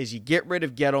this is you get rid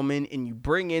of Gettleman and you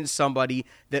bring in somebody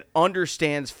that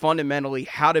understands fundamentally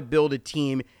how to build a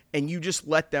team, and you just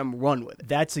let them run with it.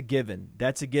 That's a given.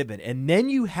 That's a given. And then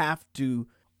you have to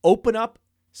open up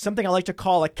something I like to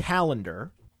call a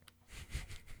calendar.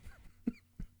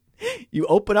 You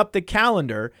open up the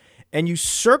calendar and you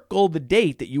circle the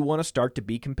date that you want to start to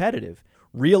be competitive.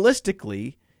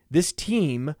 Realistically, this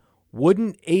team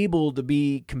wouldn't able to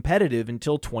be competitive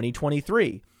until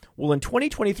 2023. Well, in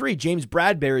 2023, James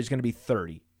Bradberry is going to be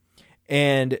 30.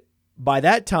 And by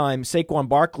that time, Saquon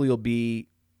Barkley will be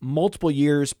multiple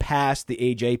years past the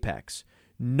age apex.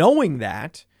 Knowing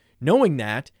that,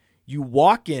 you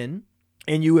walk in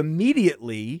and you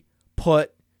immediately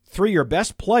put 3 of your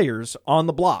best players on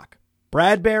the block.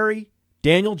 Bradberry,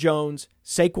 Daniel Jones,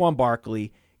 Saquon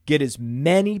Barkley. Get as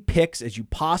many picks as you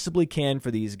possibly can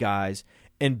for these guys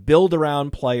and build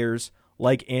around players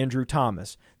like Andrew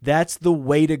Thomas. That's the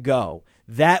way to go.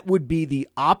 That would be the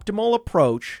optimal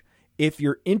approach if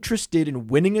you're interested in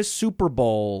winning a Super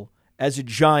Bowl as a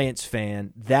Giants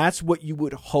fan. That's what you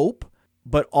would hope,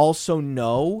 but also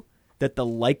know that the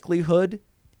likelihood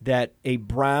that a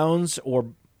Browns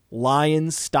or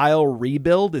Lions style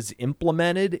rebuild is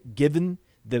implemented given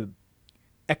the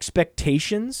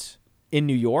expectations in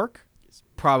New York is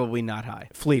probably not high.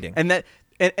 Fleeting.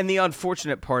 And the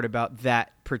unfortunate part about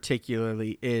that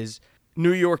particularly is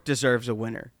New York deserves a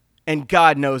winner. And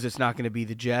God knows it's not going to be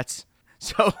the Jets.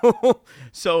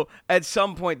 So at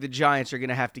some point the Giants are going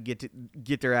to have to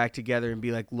get their act together and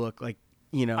be like, look, like,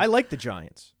 you know. I like the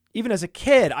Giants. Even as a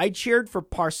kid, I cheered for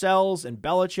Parcells and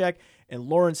Belichick and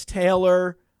Lawrence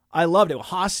Taylor. I loved it.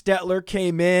 Hostetler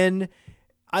came in.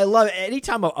 I love it.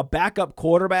 Anytime a backup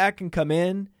quarterback can come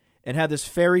in and have this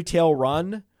fairy tale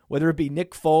run, whether it be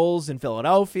Nick Foles in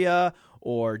Philadelphia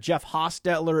or Jeff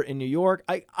Hostetler in New York,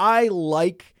 I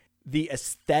like the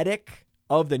aesthetic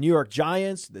of the New York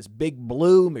Giants, this big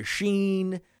blue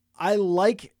machine. I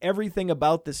like everything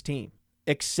about this team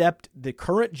except the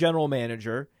current general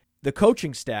manager, the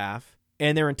coaching staff,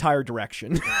 and their entire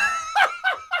direction.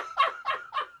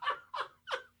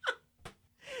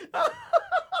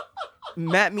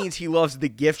 Matt means he loves the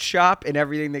gift shop and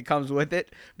everything that comes with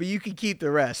it, but you can keep the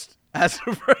rest as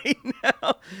of right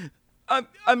now.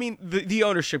 I mean, the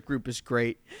ownership group is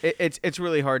great. It's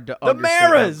really hard to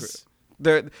understand. The Maras!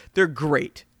 They're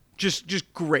great.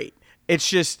 Just great. It's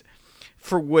just,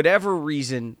 for whatever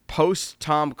reason, post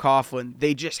Tom Coughlin,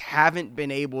 they just haven't been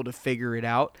able to figure it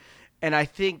out. And I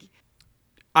think,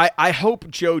 I hope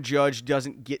Joe Judge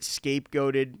doesn't get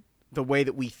scapegoated the way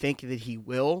that we think that he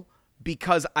will,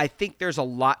 because I think there's a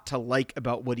lot to like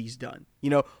about what he's done. You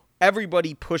know,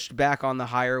 everybody pushed back on the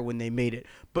hire when they made it.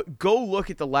 But go look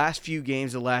at the last few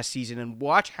games of last season and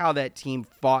watch how that team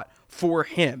fought for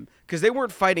him, because they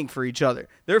weren't fighting for each other.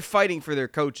 They're fighting for their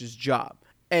coach's job.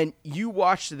 And you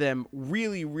watched them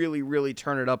really, really, really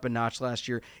turn it up a notch last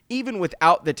year, even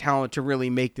without the talent to really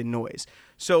make the noise.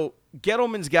 So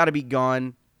Gettleman's got to be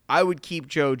gone. I would keep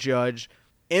Joe Judge,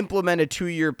 implement a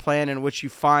 2-year plan in which you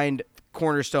find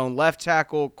cornerstone left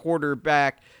tackle,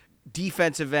 quarterback,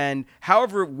 defensive end,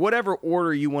 whatever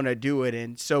order you want to do it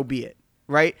in, so be it,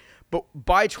 right? But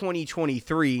by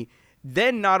 2023,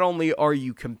 then not only are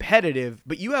you competitive,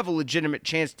 but you have a legitimate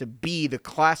chance to be the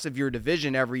class of your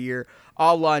division every year,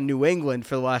 a la New England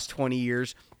for the last 20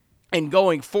 years. And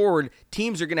going forward,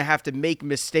 teams are going to have to make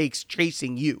mistakes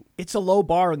chasing you. It's a low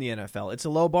bar in the NFL. It's a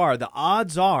low bar. The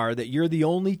odds are that you're the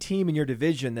only team in your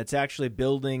division that's actually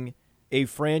building a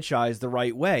franchise the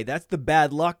right way. That's the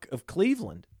bad luck of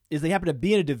Cleveland, is they happen to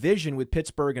be in a division with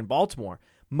Pittsburgh and Baltimore.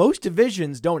 Most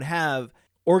divisions don't have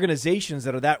organizations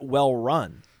that are that well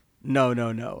run. No.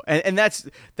 And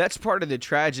that's part of the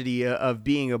tragedy of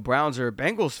being a Browns or a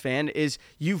Bengals fan is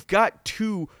you've got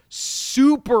two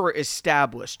super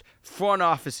established front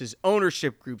offices,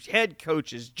 ownership groups, head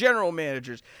coaches, general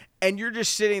managers, and you're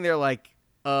just sitting there like,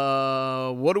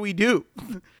 what do we do?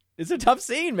 It's a tough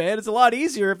scene, man. It's a lot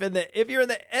easier if you're in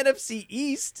the NFC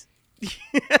East.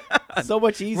 So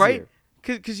much easier. Right?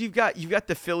 Because you've got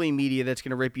the Philly media that's going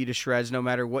to rip you to shreds no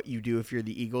matter what you do if you're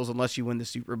the Eagles, unless you win the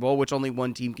Super Bowl, which only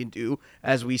one team can do,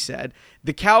 as we said.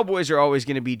 The Cowboys are always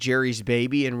going to be Jerry's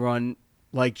baby and run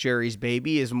like Jerry's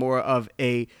baby. Is more of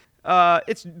a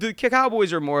the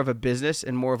Cowboys are more of a business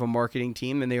and more of a marketing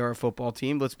team than they are a football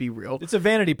team. Let's be real. It's a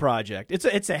vanity project.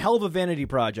 It's a hell of a vanity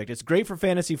project. It's great for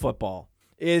fantasy football.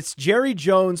 It's Jerry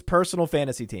Jones' personal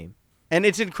fantasy team. And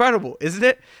it's incredible, isn't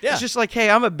it? Yeah. It's just like, hey,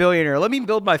 I'm a billionaire. Let me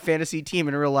build my fantasy team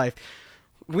in real life.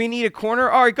 We need a corner.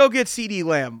 All right, go get CeeDee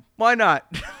Lamb. Why not?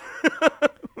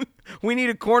 We need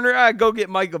a corner. All right, go get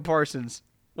Micah Parsons.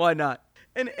 Why not?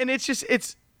 And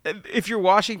it's if you're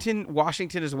Washington,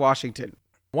 Washington is Washington.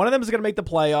 One of them is going to make the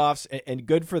playoffs, and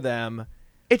good for them.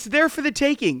 It's there for the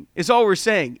taking, is all we're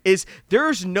saying. Is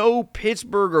there's no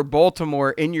Pittsburgh or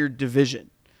Baltimore in your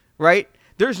division, right?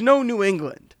 There's no New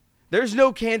England. There's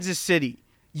no Kansas City.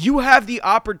 You have the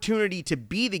opportunity to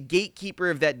be the gatekeeper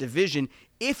of that division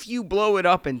if you blow it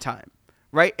up in time,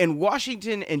 right? And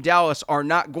Washington and Dallas are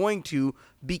not going to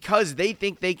because they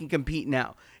think they can compete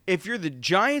now. If you're the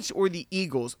Giants or the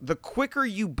Eagles, the quicker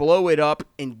you blow it up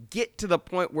and get to the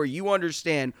point where you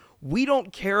understand we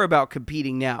don't care about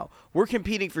competing now. We're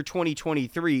competing for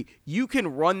 2023. You can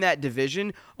run that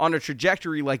division on a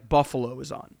trajectory like Buffalo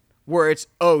is on, where it's,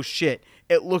 oh shit,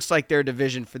 it looks like their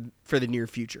division for the near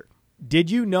future. Did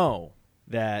you know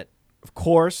that, of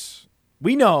course,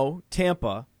 we know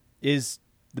Tampa is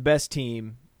the best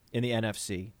team in the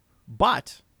NFC,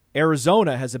 but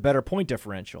Arizona has a better point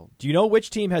differential. Do you know which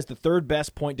team has the third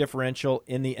best point differential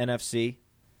in the NFC?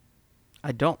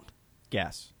 I don't.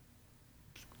 Guess.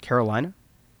 Carolina?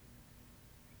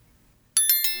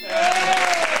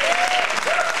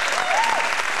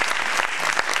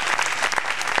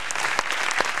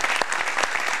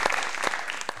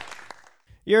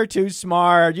 You're too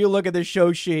smart. You look at the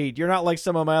show sheet. You're not like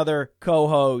some of my other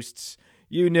co-hosts.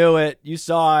 You knew it. You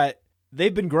saw it.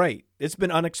 They've been great. It's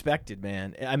been unexpected,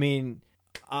 man. I mean,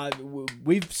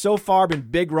 we've so far been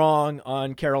big wrong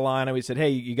on Carolina. We said, hey,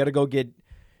 you got to go get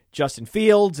Justin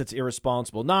Fields. It's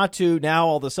irresponsible not to. Now,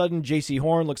 all of a sudden, J.C.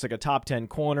 Horn looks like a top 10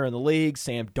 corner in the league.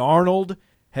 Sam Darnold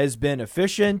has been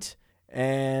efficient.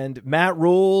 And Matt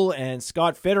Rule and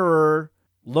Scott Fitterer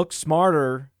look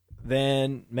smarter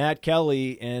than Matt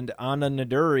Kelly and Anna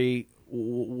Naduri.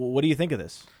 What do you think of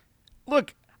this?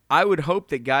 Look, I would hope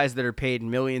that guys that are paid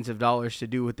millions of dollars to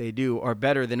do what they do are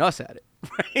better than us at it,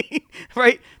 right?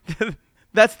 Right?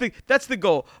 That's the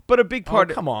goal. But a big part.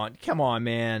 Oh, come on,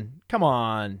 man, come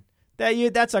on.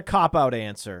 That's a cop-out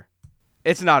answer.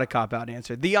 It's not a cop-out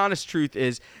answer. The honest truth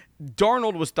is,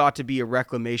 Darnold was thought to be a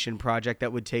reclamation project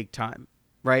that would take time,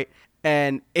 right?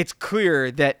 And it's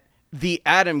clear that the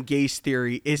Adam Gase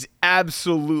theory is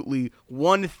absolutely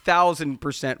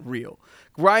 1,000% real.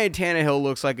 Ryan Tannehill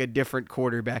looks like a different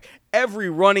quarterback. Every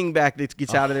running back that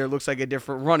gets out of there looks like a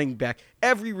different running back.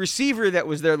 Every receiver that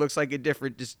was there looks like a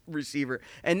different receiver.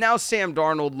 And now Sam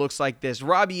Darnold looks like this.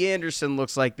 Robbie Anderson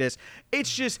looks like this.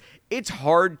 It's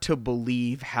hard to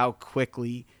believe how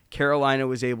quickly Carolina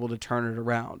was able to turn it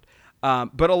around.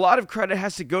 But a lot of credit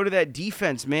has to go to that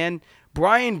defense, man.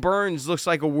 Brian Burns looks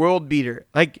like a world beater.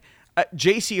 Like,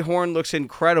 J.C. Horn looks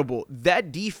incredible.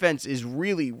 That defense is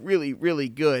really, really, really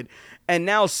good. And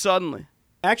now suddenly...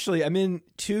 Actually, I'm in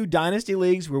 2 dynasty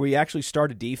leagues where we actually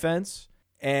start a defense,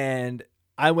 and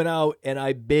I went out and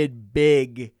I bid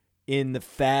big in the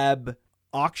fab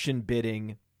auction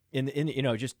bidding, in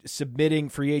just submitting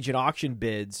free agent auction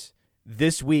bids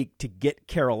this week to get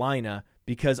Carolina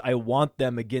because I want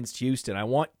them against Houston. I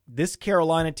want this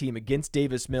Carolina team against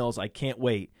Davis Mills. I can't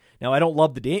wait. Now, I don't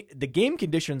love the game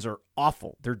conditions are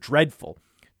awful. They're dreadful.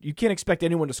 You can't expect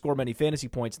anyone to score many fantasy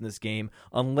points in this game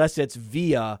unless it's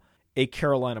via a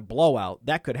Carolina blowout.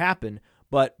 That could happen,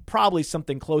 but probably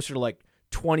something closer to like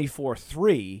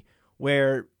 24-3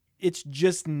 where it's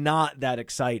just not that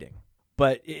exciting.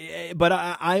 But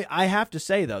I have to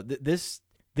say, though, this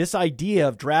idea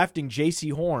of drafting J.C.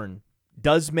 Horn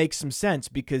does make some sense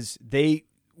because they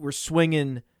were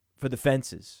swinging for the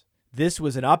fences. This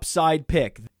was an upside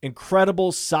pick.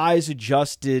 Incredible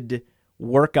size-adjusted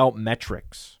workout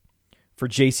metrics for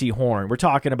J.C. Horn. We're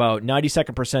talking about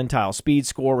 92nd percentile speed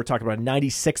score. We're talking about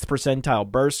 96th percentile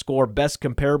burst score, best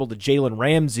comparable to Jalen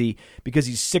Ramsey because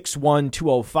he's 6'1",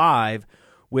 205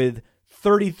 with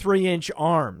 33-inch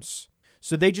arms.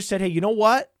 So they just said, hey, you know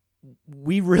what?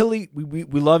 We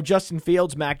love Justin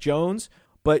Fields, Mac Jones,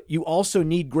 but you also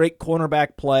need great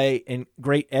cornerback play and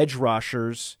great edge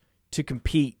rushers to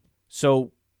compete.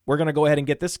 So we're going to go ahead and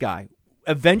get this guy.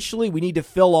 Eventually, we need to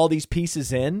fill all these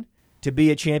pieces in to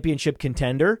be a championship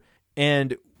contender,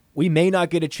 and we may not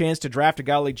get a chance to draft a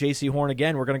guy like J.C. Horn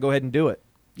again. We're going to go ahead and do it.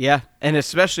 Yeah, and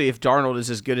especially if Darnold is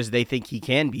as good as they think he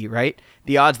can be, right?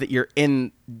 The odds that you're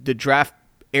in the draft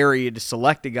area to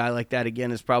select a guy like that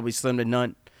again is probably slim to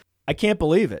none. I can't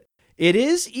believe it. It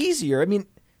is easier. I mean,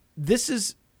 this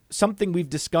is something we've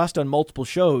discussed on multiple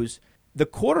shows. The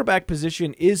quarterback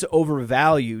position is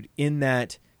overvalued in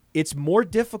that it's more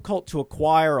difficult to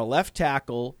acquire a left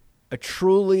tackle, a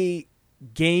truly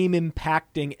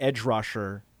game-impacting edge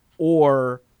rusher,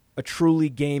 or a truly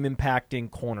game-impacting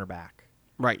cornerback.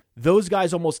 Right. Those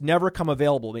guys almost never come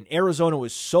available. I mean, Arizona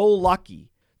was so lucky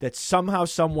that somehow,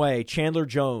 some way, Chandler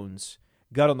Jones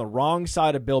got on the wrong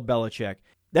side of Bill Belichick.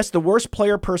 That's the worst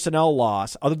player personnel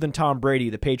loss, other than Tom Brady,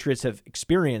 the Patriots have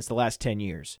experienced the last 10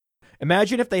 years.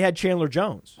 Imagine if they had Chandler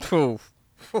Jones.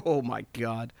 Oh my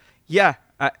God. Yeah,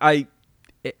 I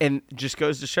and it just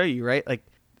goes to show you, right? Like,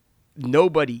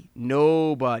 nobody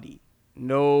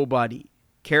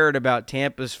cared about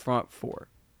Tampa's front four.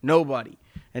 Nobody.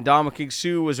 And Ndamukong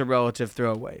Suh was a relative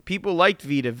throwaway. People liked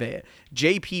Vita Vea.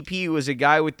 JPP was a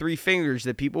guy with 3 fingers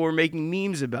that people were making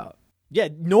memes about. Yeah,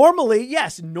 normally,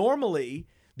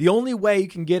 the only way you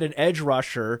can get an edge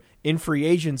rusher in free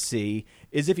agency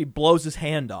is if he blows his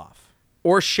hand off.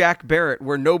 Or Shaq Barrett,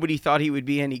 where nobody thought he would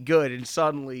be any good, and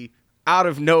suddenly, out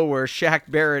of nowhere,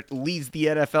 Shaq Barrett leads the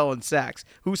NFL in sacks.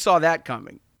 Who saw that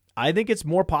coming? I think it's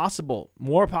more possible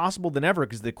than ever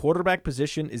because the quarterback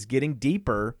position is getting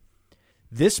deeper.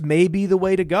 This may be the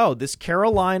way to go. This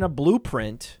Carolina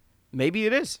blueprint, maybe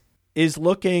it is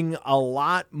looking a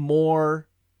lot more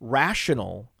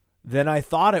rational than I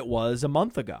thought it was a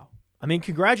month ago. I mean,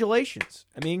 congratulations.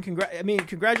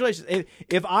 Congratulations.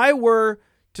 If I were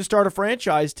to start a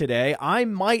franchise today, I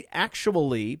might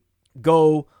actually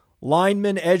go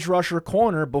lineman, edge rusher,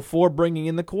 corner before bringing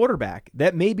in the quarterback.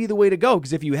 That may be the way to go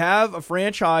because if you have a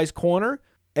franchise corner,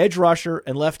 edge rusher,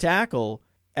 and left tackle,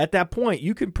 at that point,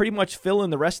 you can pretty much fill in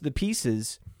the rest of the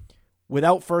pieces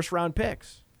without first-round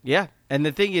picks. Yeah, and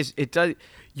the thing is,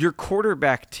 your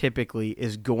quarterback typically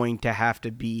is going to have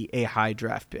to be a high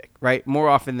draft pick, right? More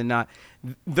often than not,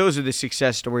 those are the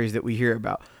success stories that we hear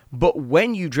about. But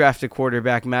when you draft a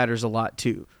quarterback matters a lot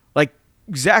too. Like,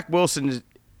 Zach Wilson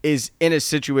is in a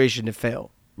situation to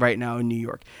fail right now in New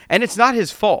York. And it's not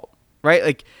his fault, right?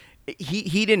 Like,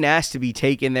 he didn't ask to be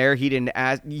taken there. He didn't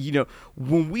ask,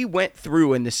 when we went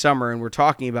through in the summer and we're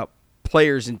talking about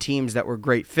players and teams that were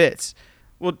great fits,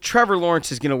 well, Trevor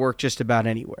Lawrence is going to work just about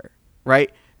anywhere,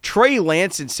 right? Trey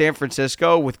Lance in San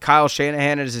Francisco with Kyle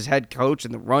Shanahan as his head coach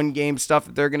and the run game stuff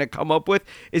that they're going to come up with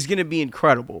is going to be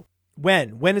incredible.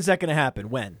 When? When is that going to happen?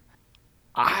 When?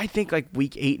 I think like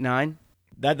week 8, 9.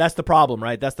 That's the problem,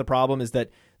 right? That's the problem is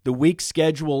that the week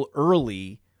schedule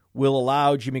early will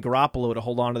allow Jimmy Garoppolo to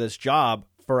hold on to this job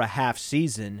for a half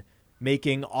season,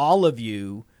 making all of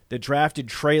you that drafted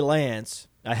Trey Lance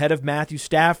ahead of Matthew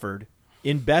Stafford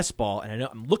in best ball. And I know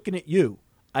I'm looking at you.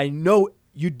 I know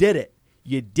you did it.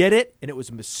 You did it, and it was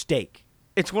a mistake.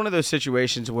 It's one of those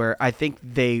situations where I think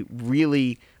they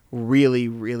really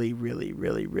believe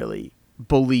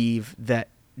that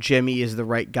Jimmy is the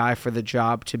right guy for the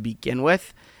job to begin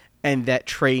with and that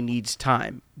Trey needs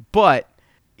time. But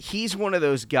he's one of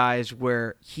those guys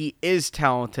where he is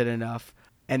talented enough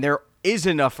and there is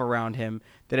enough around him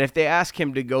that if they ask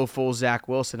him to go full Zach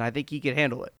Wilson, I think he could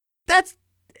handle it. That's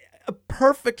a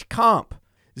perfect comp.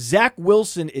 Zach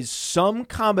Wilson is some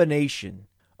combination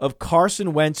of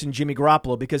Carson Wentz and Jimmy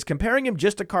Garoppolo because comparing him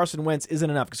just to Carson Wentz isn't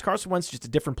enough because Carson Wentz is just a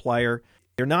different player.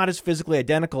 They're not as physically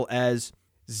identical as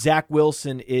Zach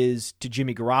Wilson is to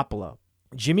Jimmy Garoppolo.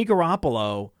 Jimmy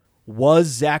Garoppolo was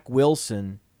Zach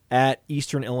Wilson at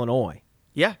Eastern Illinois.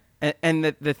 Yeah, and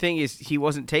the thing is he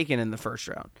wasn't taken in the first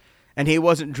round, and he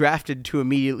wasn't drafted to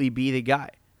immediately be the guy.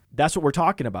 That's what we're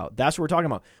talking about.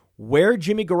 Where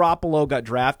Jimmy Garoppolo got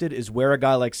drafted is where a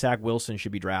guy like Zach Wilson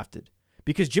should be drafted.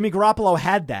 Because Jimmy Garoppolo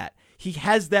had that. He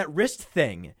has that wrist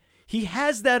thing. He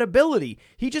has that ability.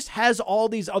 He just has all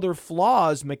these other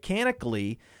flaws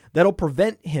mechanically that'll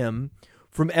prevent him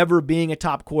from ever being a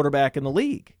top quarterback in the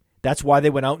league. That's why they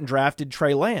went out and drafted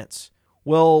Trey Lance.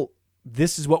 Well,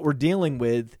 this is what we're dealing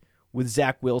with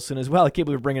Zach Wilson as well. I can't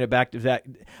believe we're bringing it back to Zach.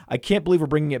 I can't believe we're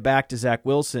bringing it back to Zach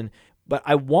Wilson. But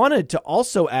I wanted to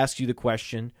also ask you the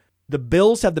question. The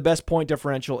Bills have the best point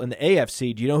differential in the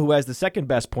AFC. Do you know who has the second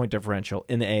best point differential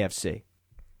in the AFC?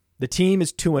 The team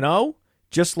is 2-0,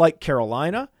 just like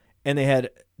Carolina, and they had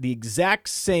the exact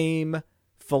same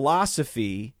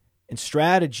philosophy and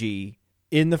strategy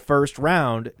in the first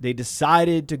round. They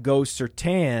decided to go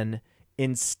Surtain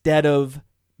instead of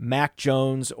Mac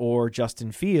Jones or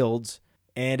Justin Fields,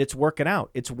 and it's working out.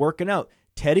 It's working out.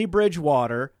 Teddy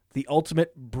Bridgewater, the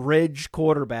ultimate bridge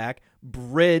quarterback.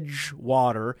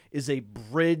 Bridgewater is a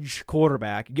bridge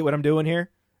quarterback. You get what I'm doing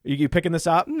here? Are you picking this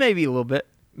up? Maybe a little bit.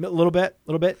 A little bit.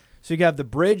 So you have the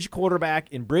bridge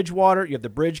quarterback in Bridgewater. You have the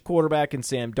bridge quarterback in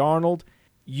Sam Darnold,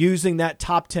 using that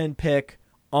top 10 pick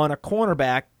on a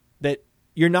cornerback that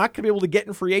you're not going to be able to get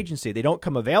in free agency. They don't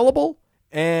come available,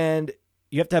 and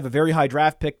you have to have a very high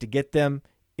draft pick to get them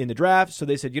in the draft. So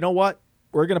they said, you know what?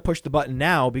 We're going to push the button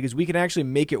now because we can actually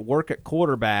make it work at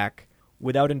quarterback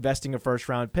without investing a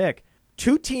first-round pick.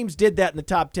 2 teams did that in the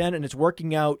top 10, and it's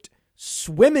working out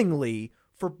swimmingly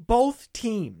for both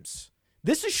teams.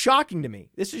 This is shocking to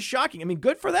me. This is shocking. I mean,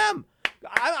 good for them.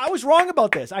 I was wrong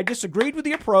about this. I disagreed with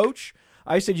the approach.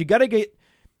 I said you got to get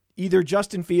either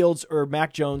Justin Fields or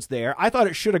Mac Jones there. I thought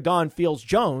it should have gone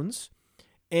Fields-Jones,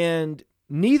 and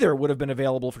neither would have been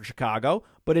available for Chicago,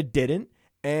 but it didn't.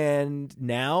 And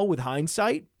now, with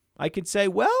hindsight, I could say,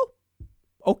 well,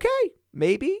 okay,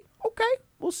 maybe, okay,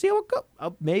 we'll see how it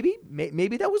goes. Maybe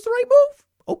that was the right move.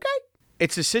 Okay.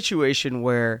 It's a situation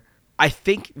where I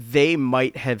think they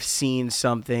might have seen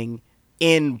something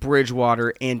in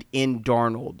Bridgewater and in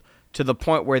Darnold to the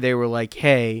point where they were like,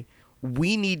 hey,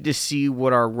 we need to see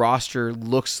what our roster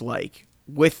looks like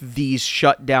with these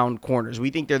shutdown corners. We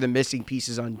think they're the missing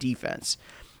pieces on defense.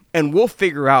 And we'll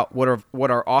figure out what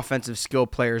our offensive skill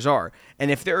players are.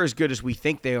 And if they're as good as we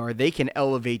think they are, they can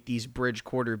elevate these bridge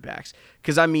quarterbacks.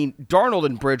 Because, I mean, Darnold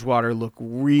and Bridgewater look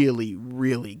really,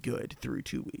 really good through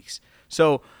 2 weeks.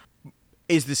 So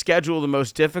is the schedule the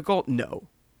most difficult? No.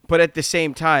 But at the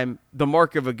same time, the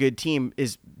mark of a good team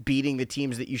is beating the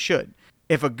teams that you should.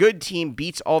 If a good team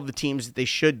beats all the teams that they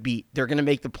should beat, they're going to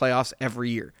make the playoffs every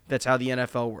year. That's how the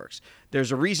NFL works.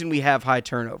 There's a reason we have high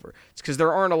turnover. It's because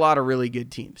there aren't a lot of really good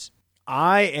teams.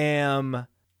 I am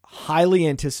highly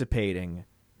anticipating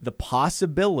the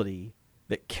possibility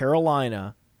that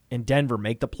Carolina and Denver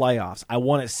make the playoffs. I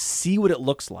want to see what it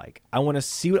looks like. I want to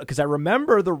see what, because I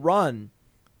remember the run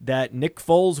that Nick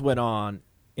Foles went on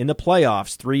in the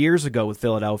playoffs 3 years ago with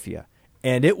Philadelphia,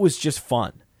 and it was just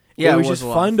fun. Yeah, it was just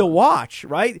fun to watch,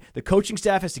 right? The coaching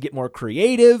staff has to get more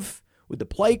creative with the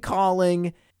play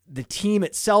calling. The team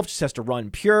itself just has to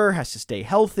run pure, has to stay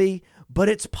healthy, but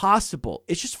it's possible.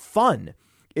 It's just fun.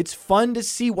 It's fun to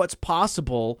see what's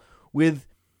possible with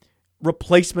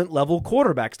replacement level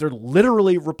quarterbacks. They're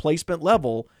literally replacement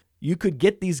level. You could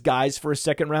get these guys for a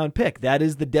second round pick. That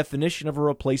is the definition of a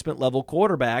replacement level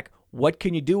quarterback. What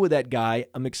can you do with that guy?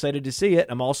 I'm excited to see it.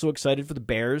 I'm also excited for the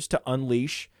Bears to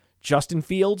unleash Justin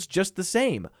Fields just the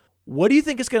same. What do you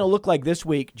think it's going to look like this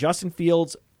week? Justin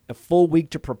Fields, a full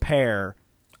week to prepare.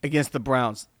 Against the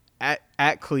Browns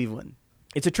at Cleveland.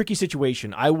 It's a tricky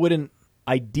situation. I wouldn't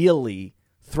ideally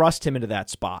thrust him into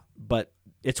that spot, but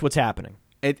it's what's happening.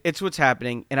 It's what's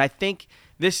happening, and I think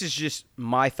this is just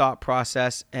my thought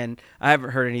process, and I haven't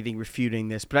heard anything refuting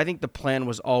this, but I think the plan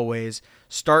was always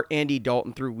start Andy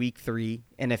Dalton through week 3,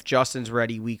 and if Justin's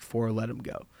ready, week 4, let him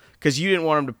go. Because you didn't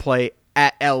want him to play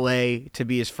at L.A. to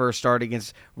be his first start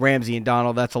against Ramsey and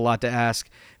Donald. That's a lot to ask.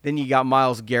 Then you got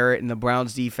Myles Garrett in the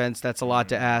Browns defense. That's a lot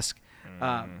to ask.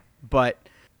 But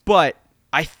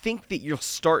I think that you'll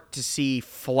start to see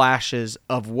flashes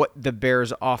of what the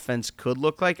Bears offense could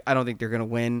look like. I don't think they're going to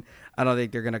win. I don't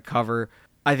think they're going to cover.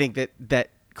 I think that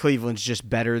Cleveland's just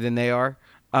better than they are,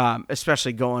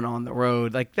 especially going on the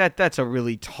road. Like that's a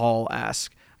really tall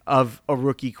ask of a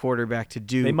rookie quarterback to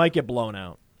do. They might get blown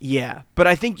out. Yeah, but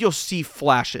I think you'll see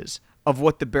flashes of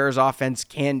what the Bears offense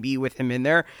can be with him in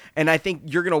there. And I think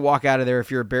you're going to walk out of there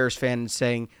if you're a Bears fan and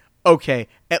saying, okay,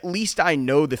 at least I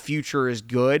know the future is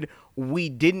good. We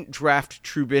didn't draft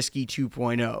Trubisky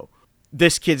 2.0.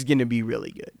 This kid's going to be really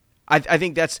good. I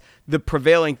think that's the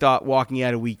prevailing thought walking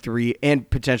out of week 3 and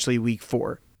potentially week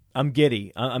 4. I'm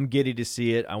giddy. I'm giddy to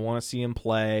see it. I want to see him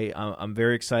play. I'm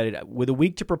very excited. With a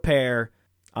week to prepare,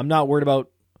 I'm not worried about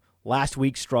last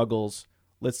week's struggles.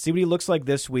 Let's see what he looks like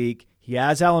this week. He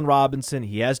has Allen Robinson.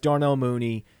 He has Darnell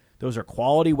Mooney. Those are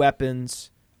quality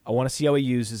weapons. I want to see how he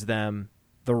uses them.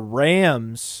 The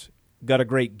Rams got a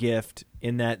great gift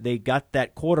in that they got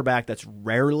that quarterback that's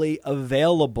rarely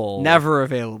available. Never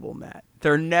available, Matt.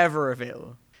 They're never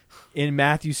available. In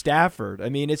Matthew Stafford. I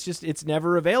mean, it's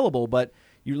never available. But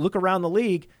you look around the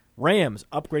league, Rams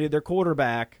upgraded their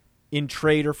quarterback in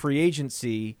trade or free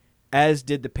agency, as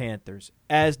did the Panthers,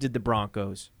 as did the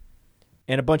Broncos.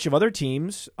 And a bunch of other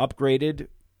teams upgraded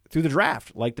through the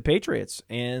draft, like the Patriots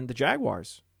and the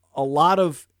Jaguars. A lot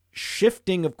of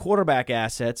shifting of quarterback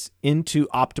assets into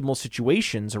optimal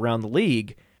situations around the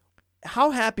league.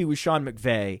 How happy was Sean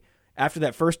McVay after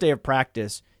that first day of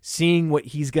practice, seeing what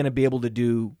he's going to be able to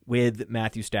do with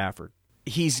Matthew Stafford?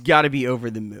 He's got to be over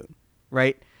the moon,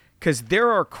 right? Because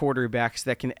there are quarterbacks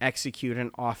that can execute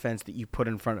an offense that you put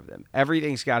in front of them.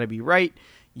 Everything's got to be right.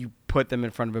 You put them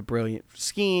in front of a brilliant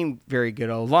scheme, very good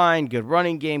O-line, good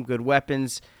running game, good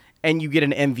weapons, and you get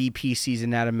an MVP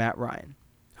season out of Matt Ryan,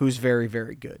 who's very,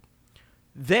 very good.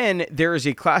 Then there is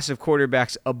a class of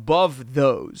quarterbacks above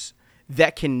those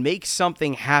that can make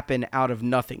something happen out of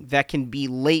nothing, that can be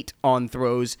late on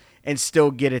throws and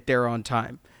still get it there on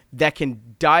time, that can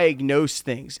diagnose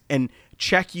things and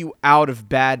check you out of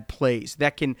bad plays,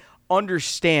 that can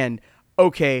understand,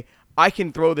 okay, I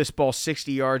can throw this ball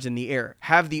 60 yards in the air,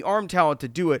 have the arm talent to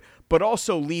do it, but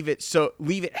also leave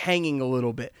it hanging a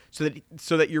little bit so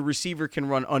that your receiver can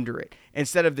run under it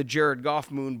instead of the Jared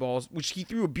Goff moon balls, which he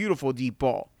threw a beautiful deep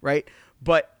ball, right?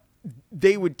 But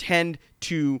they would tend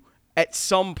to, at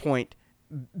some point,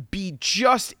 be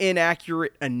just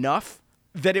inaccurate enough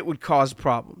that it would cause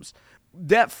problems.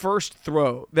 That first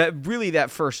throw, that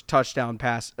first touchdown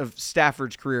pass of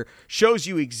Stafford's career shows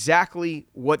you exactly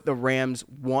what the Rams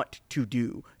want to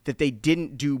do that they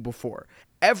didn't do before.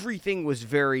 Everything was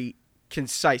very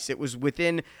concise. It was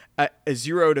within a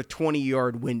 0 to 20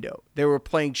 yard window. They were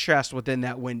playing chess within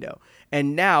that window.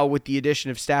 And now with the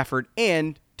addition of Stafford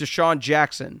and Deshaun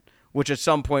Jackson, which at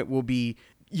some point will be,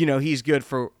 he's good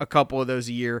for a couple of those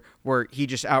a year where he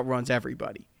just outruns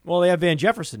everybody. Well, they have Van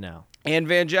Jefferson now. And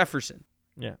Van Jefferson.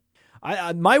 Yeah.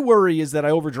 My worry is that I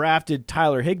overdrafted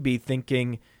Tyler Higbee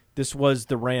thinking this was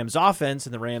the Rams offense,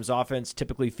 and the Rams offense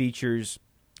typically features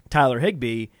Tyler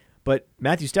Higbee, but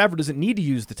Matthew Stafford doesn't need to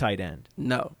use the tight end.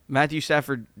 No. Matthew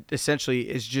Stafford essentially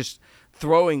is just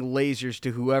throwing lasers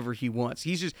to whoever he wants.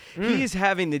 He is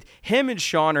having him and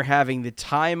Sean are having the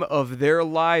time of their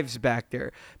lives back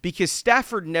there because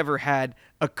Stafford never had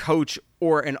a coach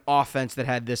or an offense that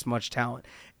had this much talent.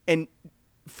 And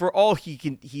for all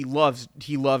he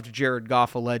loved Jared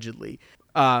Goff allegedly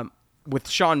with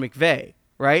Sean McVay,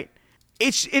 right?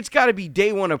 It's got to be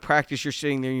day one of practice. You're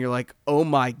sitting there and you're like, oh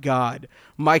my God,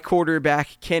 my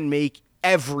quarterback can make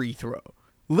every throw,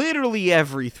 literally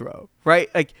every throw, right?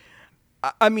 Like,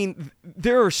 I mean,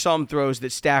 there are some throws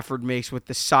that Stafford makes with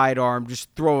the sidearm, just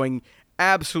throwing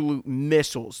absolute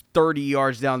missiles 30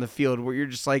 yards down the field where you're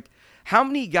just like, how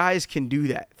many guys can do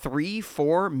that? 3,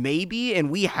 4, maybe, and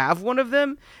we have one of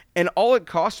them, and all it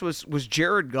cost was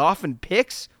Jared Goff and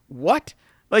picks? What?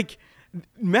 Like,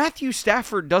 Matthew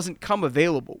Stafford doesn't come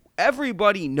available.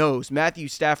 Everybody knows Matthew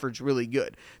Stafford's really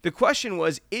good. The question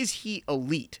was, is he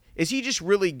elite? Is he just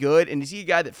really good, and is he a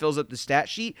guy that fills up the stat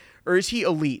sheet, or is he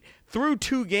elite? Through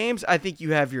 2 games, I think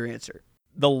you have your answer.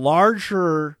 The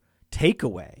larger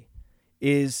takeaway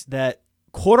is that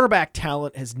quarterback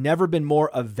talent has never been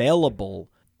more available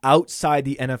outside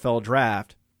the NFL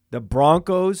draft. The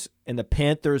Broncos and the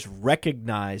Panthers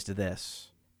recognized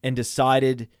this and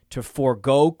decided to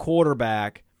forego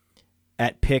quarterback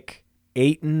at pick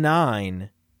 8 and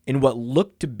 9 in what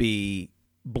looked to be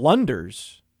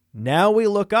blunders. Now we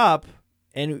look up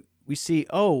and we see,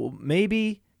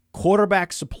 maybe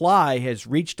quarterback supply has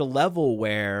reached a level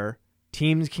where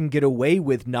teams can get away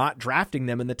with not drafting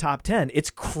them in the top 10. It's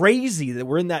crazy that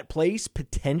we're in that place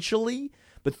potentially,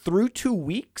 but through 2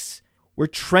 weeks, we're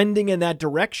trending in that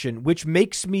direction, which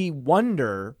makes me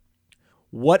wonder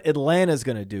what Atlanta's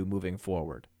going to do moving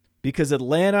forward. Because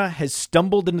Atlanta has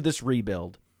stumbled into this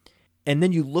rebuild, and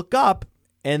then you look up,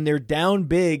 and they're down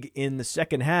big in the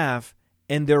second half,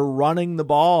 and they're running the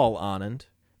ball, Anand.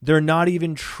 They're not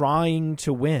even trying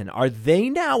to win. Are they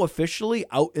now officially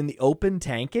out in the open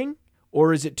tanking?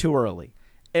 Or is it too early?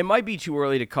 It might be too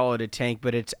early to call it a tank,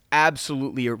 but it's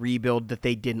absolutely a rebuild that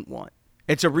they didn't want.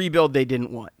 It's a rebuild they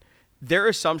didn't want. Their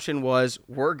assumption was,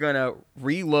 we're going to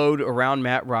reload around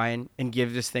Matt Ryan and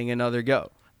give this thing another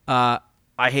go.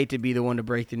 I hate to be the one to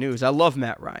break the news. I love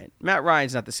Matt Ryan. Matt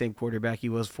Ryan's not the same quarterback he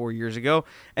was 4 years ago,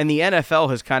 and the NFL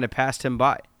has kind of passed him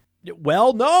by.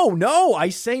 Well, no. I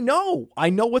say no. I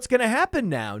know what's going to happen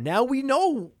now. Now we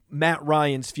know Matt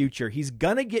Ryan's future. He's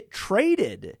going to get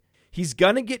traded. He's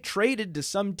going to get traded to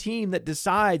some team that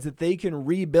decides that they can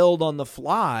rebuild on the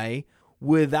fly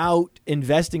without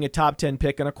investing a top 10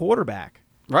 pick in a quarterback.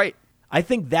 Right. I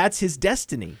think that's his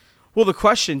destiny. Well, the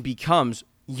question becomes,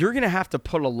 you're going to have to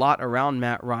put a lot around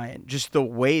Matt Ryan, just the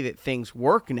way that things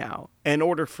work now, in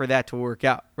order for that to work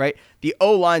out, right? The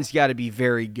O-line's got to be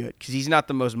very good because he's not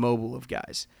the most mobile of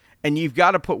guys. And you've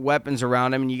got to put weapons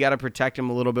around him, and you got to protect him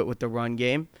a little bit with the run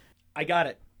game. I got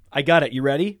it. You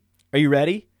ready? Are you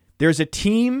ready? There's a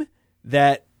team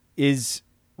that is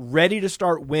ready to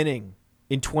start winning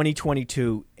in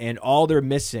 2022, and all they're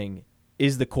missing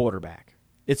is the quarterback.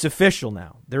 It's official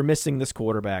now. They're missing this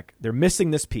quarterback. They're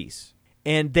missing this piece.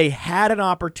 And they had an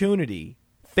opportunity,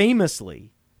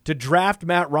 famously, to draft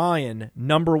Matt Ryan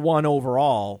number 1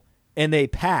 overall, and they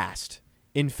passed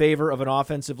in favor of an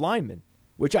offensive lineman,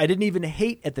 which I didn't even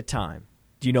hate at the time.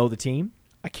 Do you know the team?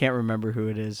 I can't remember who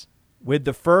it is. With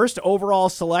the first overall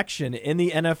selection in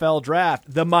the NFL draft,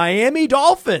 the Miami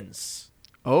Dolphins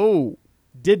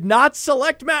did not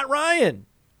select Matt Ryan.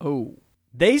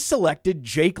 They selected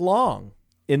Jake Long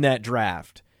in that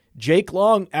draft. Jake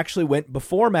Long actually went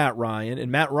before Matt Ryan,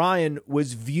 and Matt Ryan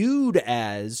was viewed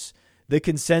as the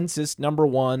consensus number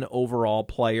 1 overall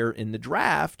player in the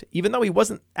draft, even though he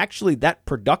wasn't actually that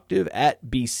productive at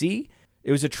BC.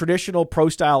 It was a traditional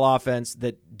pro-style offense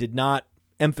that did not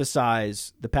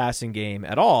emphasize the passing game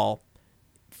at all.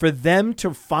 For them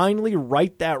to finally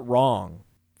right that wrong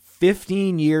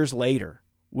 15 years later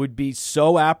would be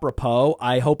so apropos.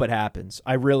 I hope it happens.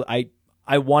 I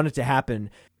want it to happen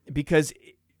because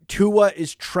Tua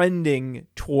is trending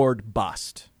toward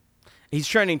bust. He's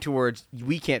trending towards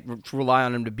we can't rely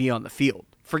on him to be on the field.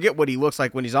 Forget what he looks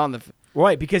like when he's on the field.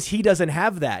 Right, because he doesn't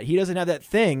have that. He doesn't have that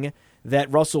thing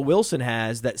that Russell Wilson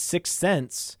has, that sixth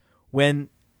sense when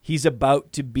he's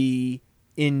about to be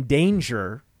in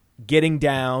danger, getting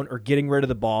down or getting rid of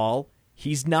the ball.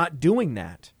 He's not doing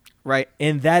that. Right.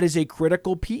 And that is a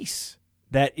critical piece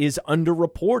that is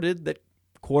underreported, that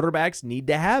quarterbacks need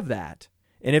to have that.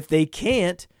 And if they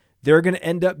can't, they're going to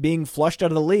end up being flushed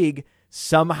out of the league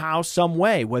somehow, some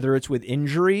way, whether it's with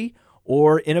injury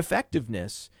or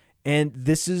ineffectiveness. And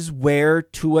this is where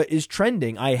Tua is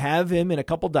trending. I have him in a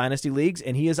couple dynasty leagues,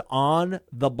 and he is on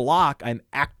the block. I'm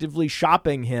actively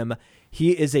shopping him.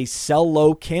 He is a sell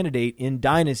low candidate in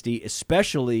dynasty,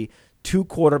 especially 2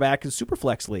 quarterback and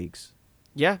superflex leagues.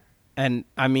 Yeah. And,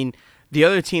 I mean, the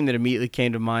other team that immediately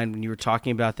came to mind when you were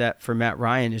talking about that for Matt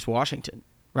Ryan is Washington,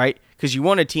 right? Because you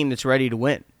want a team that's ready to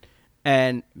win.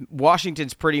 And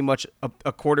Washington's pretty much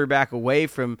a quarterback away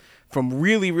from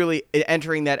really, really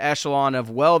entering that echelon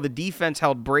of, well, the defense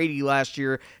held Brady last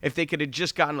year. If they could have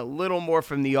just gotten a little more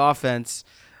from the offense,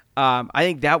 I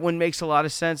think that one makes a lot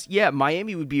of sense. Yeah,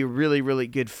 Miami would be a really, really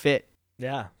good fit.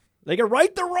 Yeah. They can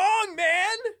right the wrong,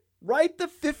 man. Right the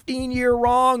 15-year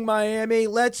wrong, Miami.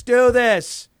 Let's do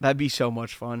this. That'd be so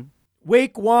much fun.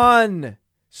 Week 1,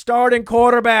 starting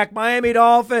quarterback, Miami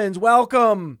Dolphins.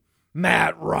 Welcome,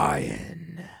 Matt Ryan.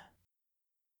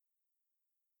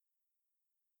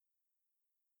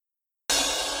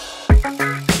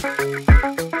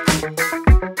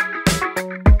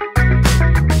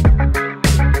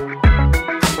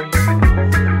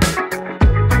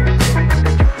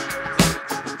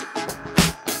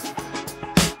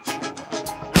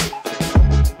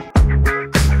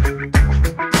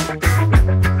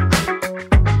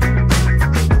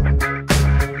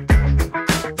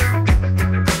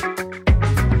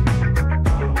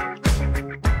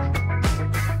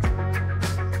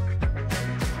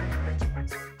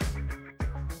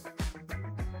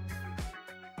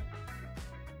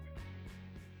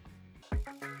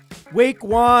 Week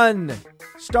 1,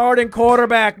 starting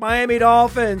quarterback, Miami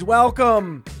Dolphins.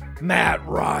 Welcome, Matt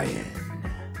Ryan.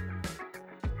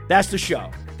 That's the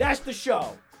show. That's the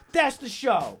show. That's the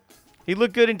show. He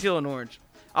looked good in teal and orange.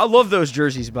 I love those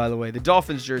jerseys, by the way. The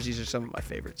Dolphins jerseys are some of my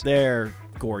favorites. They're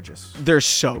gorgeous. They're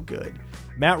so good.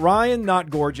 Matt Ryan, not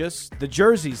gorgeous. The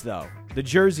jerseys, though. The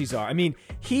jerseys are. I mean,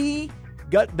 he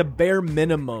got the bare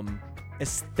minimum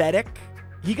aesthetic.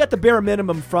 He got the bare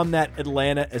minimum from that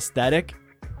Atlanta aesthetic.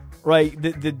 Right,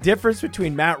 the difference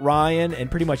between Matt Ryan and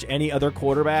pretty much any other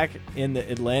quarterback in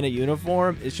the Atlanta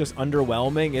uniform is just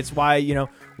underwhelming. It's why,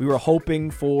 we were hoping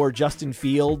for Justin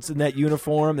Fields in that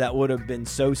uniform. That would have been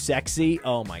so sexy.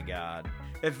 Oh, my God.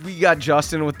 If we got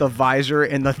Justin with the visor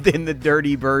and the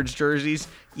Dirty Birds jerseys,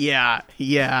 yeah.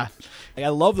 I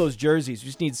love those jerseys. We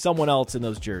just need someone else in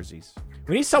those jerseys.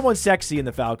 We need someone sexy in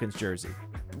the Falcons jersey.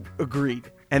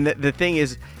 Agreed. And the thing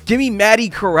is, give me Matty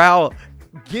Corral.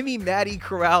 Give me Matty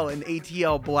Corral in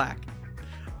ATL black.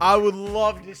 I would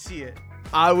love to see it.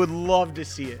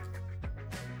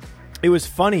 It was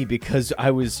funny because I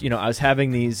was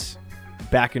having these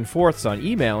back and forths on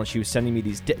email, and she was sending me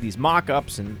these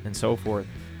mock-ups and so forth.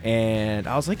 And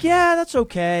I was like, yeah, that's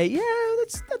okay. Yeah,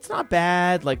 that's not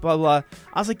bad. Like, blah, blah.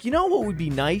 I was like, you know what would be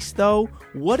nice, though?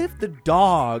 What if the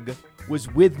dog was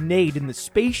with Nate in the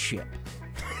spaceship?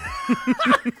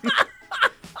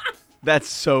 That's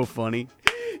so funny.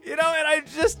 You know, and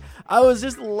I was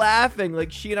just laughing.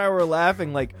 Like, she and I were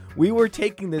laughing. Like, we were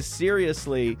taking this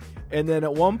seriously. And then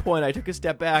at one point, I took a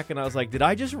step back and I was like, did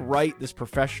I just write this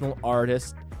professional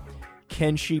artist?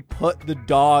 Can she put the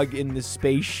dog in the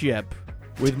spaceship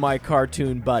with my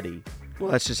cartoon buddy?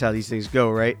 Well, that's just how these things go,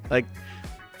 right? Like,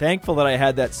 thankful that I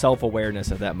had that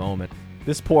self-awareness at that moment.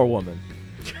 This poor woman.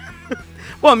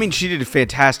 well, I mean, she did a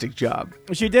fantastic job.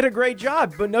 She did a great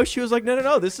job, but no, she was like,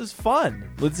 no, this is fun.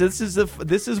 This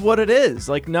is what it is.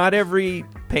 Like, not every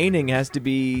painting has to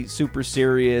be super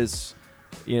serious,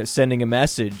 you know, sending a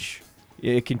message.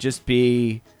 It can just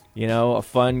be, you know, a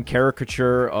fun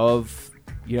caricature of,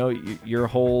 you know, your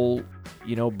whole,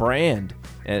 you know, brand.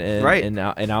 And right. And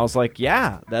I was like,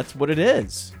 yeah, that's what it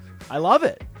is. I love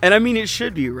it. And I mean, it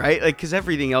should be, right? Like, because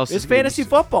everything else It's is fantasy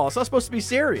football. It's not supposed to be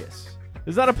serious.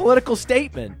 It's not a political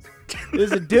statement.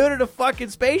 There's a dude in a fucking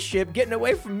spaceship getting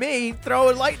away from me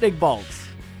throwing lightning bolts.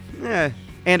 Yeah,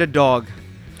 and a dog.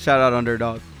 Shout out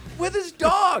Underdog. With his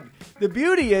dog. The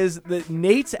beauty is that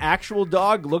Nate's actual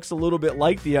dog looks a little bit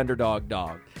like the Underdog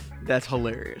dog. That's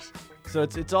hilarious. So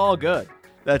it's all good.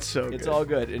 That's so good. It's all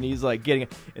good. And he's like getting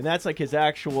it. And that's like his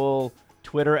actual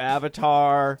Twitter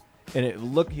avatar.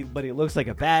 And but he looks like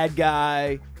a bad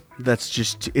guy. That's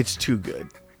just, it's too good.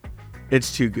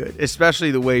 It's too good.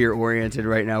 Especially the way you're oriented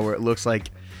right now, where it looks like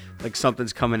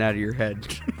something's coming out of your head.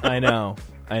 I know.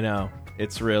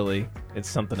 It's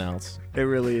something else. It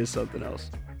really is something else.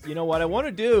 You know what I want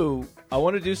to do? I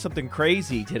want to do something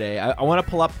crazy today. I want to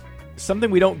pull up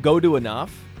something we don't go to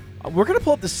enough. We're going to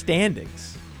pull up the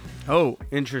standings. Oh,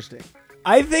 interesting.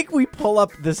 I think we pull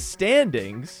up the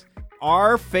standings.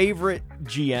 Our favorite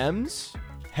GMs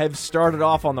have started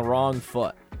off on the wrong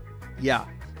foot. Yeah,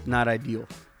 not ideal.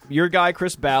 Your guy,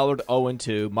 Chris Ballard,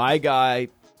 0-2. My guy,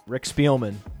 Rick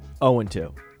Spielman,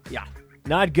 0-2. Yeah,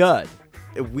 not good.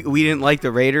 We didn't like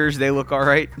the Raiders. They look all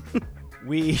right.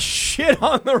 We shit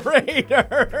on the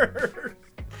Raiders.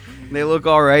 They look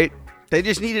all right. They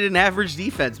just needed an average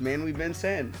defense, man. We've been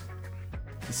saying.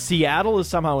 Seattle is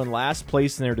somehow in last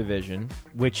place in their division,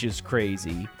 which is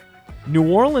crazy.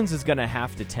 New Orleans is going to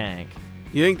have to tank.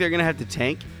 You think they're going to have to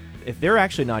tank? If they're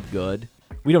actually not good,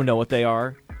 we don't know what they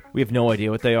are. We have no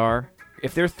idea what they are.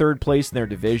 If they're third place in their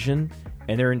division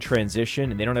and they're in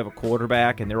transition and they don't have a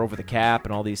quarterback and they're over the cap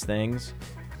and all these things,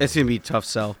 it's going to be a tough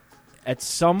sell. At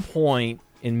some point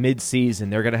in midseason,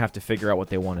 they're going to have to figure out what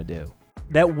they want to do.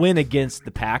 That win against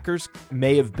the Packers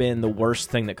may have been the worst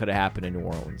thing that could have happened in New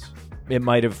Orleans. It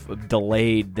might have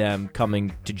delayed them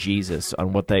coming to Jesus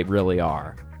on what they really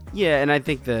are. Yeah, and I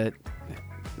think that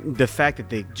the fact that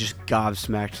they just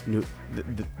gobsmacked,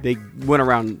 they went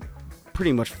around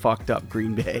pretty much fucked up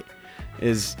Green Bay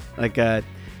is like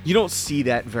you don't see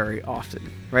that very often,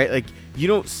 right? Like, you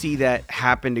don't see that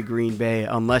happen to Green Bay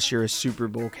unless you're a Super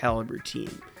Bowl caliber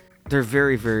team. They're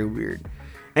very, very weird.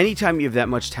 Anytime you have that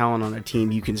much talent on a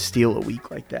team, you can steal a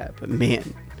week like that. But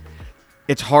man,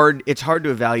 it's hard to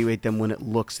evaluate them when it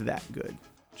looks that good.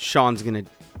 Sean's gonna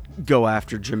go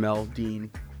after Jamel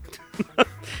Dean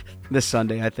this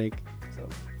Sunday, I think. So.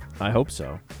 I hope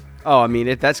so. Oh, I mean,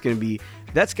 that's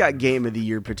got game of the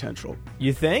year potential.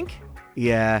 You think?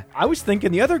 Yeah. I was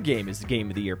thinking the other game is the game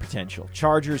of the year potential.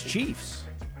 Chargers-Chiefs.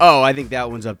 Oh, I think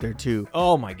that one's up there too.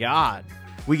 Oh my God.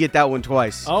 We get that one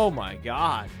twice. Oh my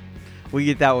God. We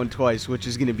get that one twice, which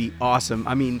is going to be awesome.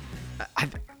 I mean,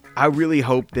 I really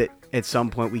hope that at some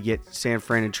point we get San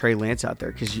Fran and Trey Lance out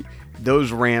there, because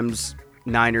those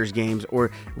Rams-Niners games, or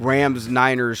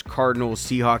Rams-Niners, Cardinals,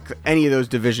 Seahawks, any of those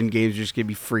division games are just going to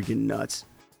be freaking nuts.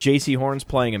 J.C. Horn's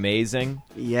playing amazing.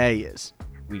 Yeah, he is.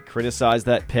 We criticized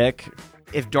that pick.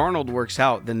 If Darnold works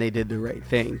out, then they did the right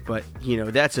thing. But,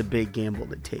 that's a big gamble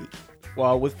to take.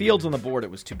 Well, with Fields on the board,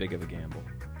 it was too big of a gamble.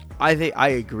 I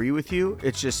agree with you.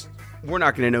 It's just, we're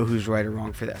not going to know who's right or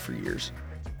wrong for that for years.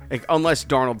 Like, unless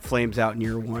Darnold flames out in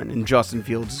year one and Justin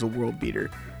Fields is a world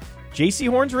beater. J.C.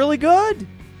 Horn's really good.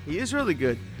 He is really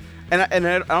good. And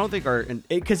I don't think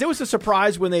because it was a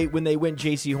surprise when they went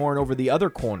J.C. Horn over the other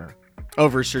corner.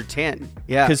 Over Surtain,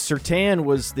 yeah. Because Surtain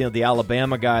was the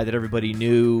Alabama guy that everybody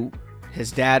knew.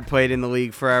 His dad played in the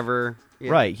league forever.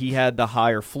 Yeah. Right. He had the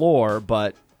higher floor,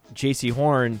 but J.C.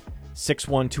 Horn,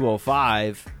 6'1",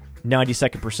 205,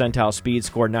 92nd percentile speed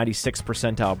score, 96th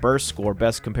percentile burst score,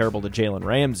 best comparable to Jalen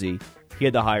Ramsey. He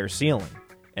had the higher ceiling.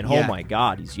 And oh my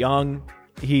God, he's young.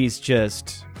 He's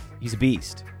a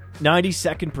beast.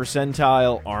 92nd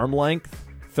percentile arm length,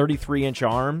 33-inch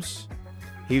arms.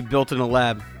 He built in a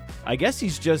lab. I guess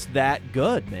he's just that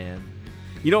good, man.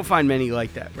 You don't find many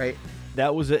like that, right?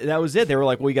 That was it. They were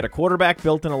like, well, you got a quarterback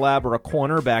built in a lab or a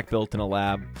cornerback built in a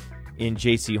lab in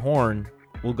J.C. Horn.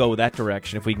 We'll go that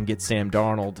direction if we can get Sam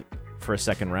Darnold for a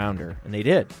second rounder. And they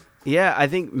did. Yeah, I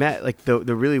think, Matt, like the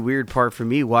really weird part for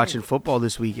me watching football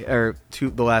this week, or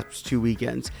the last 2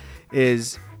 weekends,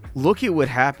 is look at what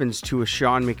happens to a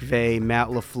Sean McVay, Matt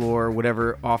LaFleur,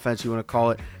 whatever offense you want to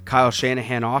call it, Kyle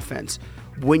Shanahan offense.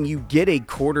 When you get a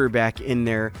quarterback in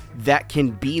there that can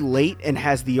be late and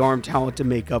has the arm talent to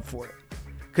make up for it.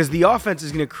 Because the offense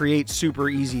is going to create super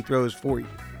easy throws for you,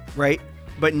 right?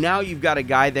 But now you've got a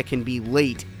guy that can be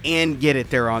late and get it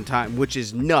there on time, which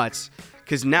is nuts,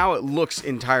 because now it looks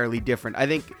entirely different. I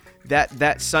think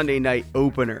that Sunday night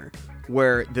opener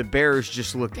where the Bears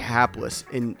just looked hapless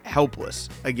and helpless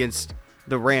against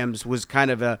the Rams was kind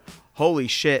of a holy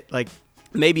shit, like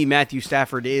maybe Matthew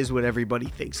Stafford is what everybody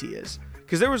thinks he is.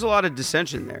 Because there was a lot of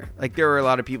dissension there. Like, there were a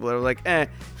lot of people that were like,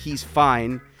 he's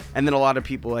fine. And then a lot of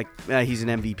people like, he's an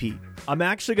MVP. I'm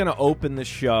actually going to open the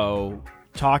show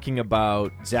talking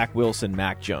about Zach Wilson,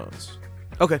 Mac Jones.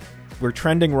 Okay. We're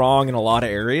trending wrong in a lot of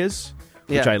areas,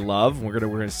 which I love. We're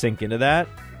gonna sink into that.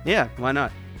 Yeah, why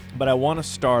not? But I want to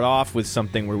start off with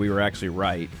something where we were actually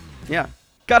right. Yeah.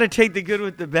 Got to take the good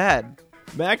with the bad.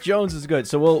 Mac Jones is good.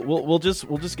 So we'll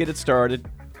just get it started.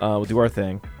 We'll do our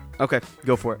thing. Okay,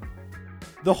 go for it.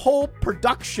 The whole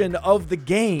production of the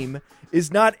game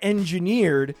is not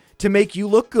engineered to make you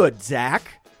look good, Zach.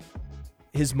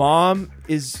 His mom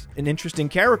is an interesting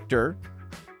character.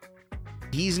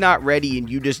 He's not ready, and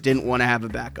you just didn't want to have a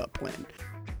backup plan.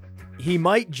 He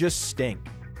might just stink.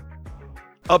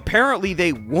 Apparently,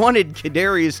 they wanted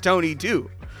Kadarius Toney, too.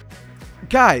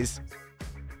 Guys.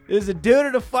 There's a dude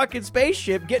in a fucking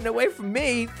spaceship getting away from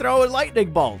me throwing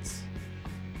lightning bolts.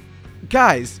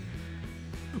 Guys.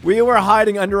 We were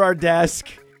hiding under our desk.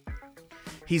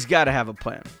 He's got to have a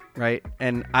plan, right?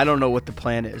 And I don't know what the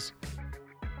plan is.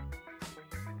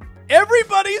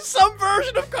 Everybody's some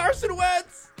version of Carson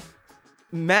Wentz.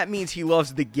 Matt means he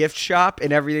loves the gift shop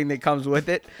and everything that comes with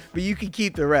it, but you can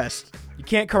keep the rest. You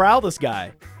can't corral this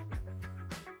guy.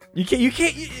 You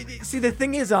can't. See, the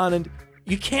thing is, Anand,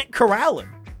 you can't corral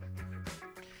him.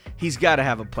 He's got to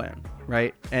have a plan,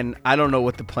 right? And I don't know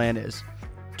what the plan is.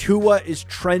 Tua is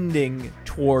trending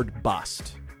toward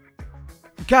bust.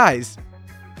 Guys.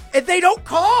 And they don't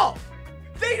call.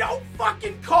 They don't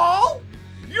fucking call.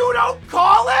 You don't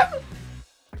call him?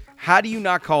 How do you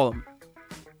not call him?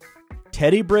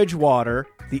 Teddy Bridgewater,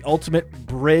 the ultimate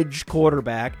bridge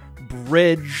quarterback.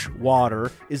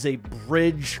 Bridgewater is a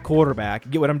bridge quarterback.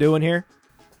 You get what I'm doing here?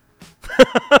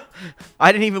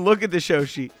 I didn't even look at the show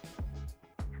sheet.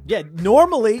 Yeah,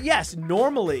 normally,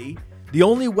 the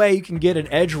only way you can get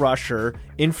an edge rusher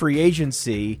in free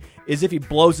agency is if he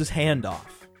blows his hand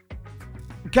off.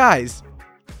 Guys,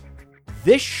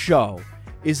 this show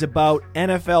is about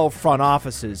NFL front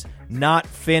offices, not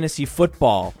fantasy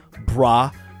football,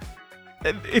 brah.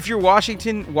 If you're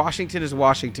Washington, Washington is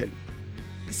Washington.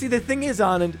 See, the thing is,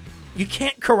 Anand, you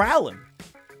can't corral him.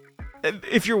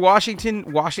 If you're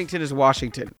Washington, Washington is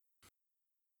Washington.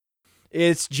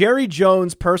 It's Jerry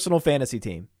Jones' personal fantasy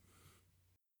team.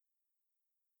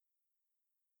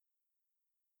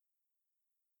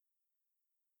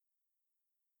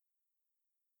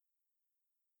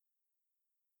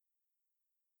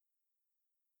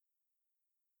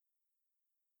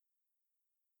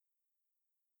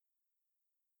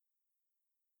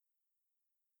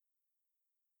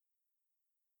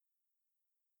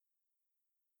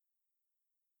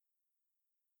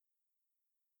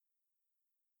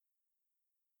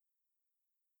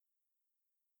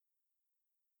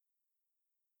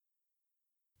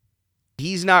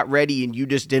 He's not ready, and you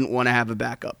just didn't want to have a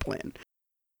backup plan.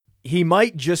 He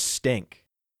might just stink.